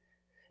chewy,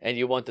 and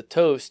you want the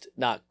toast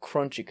not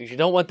crunchy because you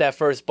don't want that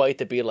first bite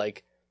to be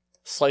like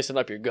slicing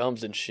up your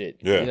gums and shit.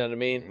 Yeah. You know what I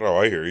mean? Oh,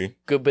 I hear you.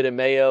 Good bit of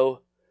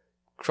mayo,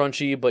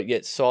 crunchy but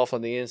yet soft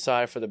on the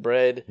inside for the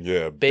bread.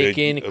 Yeah,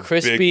 Bacon, a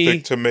crispy. big,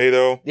 thick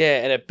tomato. Yeah,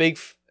 and a big,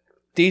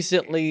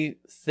 decently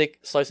thick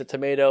slice of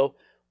tomato.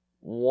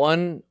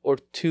 1 or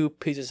 2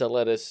 pieces of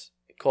lettuce.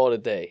 Call it a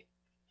day.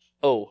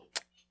 Oh,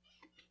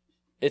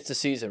 it's the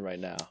season right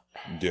now.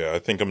 Yeah, I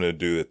think I'm going to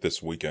do it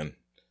this weekend.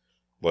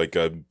 Like,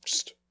 I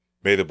just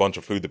made a bunch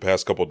of food the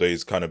past couple of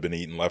days, kind of been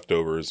eating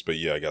leftovers. But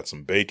yeah, I got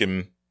some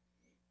bacon.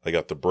 I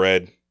got the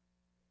bread.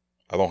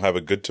 I don't have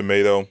a good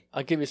tomato.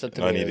 I'll give you some And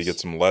tomatoes. I need to get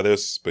some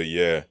lettuce, but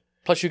yeah.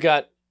 Plus, you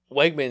got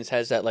Wegmans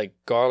has that like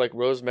garlic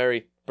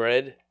rosemary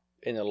bread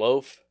in a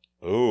loaf.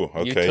 Oh,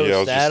 You okay. toast Yeah, I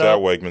was just that at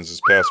up. Wegmans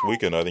this past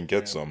weekend. I didn't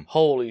get some.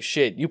 Holy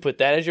shit! You put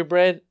that as your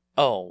bread?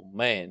 Oh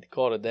man,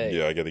 call it a day.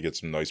 Yeah, I got to get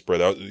some nice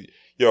bread. I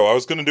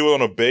was going to do it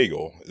on a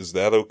bagel. Is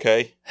that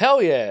okay?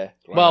 Hell yeah!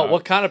 Why Well, not?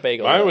 what kind of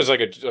bagel? Mine though? was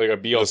like a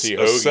BLT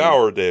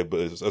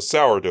hoagie. A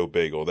sourdough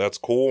bagel. That's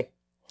cool.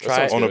 Try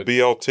sounds it. On a good.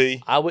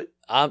 BLT. I would.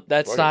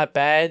 That's Fuck not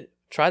bad.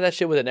 Try that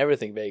shit with an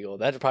everything bagel.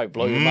 That'd probably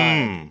blow your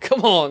mind. Mm.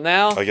 Come on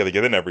now. I got to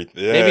get in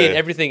everything. Yeah. Maybe an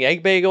everything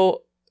egg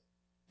bagel.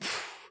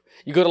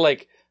 You go to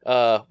like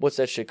what's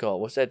that shit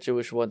called? What's that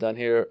Jewish one down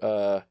here?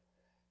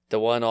 The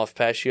one off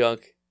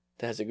Passyunk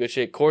that has a good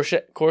shit.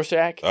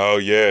 Korsak. Oh,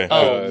 yeah.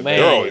 Oh, man.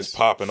 They're always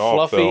popping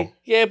off, Fluffy. though.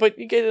 Yeah, but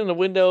you get it in the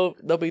window,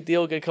 no big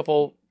deal. Get a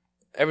couple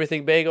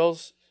everything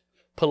bagels.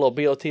 Put a little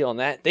BLT on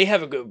that. They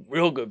have a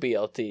real good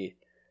BLT.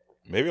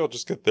 Maybe I'll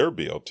just get their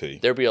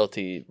BLT. Their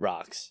BLT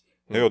rocks.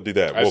 Maybe I'll do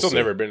that. I've We'll still see.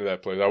 never been to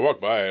that place. I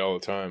walk by it all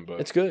the time, but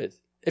It's good.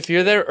 If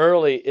you're there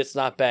early, it's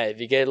not bad. If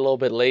you get a little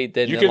bit late,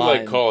 then you the can line,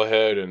 like call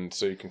ahead, and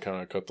so you can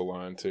kind of cut the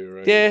line too,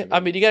 right? Yeah,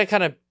 I mean, you gotta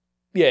kind of.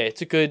 Yeah,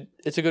 it's a good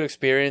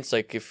experience.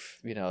 Like if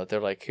they're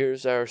like,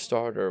 here's our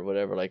starter or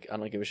whatever. Like I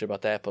don't give a shit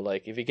about that, but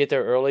like if you get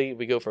there early,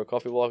 we go for a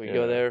coffee walk. We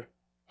go Yeah. there.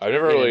 I've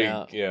never in and really,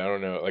 out. I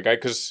don't know, like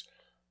because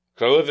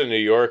I lived in New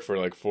York for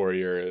like 4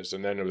 years,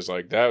 and then it was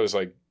like that was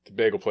like the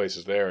bagel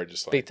places there are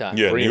just like Big time.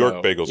 Yeah, New Primo.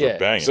 York bagels Yeah. are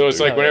banging. So it's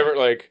dude. like whenever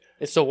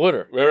It's the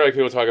water.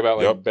 people talk about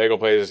like Yep. bagel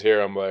places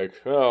here, I'm like,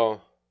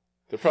 well,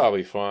 they're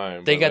probably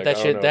fine. They but, got like, that I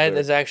don't shit. know That if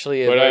they're- is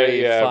actually a But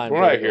very fine from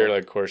what I bagel. hear,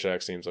 like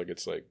Korshak seems like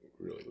it's like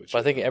really legit. But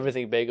I think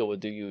everything bagel would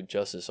do you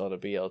justice on a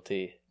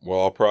BLT.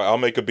 Well, I'll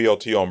make a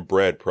BLT on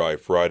bread probably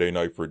Friday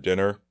night for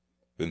dinner.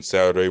 Then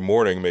Saturday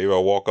morning, maybe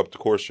I'll walk up to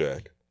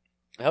Korshak.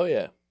 Hell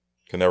yeah.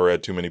 Can never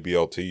add too many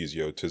BLTs,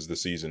 yo. 'Tis the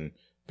season.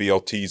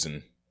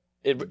 BLTsing.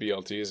 the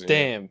BLTs.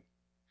 Damn.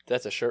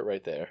 That's a shirt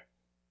right there.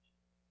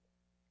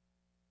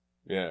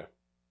 Yeah.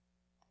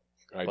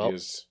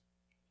 Ideas.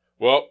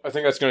 Well, I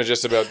think that's going to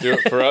just about do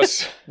it for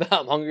us. Nah,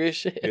 I'm hungry as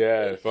shit.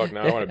 Yeah, fuck,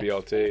 now I want a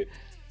BLT.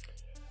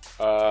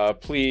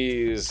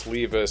 Please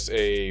leave us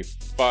a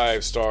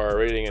 5-star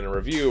rating and a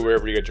review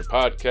wherever you get your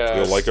podcast.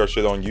 You'll like our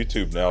shit on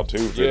YouTube now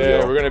too. Yeah,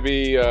 Video. we're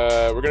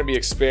gonna be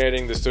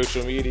expanding the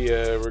social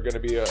media. We're gonna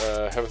be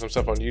having some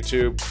stuff on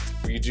YouTube.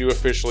 We do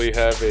officially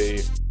have a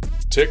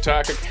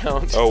TikTok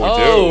account. Oh, we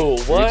Oh,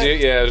 do. what? We do,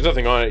 yeah, there's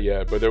nothing on it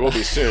yet, but there will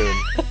be soon.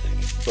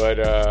 But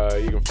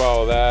you can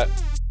follow that.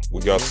 We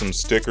got some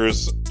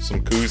stickers,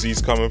 some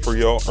koozies coming for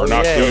y'all. Or Oh,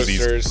 not yeah. koozies.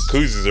 Coasters.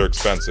 Koozies are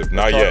expensive.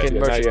 Not Talking yet. Yeah,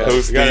 not merchandise.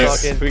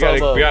 yet. Coasties. We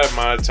gotta promo.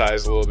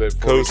 monetize a little bit.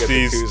 before we get the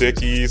Coasties,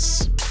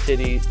 koozies. stickies.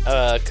 Titty,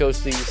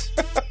 coasties.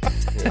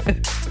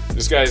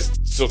 This guy's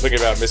still thinking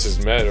about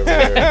Mrs. Med over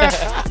there.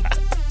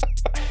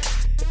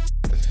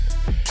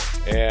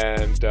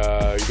 And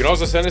you can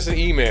also send us an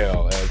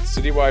email at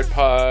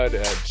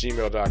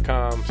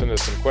citywidepod@gmail.com. Send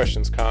us some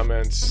questions,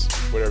 comments,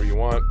 whatever you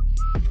want.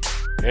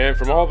 And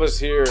from all of us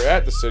here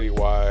at the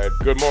Citywide,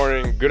 good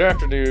morning, good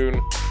afternoon,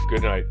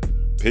 good night.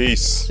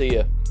 Peace. See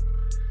ya.